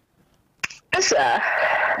 Favor. Yes, sir.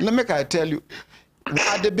 Let me tell you.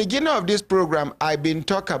 At the beginning of this program, I've been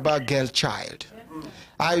talking about girl child.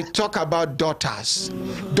 I talk about daughters.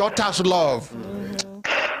 Daughters love.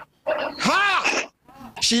 Ha!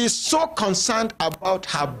 She is so concerned about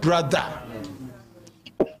her brother.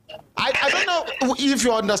 I don't know if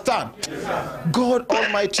you understand. God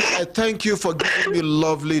Almighty, I thank you for giving me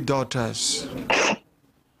lovely daughters.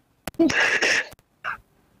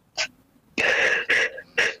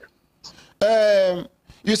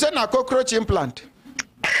 You said a cockroach implant.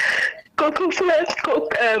 Cocoa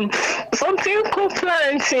plant, something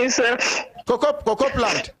co-planting, sir. Cocoa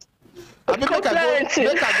plant. Make I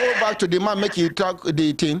go back to the man, make you talk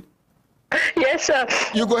the thing. Yes, sir.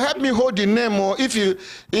 You go help me hold the name, or if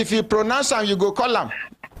you pronounce them, you go call them.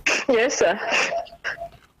 Yes, sir.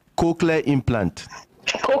 Cochlear implant.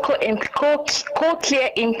 Cochlear implant.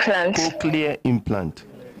 Cochlear implant.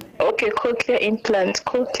 Okay, cochlear implant.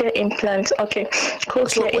 Cochlear implant. Okay,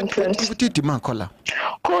 cochlear implant. What did the man call her?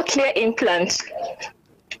 Cochlear implant.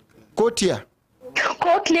 Cochlear.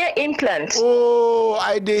 Cochlear implant. Oh,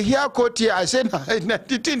 I did hear cochlear. I said I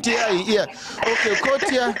didn't hear. Okay,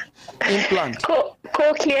 cochlear implant.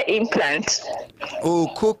 Cochlear implant.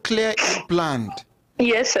 Oh, cochlear implant.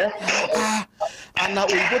 Yes, sir. And now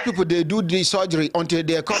people they do the surgery until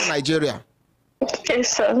they come Nigeria.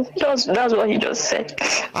 Yes, sir. That's what he just said.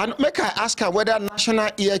 And make I ask her whether National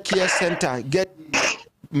Ear Care Center get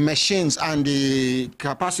machines and the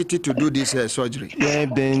capacity to do this surgery. Yeah,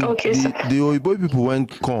 then the Oyibo people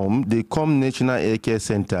they come National Air Care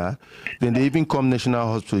Center, then they even come National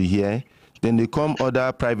Hospital here, then they come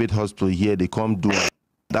other private hospital here, they come do it.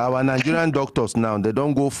 Our Nigerian doctors now, they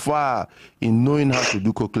don't go far in knowing how to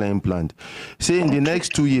do cochlear implant. Say in the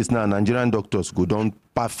next 2 years now, Nigerian doctors go down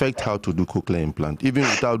perfect how to do cochlear implant. Even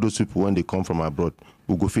without those people when they come from abroad,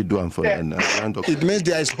 we go fit do them for Nigerian doctors. It means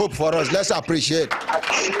there is hope for us. Let's appreciate.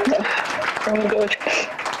 I'm good.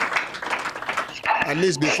 At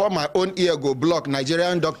least before my own ear go block,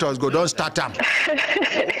 Nigerian doctors go don't start them.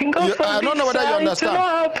 I don't know whether you understand.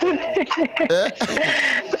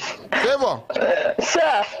 Favor.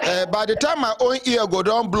 Sir. By the time my own ear go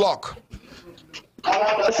down block,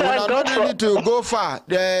 Sir, I'm not ready to go far.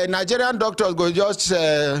 The Nigerian doctors go just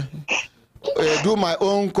do my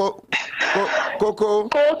own cochlear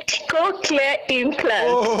implant.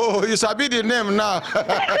 Oh, you sabi the name now.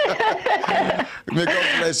 May God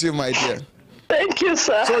bless you, my dear. Thank you,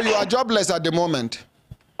 sir. So you are jobless at the moment?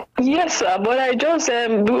 Yes, sir, but I just,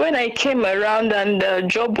 when I came around and the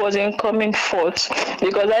job wasn't coming forth,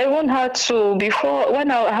 because I even had to, before,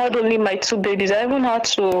 when I had only my 2 babies, I even had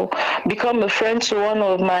to become a friend to one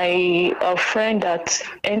of my friend at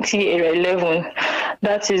NTA Area 11.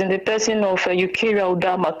 That is in the person of Yukiria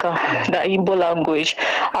Udamaka, the Igbo language.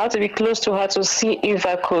 I had to be close to her to see if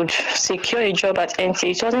I could secure a job at NTA.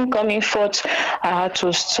 It wasn't coming forth. I had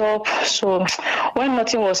to stop. So when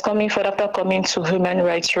nothing was coming forth after coming to Human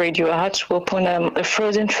Rights Radio, I had to open a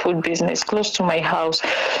frozen food business close to my house.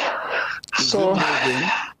 So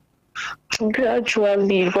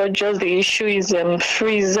gradually, but just the issue is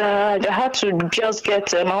freezer. I had to just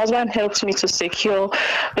get, my husband helped me to secure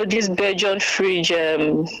this Belgian fridge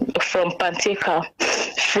from Panteka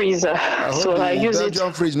freezer. So I use it.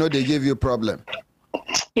 Belgian fridge, no, they give you problem.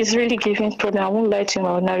 It's really giving problem. I won't lie to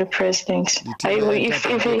my ordinary president. If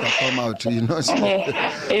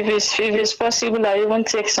it's possible, I even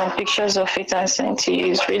take some pictures of it and send to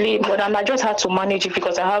you. It's really, but I just had to manage it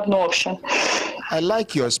because I have no option. I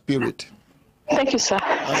like your spirit. Thank you, sir.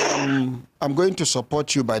 I'm going to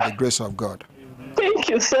support you by the grace of God. Thank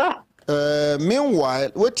you, sir.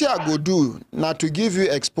 Meanwhile, what I go do now to give you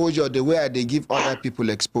exposure the way they give other people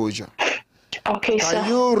exposure. Okay, sir. Can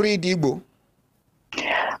you read Igbo?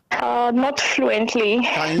 Not fluently.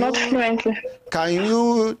 Fluently. Can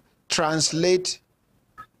you translate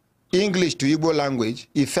English to Igbo language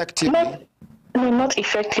effectively? No, not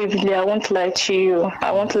effectively. I won't lie to you.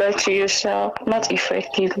 I won't lie to you, sir. Not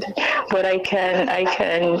effectively, but I can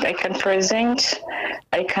present.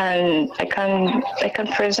 I can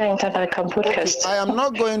present and I can broadcast. I am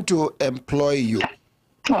not going to employ you.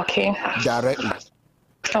 Okay. Directly.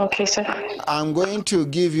 Okay, sir. I'm going to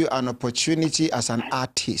give you an opportunity as an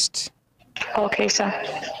artist. Okay, sir.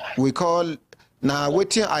 We call now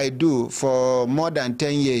what I do for more than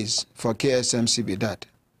 10 years for KSMC be that.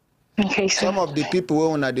 Okay, sir. Some of the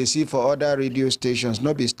people when they see for other radio stations,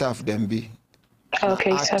 not be staff them be.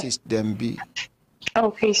 Okay, artists sir. them be.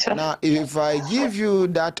 Okay, sir. Now, if I give you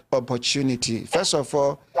that opportunity, first of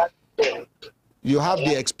all, you have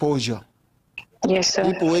the exposure. Yes, sir.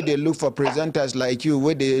 People where they look for presenters like you,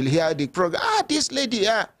 where they hear the program, this lady,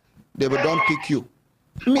 they will don't pick you.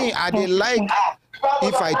 Me, I they like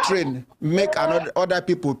if I train, make other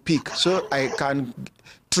people pick, so I can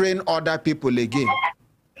train other people again.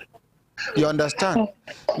 You understand?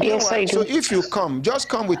 Yes, I do. So if you come, just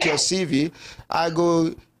come with your CV. I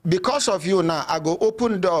go, because of you now, I go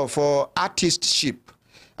open door for artistship.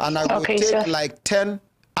 And I go take like 10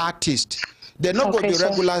 artists. They're not going to be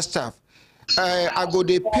regular staff. I go,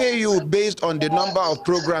 they pay you based on the number of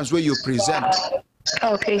programs where you present.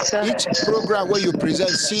 Okay, sir. Each program where you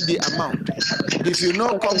present, see the amount. If you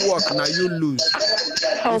know come work, now you lose.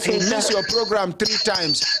 If you miss your program 3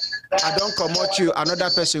 times, I don't commot you, another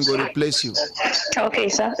person will replace you. Okay,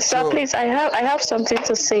 sir. Sir, please, I have something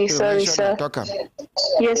to say. Sorry, sir.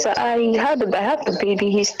 Yes, sir. I have the baby.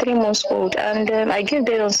 He's 3 months old, and I gave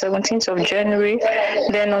birth on 17th of January.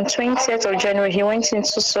 Then on 20th of January, he went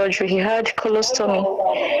into surgery. He had colostomy.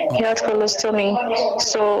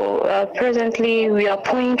 So presently, we are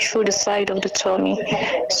pulling through the side of the tummy.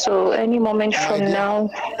 So any moment from now,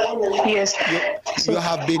 yes. You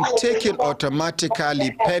have been taken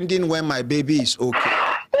automatically pending when my baby is okay.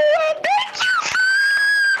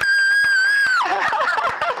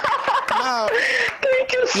 Now,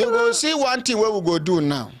 thank you, you go see one thing what we go do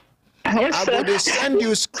now. Yes, I go send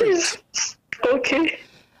you script. Okay.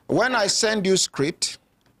 When I send you script,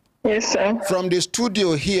 yes, sir. From the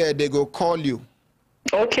studio here, they go call you.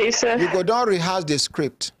 Okay, sir. You go down rehearse the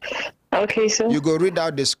script. Okay, sir. You go read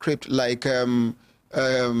out the script like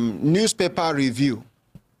newspaper review.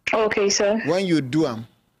 Okay, sir. When you do them,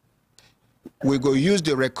 we go use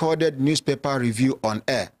the recorded newspaper review on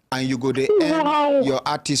air, and you go to earn your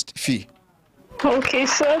artist fee. Okay,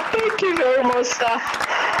 sir. Thank you very much, sir.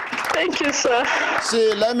 Thank you, sir.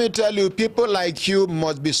 See, let me tell you, people like you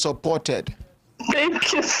must be supported.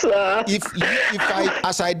 Thank you, sir. If I,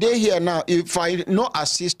 as I did here now, if I not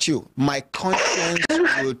assist you, my conscience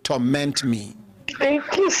will torment me.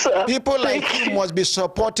 Thank you, sir. People like you must be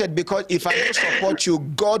supported, because if I don't support you,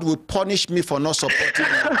 God will punish me for not supporting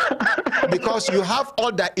you. Because you have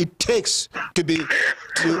all that it takes to be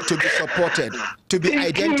supported, to be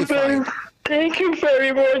identified. Thank you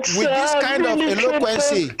very much, with sir. This kind of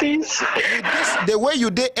eloquency, with this, the way you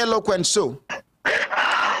did eloquent, so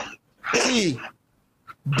see,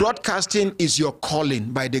 broadcasting is your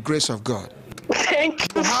calling by the grace of God. Thank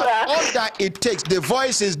you, have sir. All that it takes. The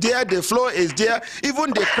voice is there, the flow is there, even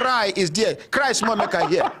the cry is there. Cry small, make I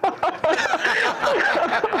hear.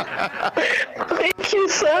 Thank you,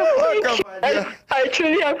 sir. Thank you. I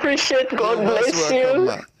truly appreciate. God bless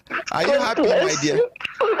you. Are you happy, my dear?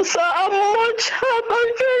 Sir, I'm much happy.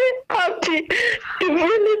 I'm very happy. You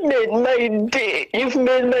really made my day. You've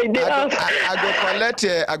made my day.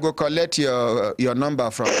 I go collect your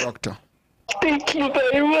number from doctor. Thank you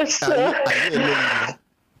very much, sir. Are you alone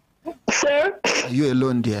there? Sir? Are you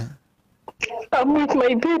alone there? I'm with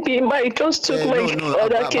my baby. I just took my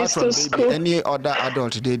other kids to school. Any other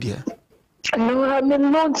adult there? No, I'm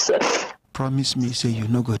alone, sir. Promise me, say you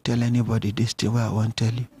no go tell anybody this thing what I won't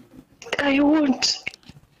tell you. I won't.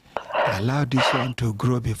 Allow this one to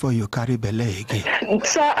grow before you carry belly again.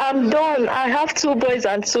 Sir, I'm done. I have 2 boys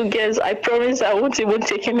and 2 girls. I promise I won't even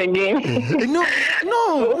take him again. No.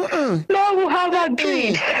 No, we have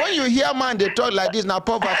agreed. When you hear man, they talk like this, now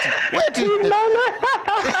poverty. Wait. No.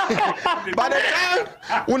 By the time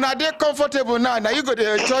when are they comfortable now you go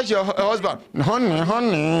to charge your husband. Honey.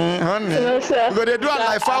 No, sir. You go to do it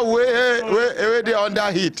like far away they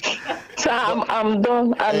under heat. Sir, I'm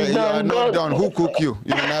done. I'm done. You are not done. Who cook you?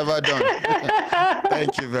 You're never done.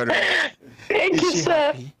 Thank you very much. Thank you,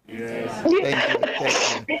 sir. Yes.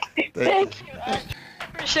 Thank you.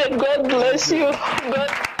 Appreciate. God bless you.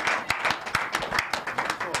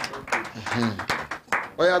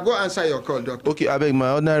 Oh yeah, go answer your call, doctor. Okay, I beg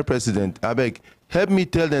my ordinary president. I beg, help me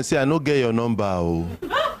tell them say I no get your number. Oh.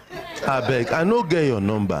 I beg, I no get your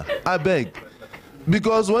number. I beg.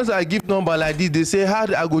 Because once I give number like this, they say how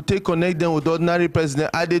I go take connect them with ordinary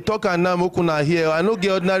president. I they talk and now mokuna here. I no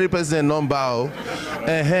get ordinary president number. Oh.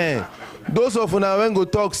 Those of una when go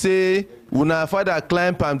talk say una father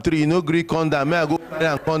climb palm tree, no gree come down. May I go carry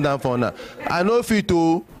and come down for now. I know fit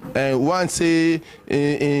to one say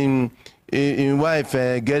in wife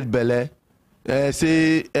get belle.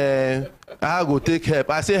 Say I go take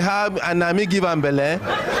help. I say how and I me give am belle.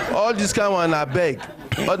 All this kind of one I beg.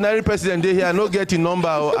 Ordinary president they here no get in number.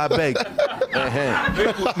 I beg.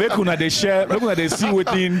 Make una they share. Make una they see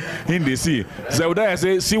within in the see. So I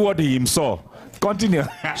say see what he saw. Continue.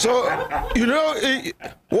 So you know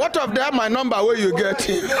what of that my number where you get?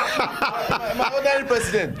 My ordinary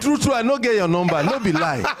president. True. I no get your number. No be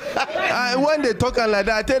lie. When they talk like that,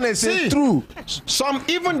 I tell them say true. Some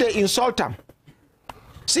even they insult them.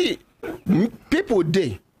 See, people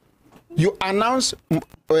they you announce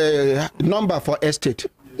number for estate,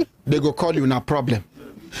 they go call you no problem.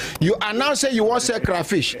 You announce say you want sell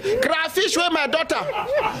crayfish. Crayfish where my daughter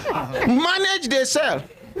manage they sell.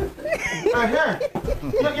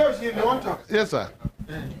 Yes, sir.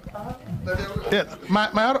 Yes,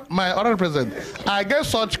 my other president, I get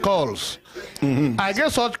such calls. I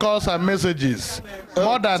get such calls and messages.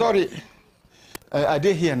 More than sorry. I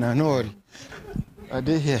did hear now, no worry. I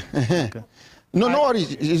did hear. Okay. No worry,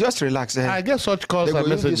 you just relax. I get such calls and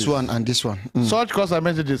messages. This one and this one. Such calls and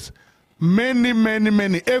messages. Many,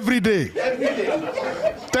 every day.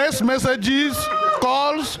 Text messages,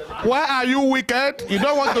 calls. Why are you wicked? You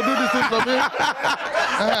don't want to do this thing to me.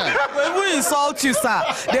 When we insult you, sir,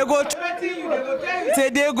 they go threaten you.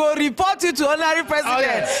 They go report you to honorary president. Oh,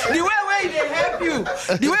 yes. The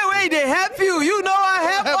way they help you, you know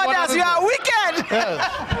I help others. You are wicked.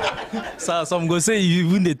 Yes. Sir, some go say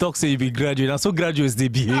even they talk say you be graduate, and so graduates they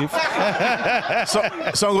behave.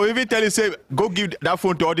 Some go even tell you say go give that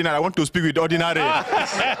phone to ordinary. I want to speak with ordinary.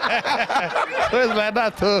 It's like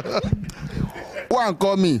that. One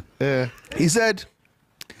called me. He said,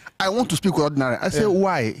 I want to speak with ordinary. I said,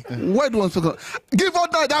 why? Why do you want to speak? Give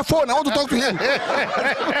ordinary that phone. I want to talk to him.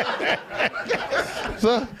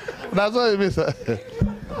 So that's what it means, sir.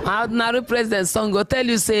 Ordinary president son go tell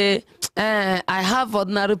you say I have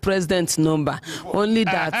ordinary president number. Only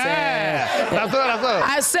that. That's all.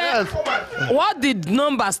 I said, what did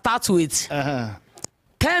number start with?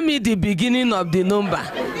 Tell me the beginning of the number.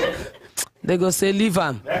 They go say, leave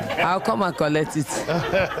him. I'll come and collect it.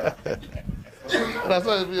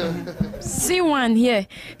 See one here.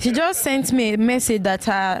 She just sent me a message that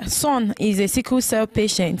her son is a sickle cell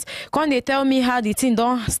patient. Come they tell me how the thing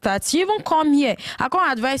don't start. She even come here. I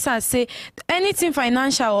can't advise her say anything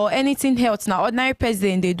financial or anything health now ordinary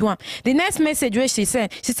president they do am. The next message where she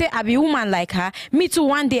said I be woman like her. Me too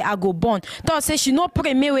one day I go born. Thought say she no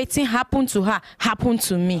pray me waiting happen to her happen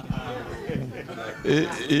to me.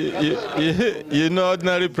 You know,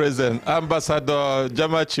 ordinary president, Ambassador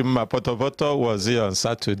Jamachima Potopoto was here on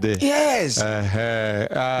Saturday. Yes.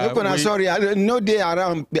 Sorry, I no day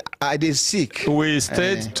around. I dey sick. We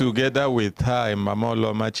stayed together with her in Mama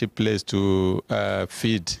Lomachi place to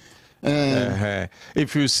feed.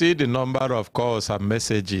 If you see the number of calls and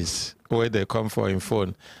messages where they come for in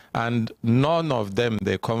phone, and none of them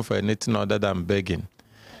they come for anything other than begging.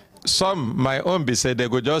 Some, my own be say they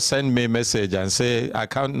go just send me a message and say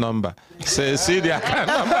account number. Say, see the account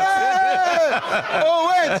number.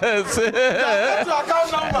 Oh, wait. Direct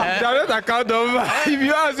account number. Direct account number. If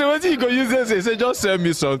you ask me what you go use this, say just send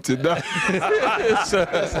me something.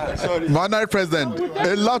 Sorry. Honorary President,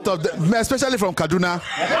 a lot of them, especially from Kaduna.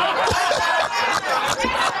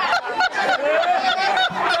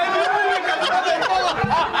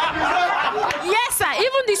 Yes, sir.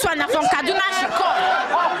 Even this one from Kaduna she called.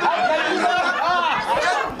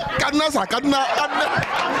 Kaduna.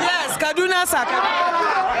 Yes, Kaduna, sir.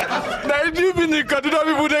 Now, even the Kaduna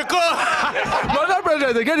people, they call. Madam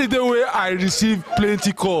President, they get it the way I receive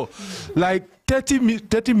plenty call. Like 30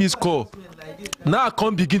 missed call. Now I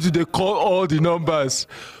can't begin to call all the numbers.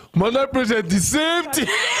 Madam President, the same thing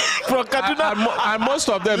from Kaduna. And most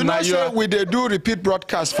of them now we they do repeat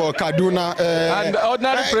broadcast for Kaduna. And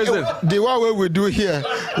ordinary president. The one way we do here,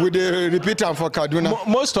 we they repeat them for Kaduna.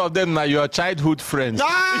 Most of them now your childhood friends. Your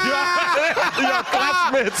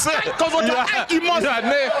classmates.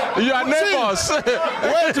 You are neighbors.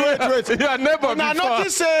 Wait. You are neighbors.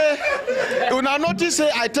 Una notice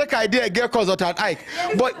say I take idea get cause of an Ike,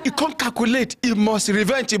 but you can't calculate. It must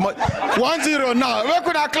revenge. 1-0 now. Where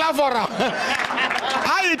could I clap for him?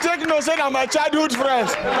 How you take no say that my childhood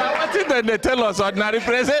friends? What did they tell us, ordinary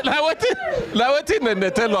president? What did they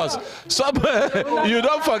tell us? You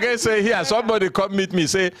don't forget say here somebody come meet me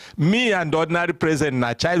say me and ordinary president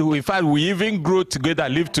na childhood. In fact, we even grew together,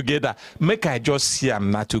 live together. Make I just see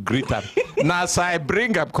him not to greet him. Now so I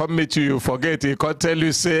bring up come meet you forget he can't tell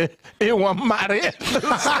you say he won't marry.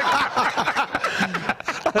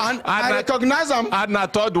 And I recognize him. And a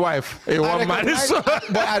third wife. He won't marry.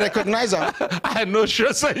 But I recognize him. I know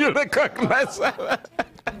sure say you recognize him.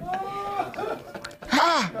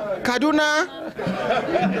 Kaduna.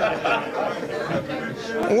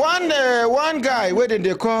 One guy, where did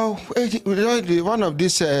they call one of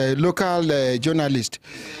these local journalists?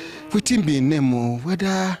 What him be name?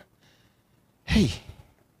 Whether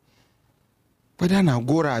now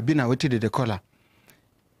Gora been what did they call her?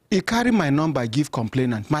 He carry my number, give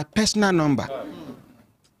complainant, my personal number.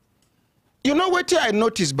 You know what I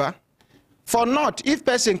noticed, ba? For not, if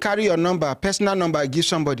person carry your number, personal number, give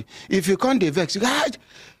somebody. If you can't vex, you go,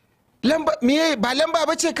 no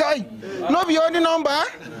be only number.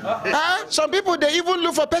 Some people they even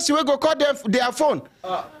look for person who go call them their phone.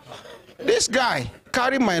 This guy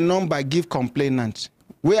carry my number, give complainant.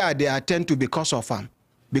 Where they attend to because of him,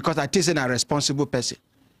 because I think a responsible person.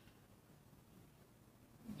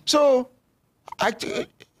 So I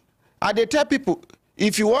they tell people,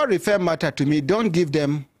 if you want to refer matter to me, don't give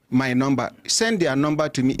them my number. Send their number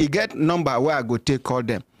to me. You get number where I go take call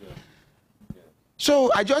them.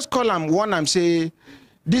 So I just call him one and say,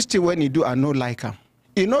 this thing when you do, I no like him.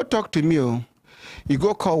 You no talk to me, oh. You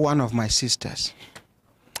go call one of my sisters.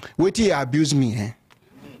 Wait till he abuse me, eh?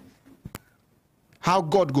 How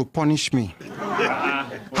God go punish me?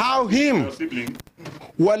 How him?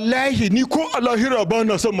 Wallahi ni ko Allahira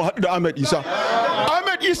bana son mu haɗu da Ahmed Isa.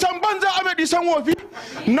 Ahmed Isa banza Ahmed Isa wofi.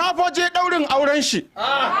 Na faje daurin auren shi.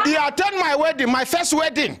 He attend my wedding, my first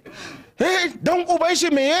wedding. Hey, don uban shi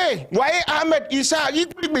meye? Waye Ahmed Isa?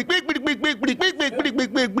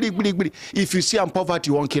 If you see him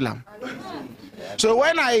poverty, you won't kill him. So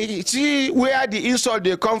when I see where the insult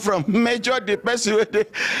they come from, major the person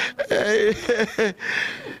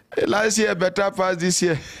last year better pass this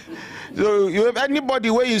year. So you have anybody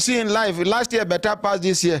where you see in life last year better pass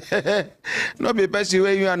this year. Not be person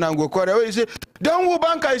where you and go quarter. Where you say, don't go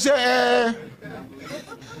bank. I say,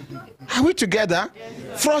 are we together?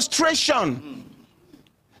 Frustration.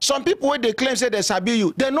 Some people when they claim say they sabi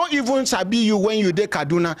you, they not even sabi you when you dey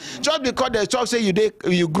Kaduna. Just because they talk say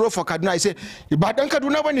you grow for Kaduna, I say, but then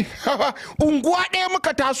Kaduna when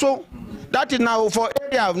that is now for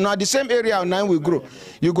area now the same area now we grow.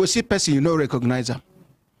 You go see person you no recognize them.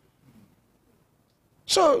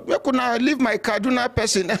 So we could not leave my Kaduna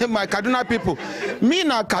person, my Kaduna people. Me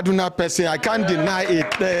na Kaduna person, I can't deny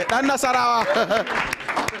it.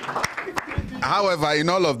 However, in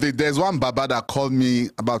all of this, there's one Baba that called me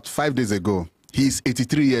about 5 days ago. He's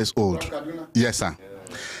 83 years old. Yes, sir.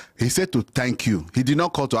 He said to thank you. He did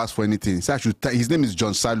not call to ask for anything. He said his name is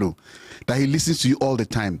John Salo. That he listens to you all the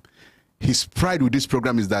time. His pride with this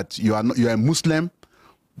program is that you are a Muslim,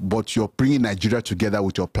 but you're bringing Nigeria together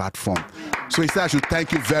with your platform. So he said I should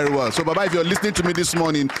thank you very well. So Baba, if you're listening to me this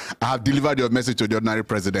morning, I have delivered your message to the ordinary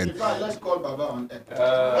president. Let's call Baba on air.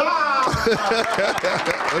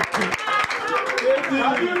 Okay.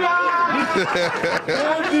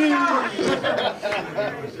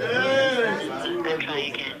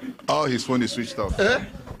 Oh, his phone is switched off.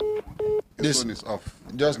 His phone is off.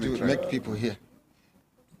 Just to make people hear.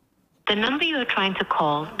 The number you are trying to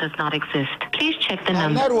call does not exist. Please check the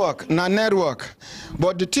number. Network.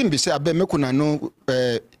 But the thing be say, I bet me kuna know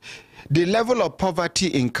the level of poverty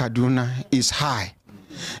in Kaduna is high.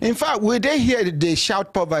 In fact, we they hear they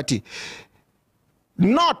shout poverty.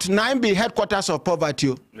 Not 9B headquarters of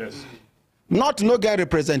poverty. Yes. Not no get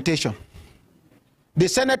representation. The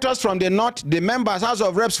senators from the north, the members, House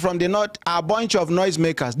of Reps from the north are a bunch of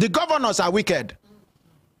noisemakers. The governors are wicked.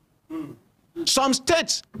 Some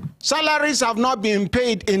states, salaries have not been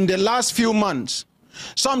paid in the last few months.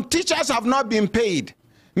 Some teachers have not been paid.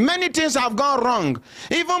 Many things have gone wrong.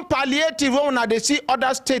 Even palliative, when they see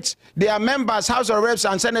other states, their members, House of Reps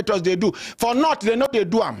and senators, they do. For not, they know they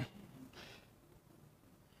do them.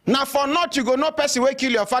 Now for not, you go no person will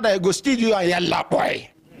kill your father, you go steal you and yalla boy.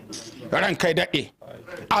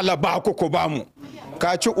 Alaba kokobamu.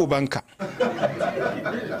 Kachu ubanka.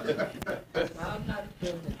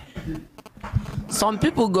 Some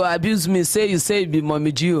people go abuse me, say you be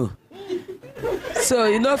Mommy Gio. So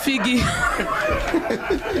you know figgy.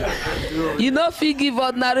 You know if you give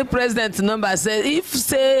ordinary president number, say if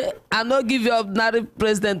say I no give you ordinary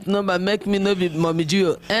president number, make me no be Mommy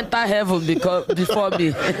Gio. Enter heaven before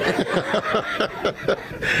me.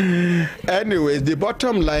 Anyways, the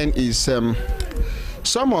bottom line is some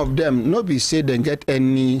of them no be say they get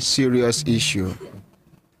any serious issue.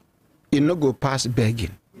 It no go past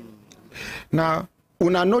begging. Now,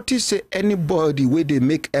 when I notice say anybody where they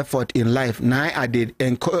make effort in life, now are they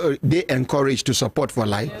encourage to support for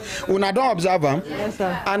life. When I don't observe them, yes,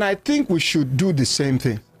 sir. And I think we should do the same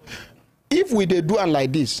thing. If we do it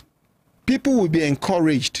like this, people will be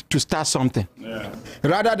encouraged to start something,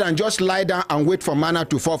 rather than just lie down and wait for manna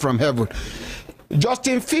to fall from heaven.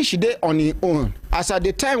 Justin Fish dey on his own. As at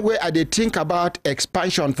the time where I did think about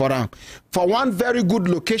expansion for him, for one very good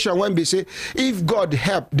location when we say, if God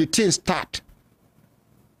help, the thing start.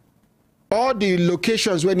 All the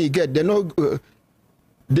locations when you get, they no go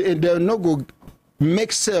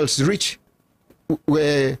make sales reach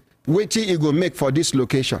where waiting you go make for this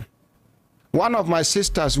location. One of my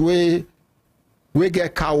sisters we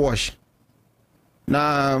get car wash.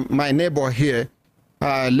 Now my neighbor here,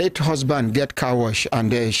 late husband get car wash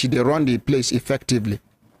and she they run the place effectively.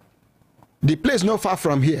 The place not far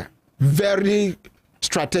from here, very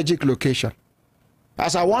strategic location.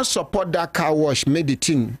 As I want support that car wash, made the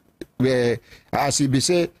thing where as he be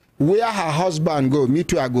say where her husband go, me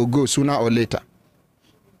too I go sooner or later.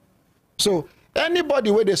 So anybody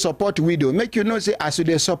where they support widow, make you know say as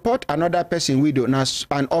they support another person widow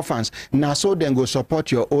and orphans, now so then go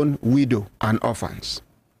support your own widow and orphans.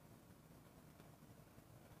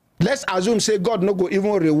 Let's assume say God no go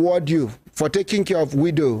even reward you for taking care of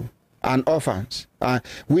widow and orphans,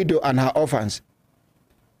 widow and her orphans.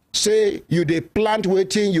 Say you they plant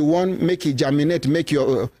waiting, you want make it germinate, make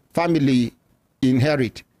your family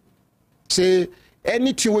inherit. Say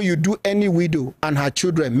anything where you do any widow and her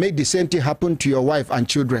children, make the same thing happen to your wife and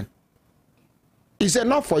children. It's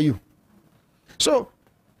enough for you. So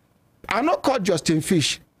I'm not called Justin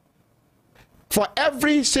Fish. For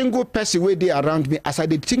every single person where they around me, as I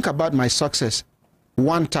did think about my success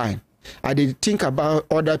one time, I did think about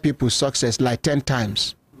other people's success like 10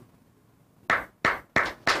 times.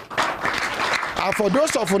 And for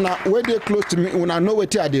those of you where they close to me, when I know where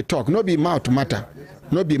they talk, no be mouth matter,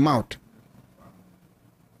 no be mouth.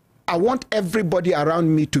 I want everybody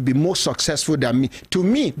around me to be more successful than me. To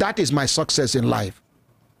me, that is my success in life.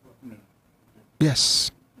 Yes.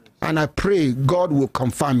 And I pray God will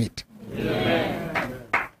confirm it.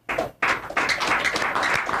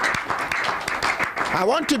 I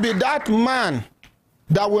want to be that man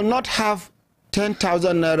that will not have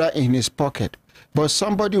 10,000 naira in his pocket, but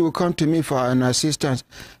somebody will come to me for an assistance,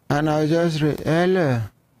 and I'll just hello,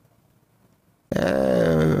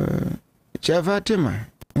 Fatima.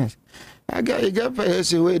 Yes. I got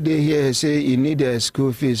person where they here say you need a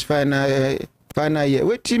school fees final year.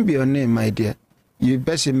 What be your name, my dear? You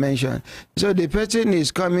person mention. So the person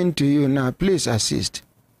is coming to you now. Please assist.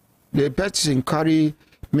 The person carry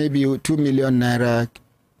maybe 2 million naira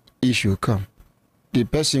issue come. The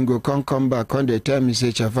person go come back on the time he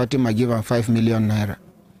say Fatima give him 5 million naira.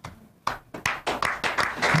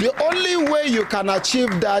 The only way you can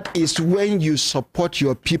achieve that is when you support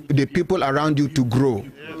your people, the people around you to grow.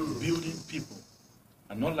 Building people,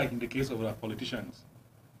 and not like in the case of our politicians.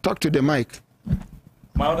 Talk to the mic.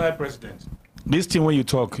 My other president. This thing when you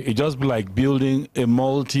talk, it just be like building a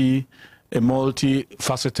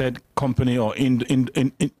multi-faceted company or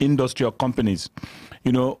industrial companies.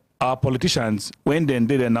 You know, our politicians, when they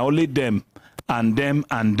now only them and them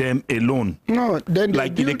alone. No, then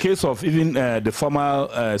like in the case of even the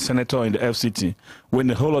former senator in the FCT,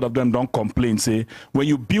 when a whole lot of them don't complain, say when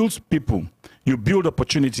you build people, you build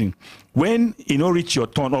opportunity. When you know reach your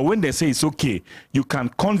turn, or when they say it's okay, you can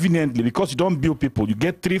conveniently, because you don't build people, you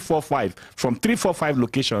get 3, 4, 5 from 3, 4, 5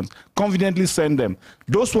 locations, conveniently send them.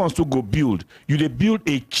 Those ones to go build. They build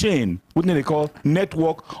a chain, what they call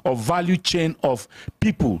network of value chain of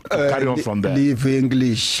people to carry on from there. Leave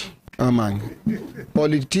English. Oh man.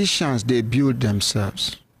 Politicians, they build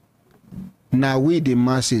themselves. Now we the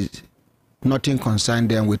masses, nothing concern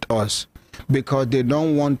them with us, because they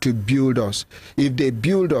don't want to build us. If they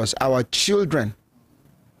build us, our children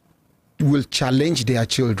will challenge their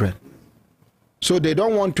children. So they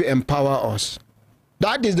don't want to empower us.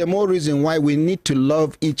 That is the more reason why we need to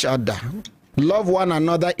love each other, love one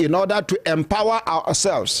another in order to empower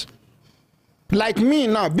ourselves. Like me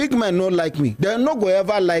now, big men don't like me. They're not going to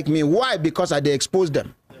ever like me. Why? Because I expose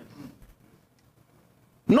them.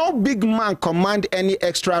 No big man command any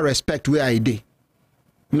extra respect where I did.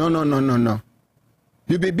 No.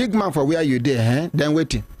 You be big man for where you did, eh? Then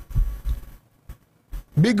waiting.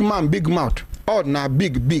 Big man, big mouth. Oh, now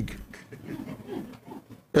big.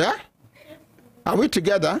 Yeah? Are we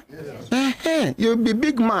together? Yes. You be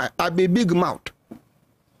big man, I be big mouth.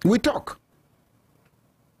 We talk.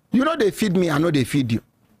 You know they feed me, I know they feed you.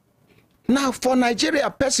 Now for Nigeria,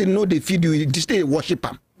 person know they feed you, you stay worship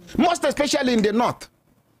him. Most especially in the north.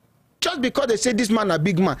 Just because they say this man a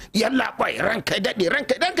big man, yalla boy, rank that they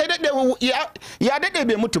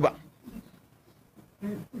be mutuba.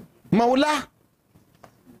 Maula,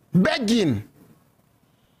 begging,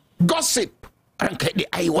 gossip, rank the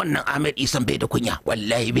I want Ahmed Isam be the kunya,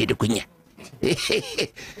 wallahi be the kunya.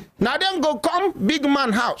 Now then go come big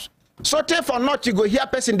man house. So take for not you go hear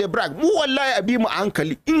person they brag. Mu wallahi abi mu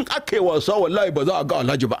uncle in ake was so wallahi baza aga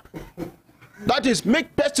alajuba. That is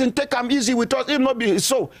make person take am easy with us. It not be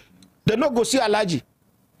so. They not go see Alaji.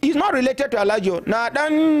 He's not related to Alaji. Now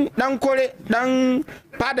dan kore dan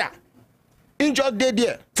pada. He just dead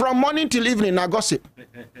there from morning till evening. Now gossip.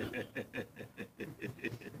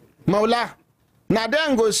 Maula. Now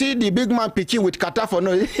then go see the big man pitching with kata for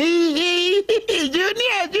no. Junior.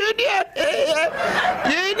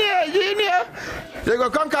 They go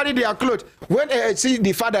come carry their clothes. When they see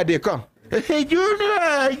the father, they come.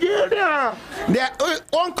 Junior. Their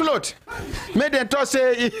own clothes. Made them talk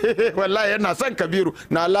say, wallahi na san kabiru.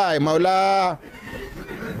 Na lie, maula.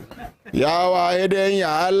 Ya wahidin,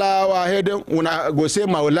 ya Allah wahidin. Una go say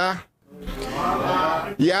maula.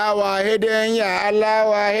 Ya wahidin, ya Allah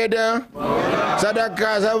wahidin.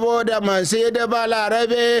 Sadaka saboda man sai da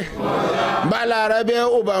balarabe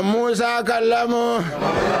uba Musa kallamu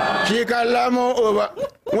shi kallamu uba.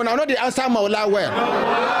 Una know the answer maula well.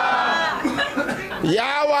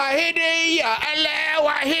 Ya wahidin, ya Allah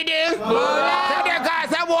wahidin. Sadaka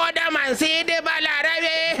saboda man sai da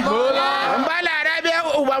balarabe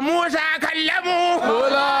uba Musa kallamu.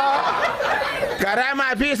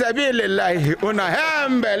 Karama fi sabilillahi una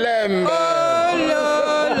hembelembe.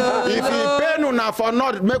 If you pay una for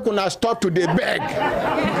not, make una stop to the beg.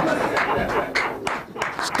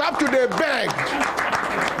 Stop to the beg.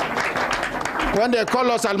 When they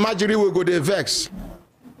call us Almajiri, we go they vex.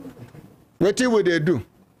 What will they do?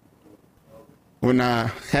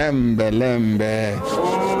 Una hembelembe.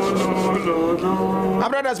 My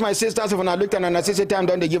brothers, my sisters, if I look at an assistant time,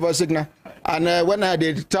 don't they give us signal? And when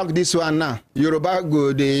they talk this one now, Yoruba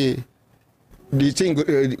go the thing,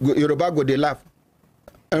 Yoruba go they laugh.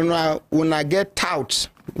 And when I get touts,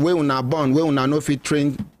 where una born, where una no fit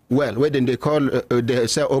train well, where then they call they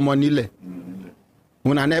say omonile.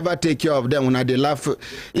 Una never take care of them. Una they laugh.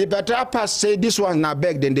 If better pass say this one na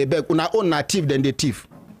beg, then they beg. Una own na thief, then they thief.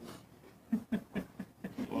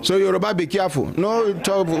 So Yoruba, be careful. No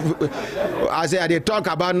talk. As they talk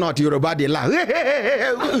about not Yoruba, they laugh.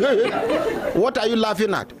 What are you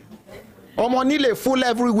laughing at? Omonile full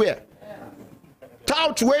everywhere.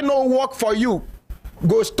 Tout wey no work for you.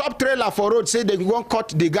 Go stop trailer for road. Say they won't cut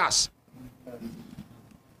the gas.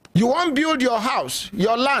 You won't build your house,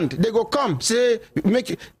 your land. They go come say make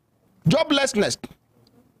it joblessness.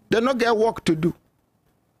 They not get work to do.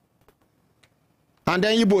 And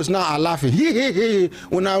then Igbos now are laughing.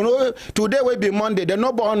 Una know today will be Monday. They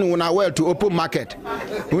no born una well to open market.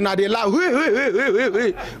 Una they laugh.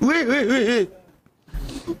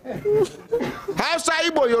 Hausa,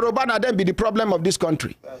 Igbo, Yoruba, na them be the problem of this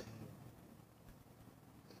country.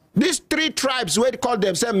 These three tribes where they call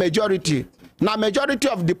themselves majority. Now majority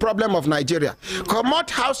of the problem of Nigeria. Come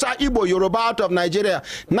out Hausa, Igbo, Yoruba out of Nigeria.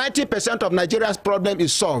 90% of Nigeria's problem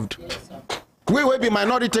is solved. We will be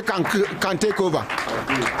minority can take over.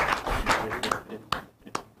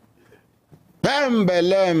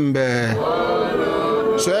 Lembe.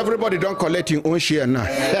 So everybody don't collect your own share now.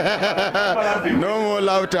 No more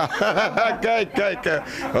laughter.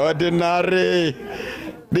 Ordinary.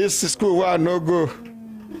 This school will no go.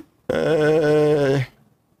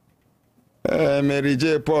 Mary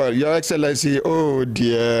J. Paul, Your Excellency, oh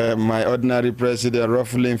dear, my ordinary president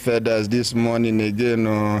ruffling feathers this morning again.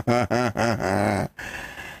 Oh.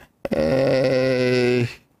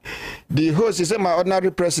 The host, he said, my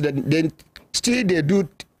ordinary president, then still they do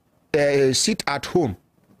sit at home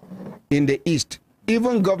in the East.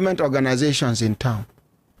 Even government organizations in town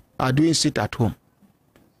are doing sit at home.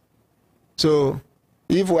 So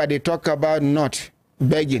if they talk about not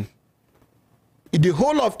begging, the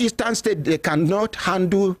whole of Eastern State, they cannot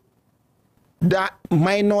handle that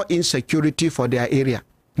minor insecurity for their area.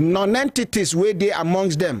 Non-entities where they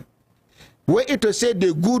amongst them, where it to say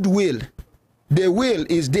the goodwill, the will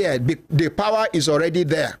is there, the power is already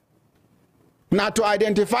there. Now to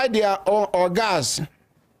identify their organs,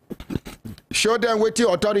 show them what the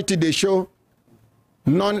authority they show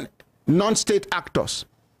non-state actors.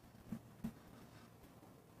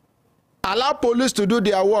 Allow police to do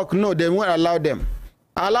their work. No, they won't allow them.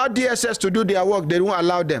 Allow DSS to do their work. They won't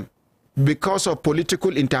allow them because of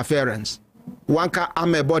political interference. One can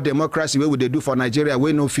arm about democracy. What would they do for Nigeria?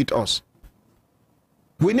 We no fit us.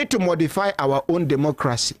 We need to modify our own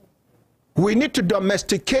democracy. We need to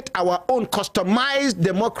domesticate our own customized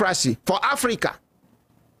democracy for Africa.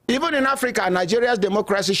 Even in Africa, Nigeria's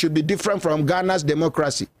democracy should be different from Ghana's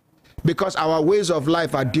democracy because our ways of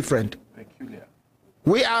life are different.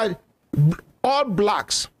 We are all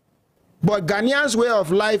blacks, but Ghanaians' way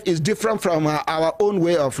of life is different from our own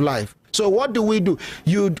way of life. So what do?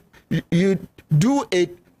 You do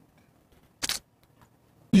it.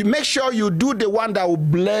 You make sure you do the one that will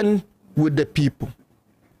blend with the people.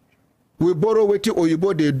 We borrow what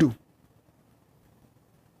Oyibo they do.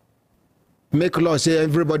 Make law say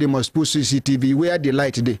everybody must put CCTV where the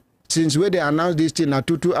light they. Since where they announce this thing now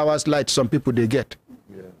 2 hours light, some people they get.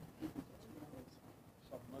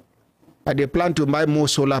 And they plan to buy more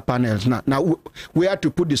solar panels now. Now, where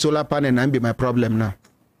to put the solar panel and be my problem now.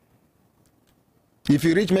 If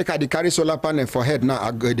you reach make they carry solar panel for head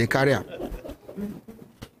now, they carry them.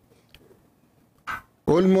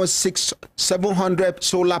 Almost 700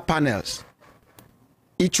 solar panels.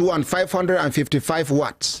 Each one 555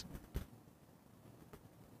 watts.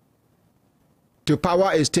 To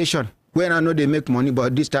power a station. When I know they make money,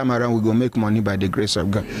 but this time around we go make money by the grace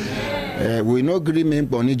of God. We no agree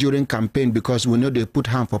make money during campaign because we know they put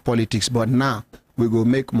hand for politics, but now we go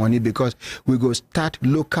make money because we go start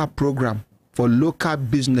local program for local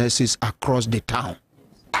businesses across the town.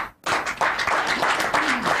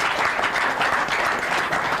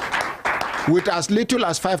 With as little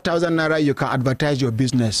as 5,000 naira, you can advertise your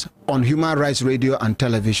business on Human Rights Radio and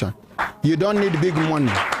television. You don't need big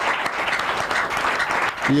money.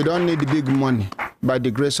 You don't need big money by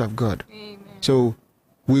the grace of God. Amen. So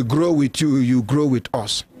we grow with you, you grow with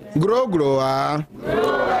us. Yeah. Grow.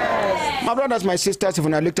 Yes. My brothers, my sisters, if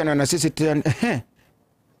I looked at an assistant,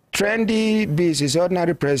 trendy beast is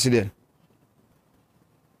ordinary president.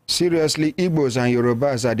 Seriously, Igbos and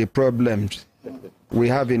Yorubas are the problems we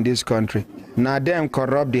have in this country. Now them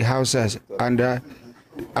corrupt the houses, and a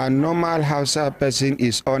normal Hausa person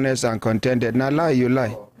is honest and contented. Now lie, you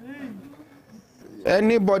lie.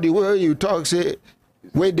 Anybody where you talk say,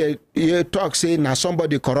 where they you talk say now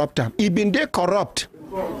somebody corrupt them. He been they corrupt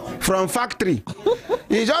from factory.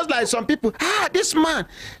 It's just like some people. This man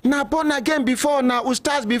now born again before now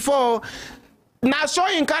ustaz before. Now so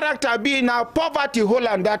in character be now poverty whole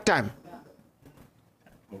and that time.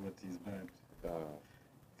 Poverty is bad.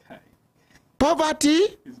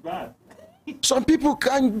 Poverty? It's bad. Some people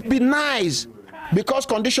can be nice because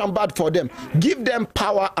condition bad for them. Give them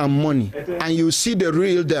power and money and you see the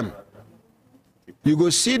real them. You go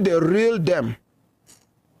see the real them.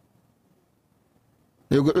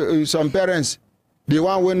 You go, some parents, the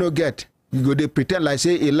one we no get, you go they pretend like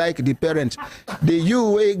say he like the parents. The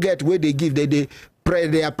you way get where they give, they pray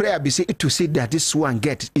their prayer be say to see that this one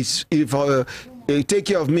get is if take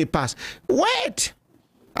care of me pass. Wait,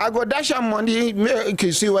 I go dash some money, make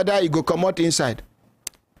you see whether you go come out inside.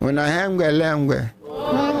 When I hang well.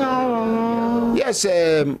 Yes,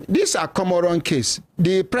 this a Comoran case.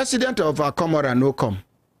 The president of a Comoran no come.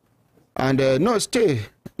 And no, stay.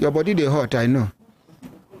 Your body they hurt, I know.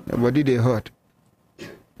 Your body they hurt.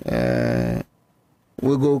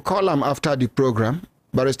 We go call them after the program.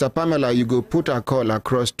 Barrister Pamela, you go put a call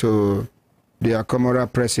across to the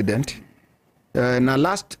Comora president. Now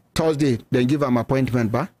last Thursday, they give him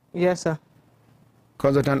appointment, ba? Yes, sir.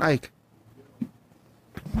 Consultant Ike.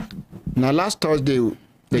 Now last Thursday,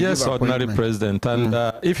 yes, ordinary president. And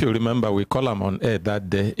if you remember, we call him on air that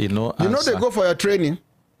day. You know they go for your training.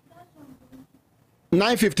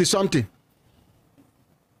 9:50 something.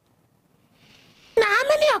 Now how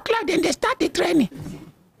many o'clock then they start the training?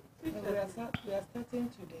 We are starting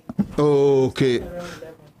today. Okay.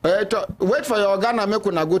 Wait for your Ghana, make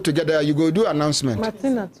una go together. You go do announcement.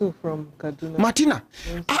 Martina too from Kaduna. Martina.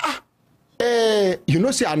 Yes. You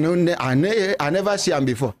know, say I never see him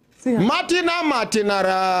before. Martina.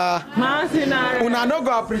 Una no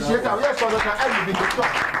go appreciate her.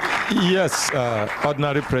 Yes,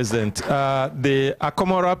 ordinary president. The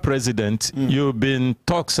Akomora president, you've been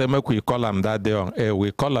talk say make we call him that day on air.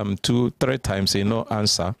 We call him 2-3 times, no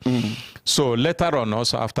answer. So later on,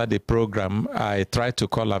 also after the program, I tried to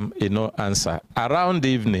call him, no answer. Around the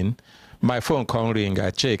evening, my phone come ring.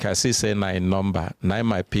 I check. I see say 9 number.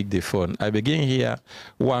 Now I pick the phone. I begin hear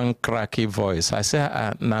one cracky voice. I say,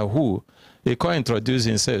 now who? He can introduce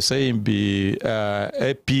himself, saying be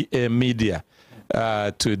APA Media.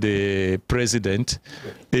 To the president,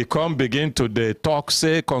 he come begin to the talk,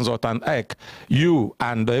 say, Consultant Ike, you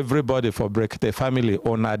and everybody for Brekete family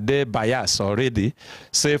on a day bias already,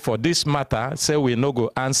 say for this matter, say we no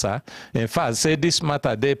go answer. In fact, say this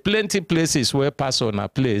matter, there plenty places where pass on a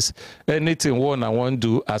place, anything one I want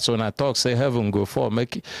do, as on a talk, say heaven go for,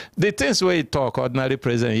 make the things where he talk, ordinary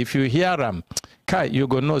president, if you hear them, you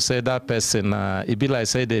go know say that person it be like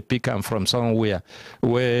say they pick him from somewhere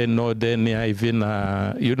where no they near even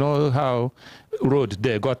you know how road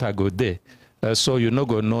they gotta go there so you no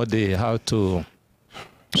go know the how to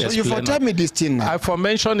so you for tell me this thing now. I for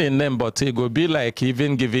mention in name but it go be like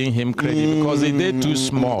even giving him credit because he did too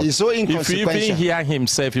small. It's so inconsequential. If you even hear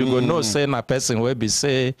himself you go know say a person where be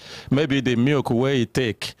say maybe the milk where he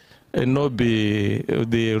take and not be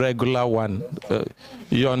the regular one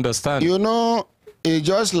you understand. You know it's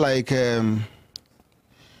just like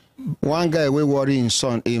one guy we worry in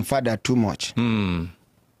father too much.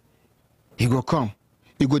 He go come.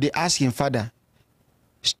 He go they ask him father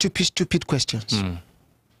stupid questions.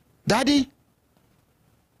 Daddy,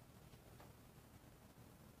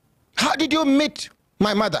 how did you meet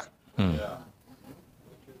my mother?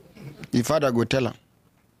 The father go tell him.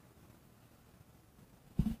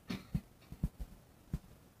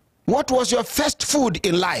 What was your first food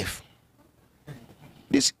in life?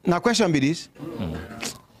 This now question be this.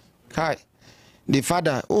 Hi. The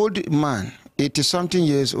father, old man, 80-something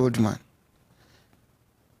years old man.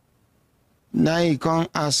 Now he come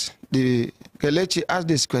ask the Kelechi ask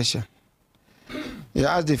this question. He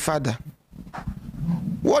asked the father,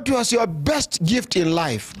 what was your best gift in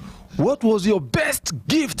life? What was your best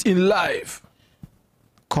gift in life?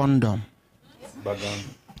 Condom.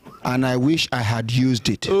 And I wish I had used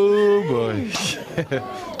it. Oh boy.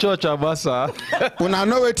 Church Abasa. When I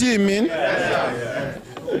know what he mean.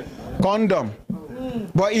 Condom.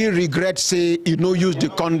 But he regrets say he no use the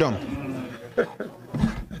condom.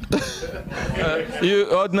 You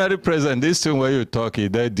ordinary president, this thing where you talk is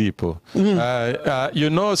that deep. You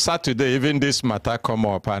know, Saturday, even this matter come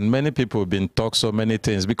up, and many people been talk so many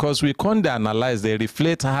things because we can't analyze, they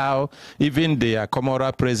reflect how even the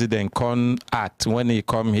Comora president can act when he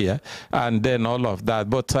come here, and then all of that.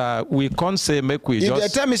 But we can't say make we if just.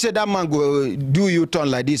 If they tell me say that man go do you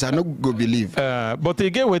turn like this, I no go believe. But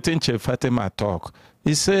again, waiting Chief Fatima talk.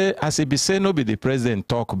 He say, as he be say, no be the president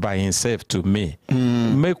talk by himself to me.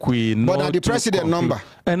 Make we know. But the president number.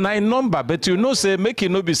 And I number, but you know, say, make it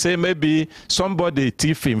no be say, maybe somebody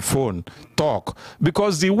thief in phone talk.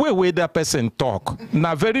 Because the way that person talk,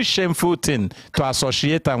 na very shameful thing to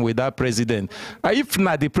associate him with that president. If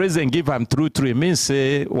not the president give him true, it means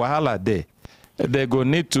say, wahala day. They go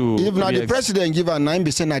need to. If not the president give a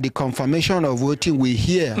 9% at the confirmation of what we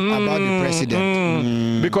hear about the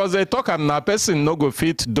president. Because they talk am na person no go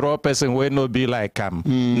fit draw person wey no be like am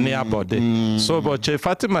near body. So but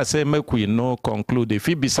Fatima say make we no conclude. If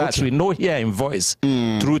he be such we no hear him voice.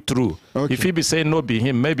 True. Okay. If he be saying no be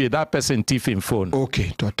him, maybe that person thief him phone.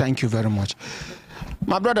 Okay, so thank you very much.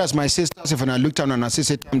 My brothers, my sisters, if I look down and I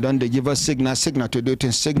see time done, they give us signal to do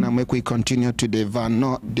things, signal make we continue to the van,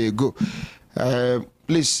 no, they go.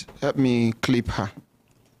 Please help me clip her.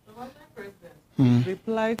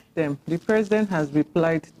 Replied them. The president has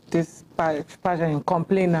replied this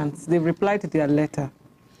complainants. They replied to their letter.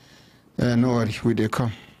 No worry, we they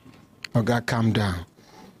come. Oh God, calm down.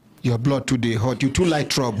 Your blood today hot. You too like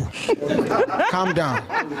trouble. Calm down.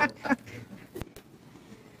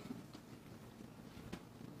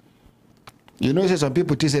 You know, some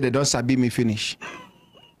people say they don't sabi me finish.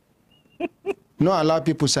 No allow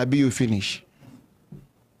people sabi you finish.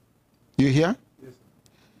 You hear? Yes,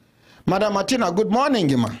 Madam Martina, good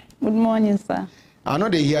morning, ma. Good morning, sir. I know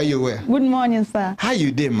they hear you well. Good morning, sir. How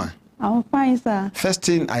you doing, ma? I'm fine, sir. First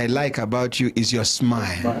thing I like about you is your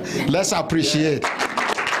smile. Let's appreciate.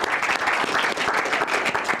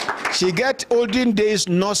 She get olden days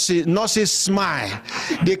nurses smile.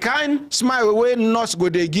 The kind smile where nurse go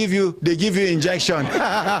they give you injection.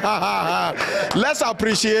 Let's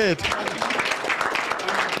appreciate.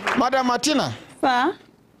 Madam Martina. Sir?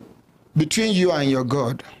 Between you and your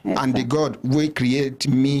God, yes, and the God will create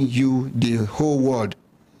me, you, the whole world,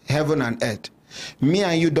 heaven and earth. Me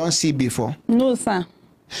and you don't see before? No, sir.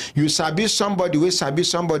 You sabi somebody, we sabi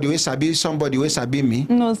somebody, we sabi somebody, we sabi me?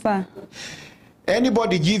 No, sir.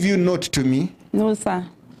 Anybody give you note to me? No, sir.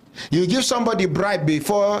 You give somebody bribe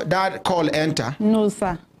before that call enter? No,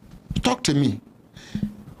 sir. Talk to me.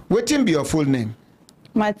 Wetin be your full name?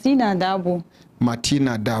 Martina Dabo.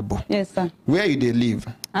 Martina Dabo. Yes, sir. Where you they live?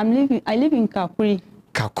 I live in Kakuri.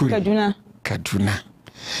 Kakuri. Kaduna.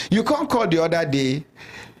 You can't call the other day.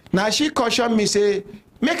 Now she cautioned me, say,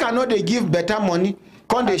 make I know they give better money.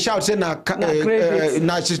 Come they shout, say, charge.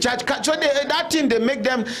 So that thing, they make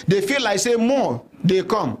them, they feel like, say, more, they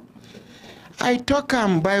come. I talk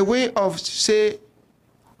them by way of, say,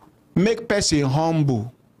 make person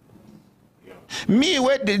humble. Me,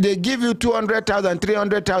 where they give you 200,000,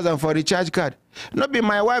 300,000 for recharge card. Not be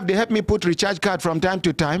my wife, they help me put recharge card from time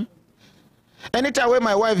to time. Anytime when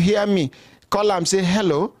my wife hear me, call them, say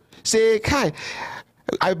hello, say hi.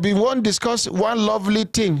 I've been want to discuss one lovely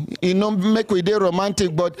thing, you know, make we dey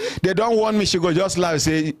romantic, but they don't want me. She go just laugh,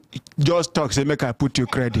 say, just talk, say make I put you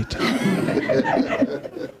credit.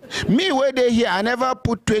 Me, where they here, I never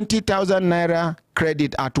put 20,000 naira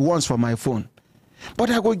credit at once for my phone.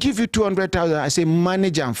 But I will give you 200,000. I say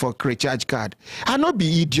manage them for recharge card. I not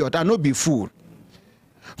be idiot. I not be fool.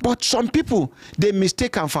 But some people they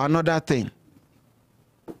mistake them for another thing.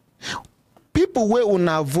 People where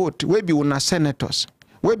una vote, where be una senators,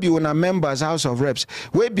 where be una members House of Reps,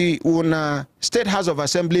 where be una State House of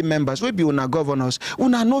Assembly members, where be una governors,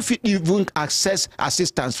 una no fit even access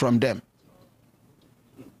assistance from them.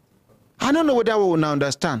 I don't know whether we will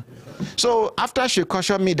understand. So after she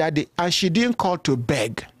cautioned me that day, and she didn't call to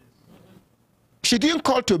beg. She didn't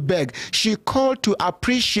call to beg. She called to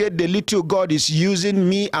appreciate the little God is using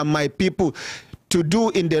me and my people to do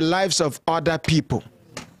in the lives of other people.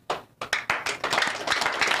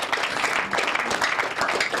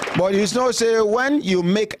 But you know, say when you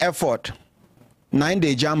make effort, 9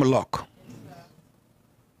 day jam lock.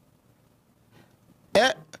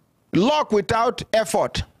 Lock without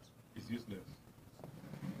effort.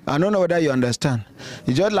 I don't know whether you understand.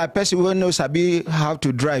 It's just like person who knows sabi how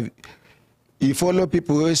to drive. You follow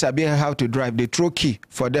people who sabi how to drive. They throw key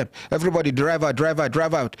for them. Everybody drive out, drive out,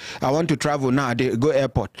 drive out. I want to travel now. They go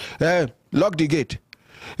airport. Lock the gate.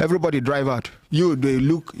 Everybody drive out. You they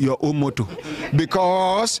look your own motor.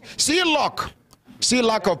 Because see lock. See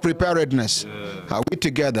lack of preparedness. Are we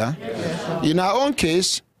together? In our own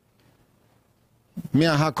case, me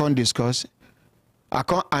and her can't discuss. I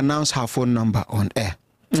can't announce her phone number on air.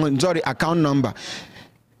 Sorry, account number.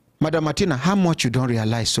 Madam Martina, how much you don't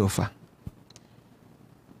realize so far?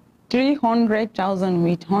 300,000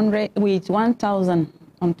 with 1,000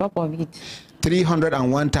 on top of it.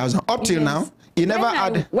 301,000 up till now. You never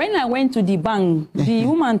had. When I went to the bank, the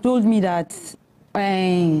woman told me that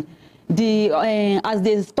the the as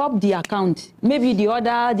they stop the account, maybe the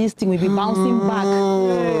other this thing will be bouncing back. It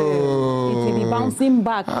will be bouncing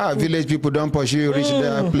back. Village people don't pursue you reach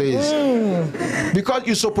their place. Because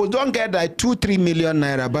you suppose don't get like 2-3 million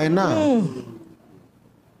naira by now.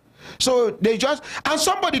 So they just, and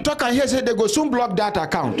somebody talk and hear say they go soon block that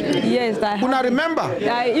account. Yes, I Una remember?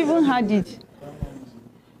 I even had it.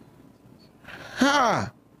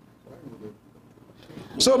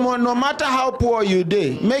 So no matter how poor you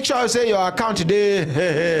dey, make sure you say your account dey.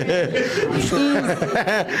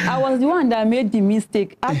 I was the one that made the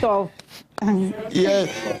mistake out of. Yeah,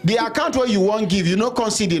 the account where you won't give, you no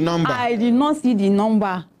can't see the number. I did not see the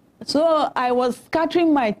number. So I was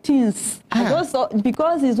scattering my things.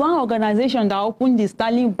 Because it's one organization that opened the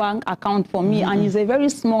Sterling Bank account for me, and it's a very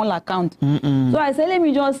small account. So I said, let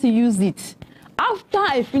me just use it. After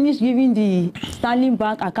I finished giving the Sterling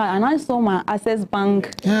Bank account, and I saw my Access Bank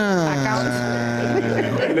account.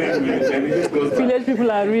 Village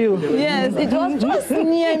people are real. Yes, it was just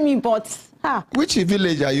near me, but which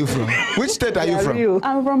village are you from? Which state are you from?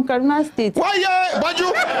 I'm from Kaduna State. Why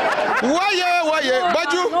Baju? Why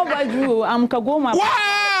Baju? No Baju. I'm Kagoma.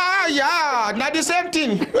 Yeah, not the same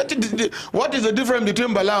thing. What is the difference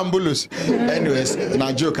between Bala and Bulus? Anyways,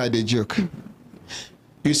 now joke, I did joke.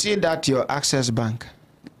 You see that your Access Bank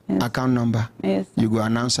account number? Yes. You go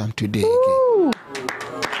announce them today.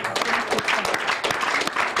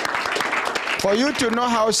 For you to know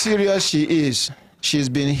how serious she is, she's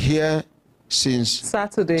been here since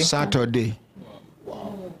Saturday.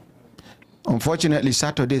 Unfortunately,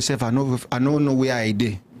 Saturday itself, I don't know where I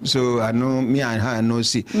did. So I know me and her no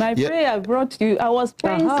see. My prayer brought you. I was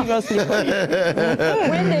praying seriously for you.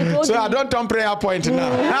 When they told so me, I don't turn prayer point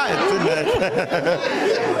now.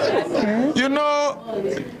 You know,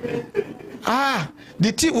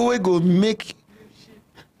 the thing we go make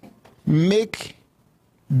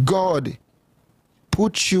God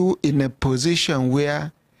put you in a position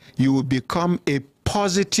where you will become a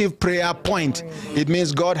positive prayer point. It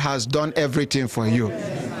means God has done everything for you.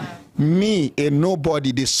 Me, a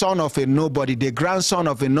nobody, the son of a nobody, the grandson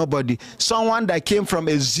of a nobody, someone that came from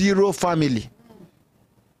a zero family.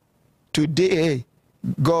 Today,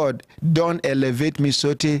 God don't elevate me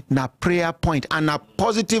so to na prayer point and a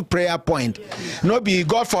positive prayer point. No be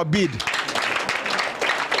God forbid.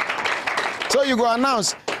 So you go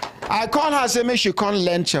announce. I call her, say, me she can't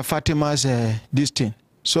lend Fatima's this thing,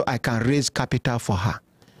 so I can raise capital for her.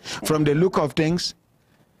 From the look of things,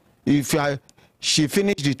 if she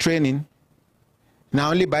finished the training, now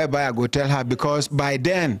only bye-bye I go tell her, because by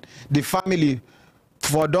then, the family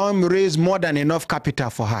for them raise more than enough capital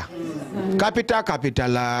for her. Capital.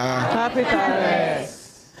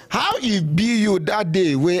 How it be you that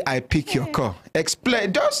day where I pick your call?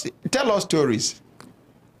 Explain, just tell us stories.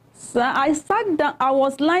 So I sat down, I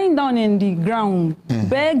was lying down in the ground,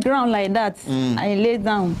 bare ground like that. I lay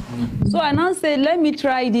down. So I now said, let me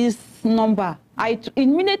try this number.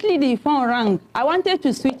 Immediately the phone rang. I wanted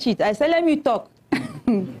to switch it. I said, let me talk.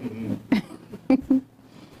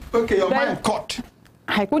 Okay, your mind caught.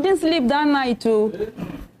 I couldn't sleep that night too.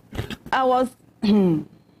 I was,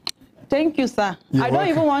 thank you, sir. I don't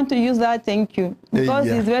even want to use that thank you, because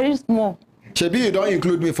it's very small. Shebi, you don't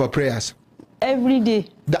include me for prayers. Every day.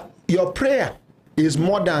 Your prayer is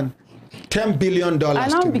more than $10 billion. I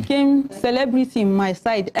now became celebrity in my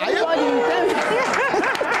side. Everybody will tell me.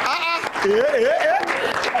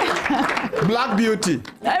 Black beauty.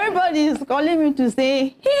 Everybody is calling me to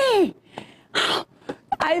say, hey,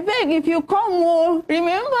 I beg, if you come,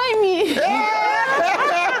 remember me.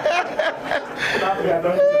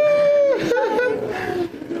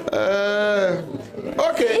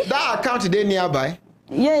 Okay, that account is nearby.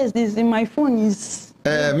 Yes, this in my phone is.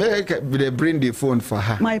 Make they bring the phone for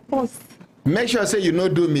her. My purse. Make sure say you no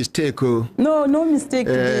do mistake. No mistake.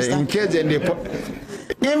 In case then they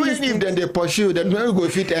even if then they pursue, then no go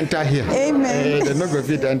fit enter here. Amen. They no go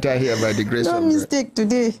fit enter here by the grace of God. No mistake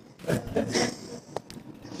today.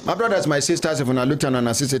 My brothers, my sisters, if we not look at an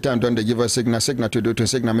assistant time, don't they give us signal to do to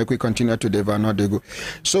signal, make we continue to deliver, not they go.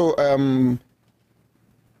 So,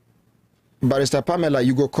 Barrister Pamela,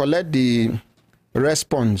 you go collect the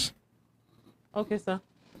response. Okay, sir.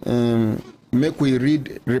 Make we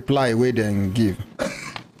read reply where they give.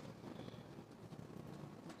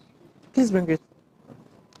 Please bring it.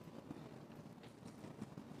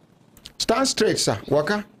 Stand straight, sir.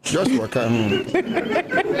 Waka. Just waka.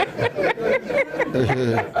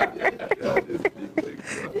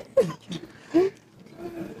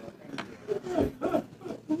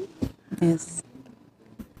 Yes.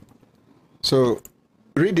 So,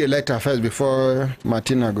 read the letter first before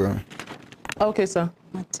Martina go. Okay, sir.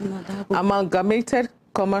 Amalgamated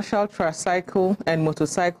Commercial Tricycle and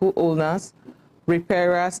Motorcycle Owners,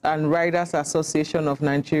 Repairers and Riders Association of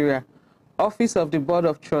Nigeria, Office of the Board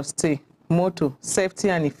of Trustees, Motto, Safety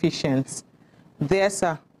and Efficiency. There,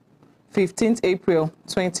 sir, 15th April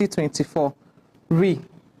 2024.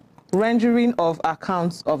 Rendering of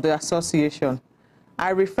accounts of the association. I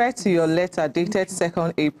refer to your letter dated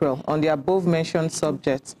 2nd April on the above-mentioned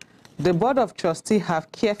subject. The Board of Trustees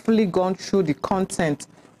have carefully gone through the content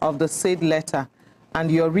of the said letter and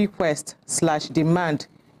your request/demand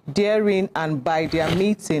therein, and by their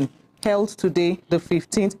meeting held today, the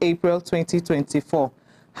 15th April 2024,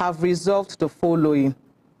 have resolved the following.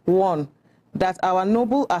 1. That our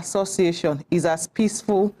noble association is as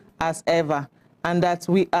peaceful as ever, and that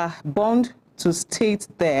we are bound to state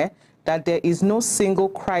there that there is no single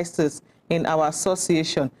crisis in our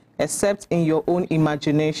association except in your own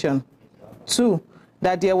imagination. 2.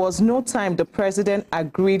 That there was no time the President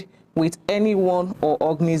agreed with anyone or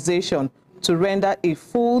organization to render a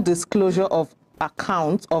full disclosure of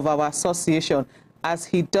accounts of our association, as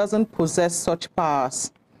he doesn't possess such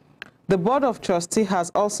powers. The Board of Trustees has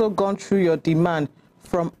also gone through your demand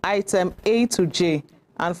from item A to J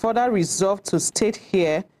and further resolved to state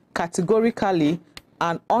here categorically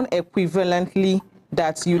and unequivocally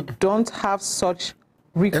that you don't have such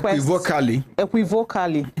requests.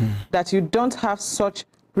 Equivocally, that you don't have such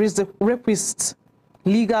requisite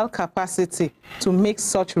legal capacity to make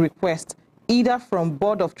such request, either from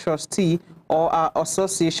Board of Trustees or our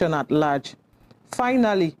association at large.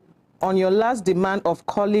 Finally, on your last demand of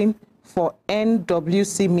calling for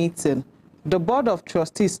NWC meeting, the Board of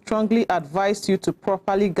Trustees strongly advised you to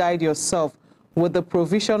properly guide yourself with the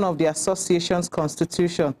provision of the association's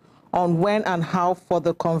constitution on when and how for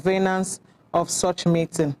the convenance of such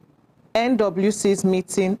meeting. NWC's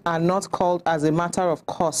meetings are not called as a matter of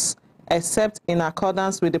course, except in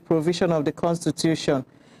accordance with the provision of the Constitution.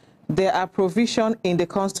 There are provisions in the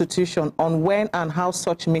Constitution on when and how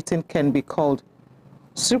such meeting can be called.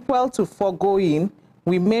 Sequel to foregoing,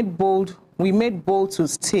 we made bold to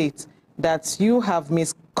state that you have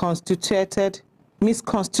misconstituted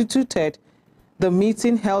the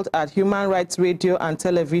meeting held at Human Rights Radio and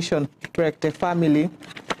Television, Brekete family,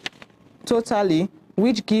 totally,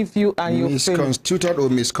 which give you and your misconstituted or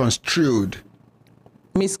misconstrued?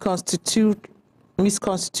 Misconstituted.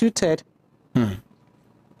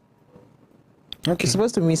 Okay. It's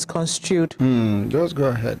supposed to be misconstrued. Just go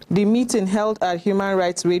ahead. The meeting held at Human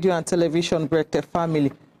Rights Radio and Television, Brekete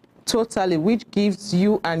family, totally, which gives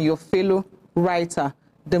you and your fellow writer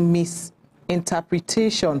the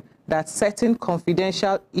misinterpretation that certain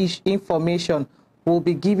confidential information will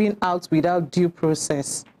be given out without due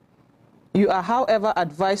process. You are, however,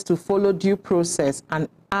 advised to follow due process and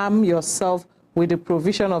arm yourself with the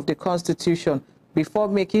provision of the Constitution before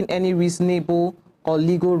making any reasonable or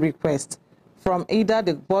legal request from either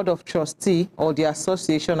the Board of Trustees or the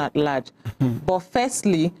association at large. But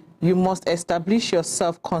firstly, you must establish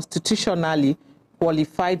yourself constitutionally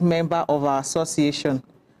qualified member of our association.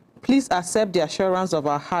 Please accept the assurance of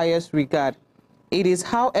our highest regard. It is,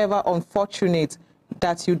 however, unfortunate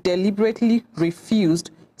that you deliberately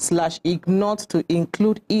refused/ignored to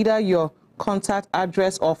include either your contact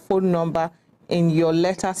address or phone number in your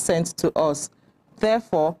letter sent to us.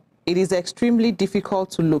 Therefore, it is extremely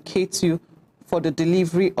difficult to locate you for the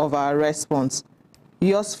delivery of our response.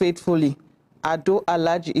 Yours faithfully, Ado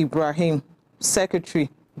Alhaji Ibrahim, Secretary,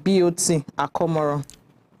 BOT, Akomoro.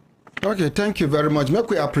 Okay, thank you very much. Make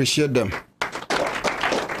we appreciate them.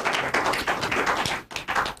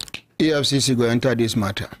 EFCC go enter this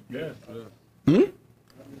matter. Yes.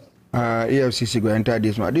 EFCC go enter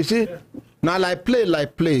this matter. You see, now like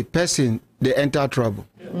play, person, they enter trouble.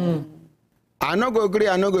 I no go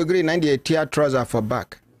agree, 98 tear trouser for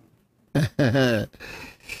back.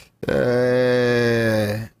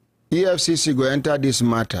 EFCC go enter this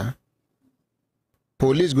matter.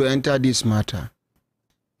 Police go enter this matter.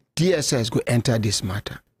 DSS go enter this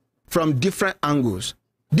matter from different angles.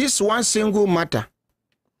 This one single matter,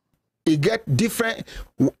 it get different.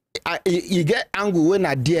 You get angle when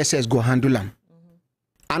a DSS go handle them.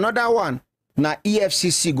 Another one, na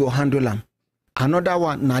EFCC go handle them. Another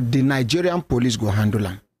one, na the Nigerian police go handle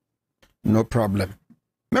them. No problem.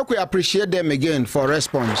 Make we appreciate them again for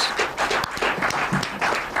response.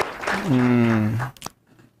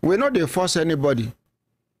 We not dey force anybody.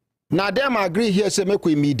 Now them agree here say make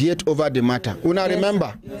we mediate over the matter. Una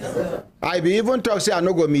remember? Yes, I be even talk say I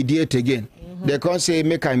no go mediate again. They can't say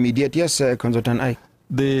make I mediate. Yes, sir, Consultant I.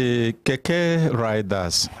 The keke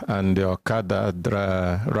riders and the Okada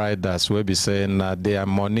riders will be saying that their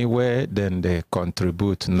money where then they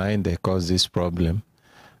contribute, now they cause this problem.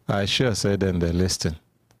 I sure say then they listen.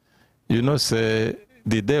 You know, say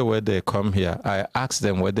the day where they come here, I asked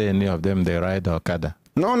them whether any of them they ride Okada.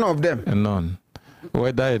 None of them. None.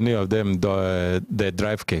 Whether any of them they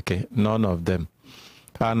drive keke. None of them.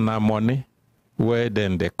 And money where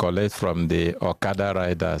then they collect from the Okada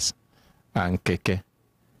riders and keke.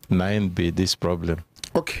 Nine be this problem.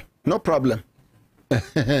 Okay, no problem.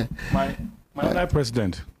 My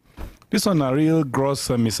president, this one a real gross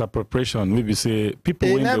misappropriation. We be say people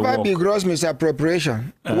It when they never walk. be gross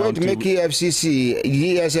misappropriation. Wait, make EFCC,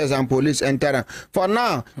 ESS and police enter. For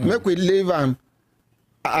now, make we leave them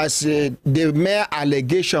as the mere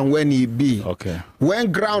allegation when he be. Okay.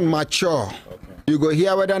 When ground mature, you go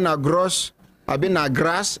hear whether na gross, I been na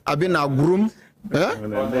grass, I been na groom.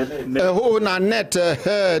 Oh, na net,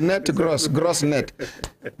 net gross net.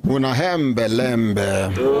 Una hembe lembe.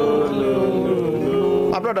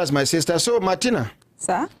 My brothers, my sister. So, Martina.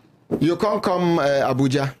 Sir? You can't come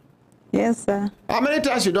Abuja. Yes, sir. How many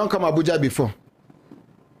times you don't come Abuja before?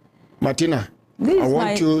 Martina, I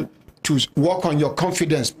want you to work on your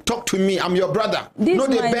confidence. Talk to me. I'm your brother. No,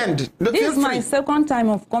 they bend. No, This is my second time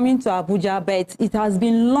of coming to Abuja, but it has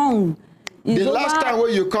been long. The last time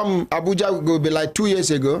when you come Abuja will be like 2 years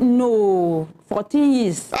ago? No, 14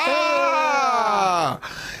 years.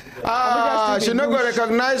 She not going to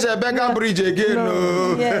recognize a Beckham Bridge again.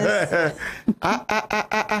 No. Yes.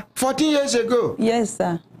 14 years ago? Yes,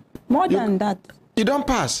 sir. More than that. You don't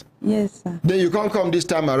pass? Yes, sir. Then you can't come this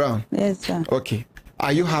time around? Yes, sir. Okay.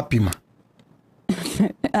 Are you happy, ma?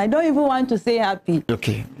 I don't even want to say happy.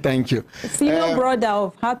 Okay, thank you. Senior brother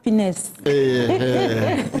of happiness.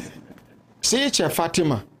 See, Chef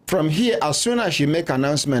Fatima, from here, as soon as she make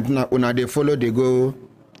announcement, now they follow, they go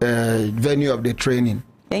venue of the training.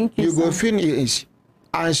 Thank you, You go finish.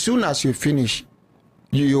 As soon as you finish,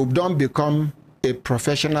 you don't become a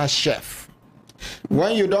professional chef.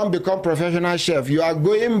 When you don't become professional chef, you are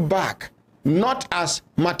going back, not as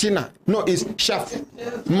Martina. No, it's Chef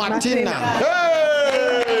Martina.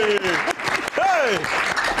 Hey! Hey!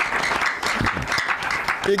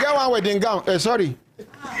 You get one wedding gown. Sorry.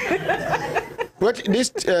 What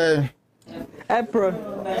this? Apron.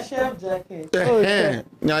 Chef jacket.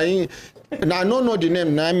 Now, no the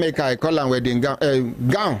name. Now make I call am wedding gown.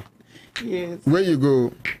 Gown. Yes. Where you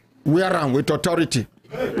go, wear am with authority.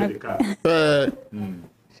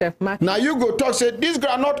 Chef Mark. Now you go talk, say this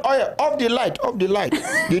groundnut oil off the light, off the light.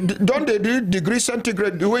 Don't they do degree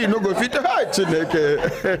centigrade the way you no go fit?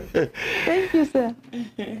 Thank you, sir.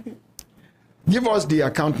 Give us the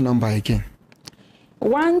account number again.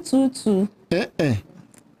 122.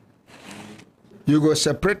 You go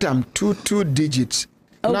separate them two digits.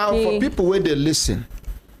 Okay. Now for people where they listen,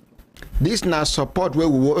 this now support where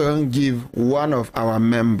we will give one of our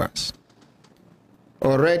members.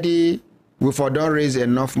 Already we don't raise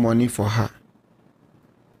enough money for her.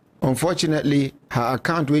 Unfortunately, her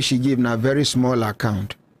account where she give now very small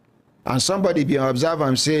account. And somebody be observe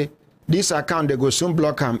and say, this account they go soon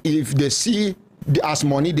block them. If they see as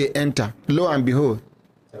money they enter, lo and behold,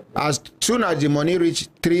 as soon as the money reach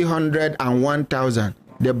 301,000,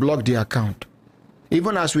 they block the account.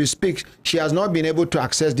 Even as we speak, she has not been able to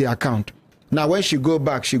access the account. Now, when she go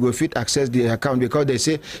back, she go fit access the account because they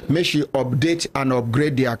say, may she update and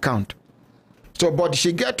upgrade the account. So, but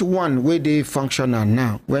she get one where they functional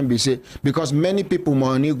now, when we say, because many people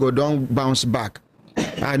money go don't bounce back.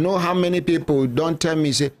 I know how many people don't tell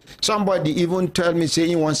me, say, somebody even tell me, say,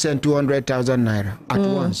 he wants to send 200,000 naira at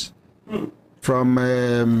once. From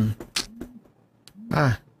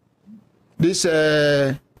this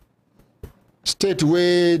state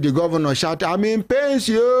where the governor shout, I'm in pains,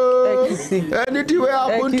 yo. Anything will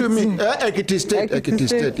happen to me. Ekiti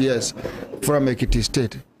State, yes. From Ekiti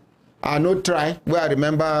State. I no try, where I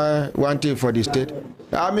remember one thing for the state.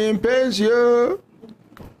 I'm in pains, yo.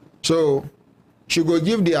 So, she go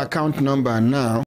give the account number now.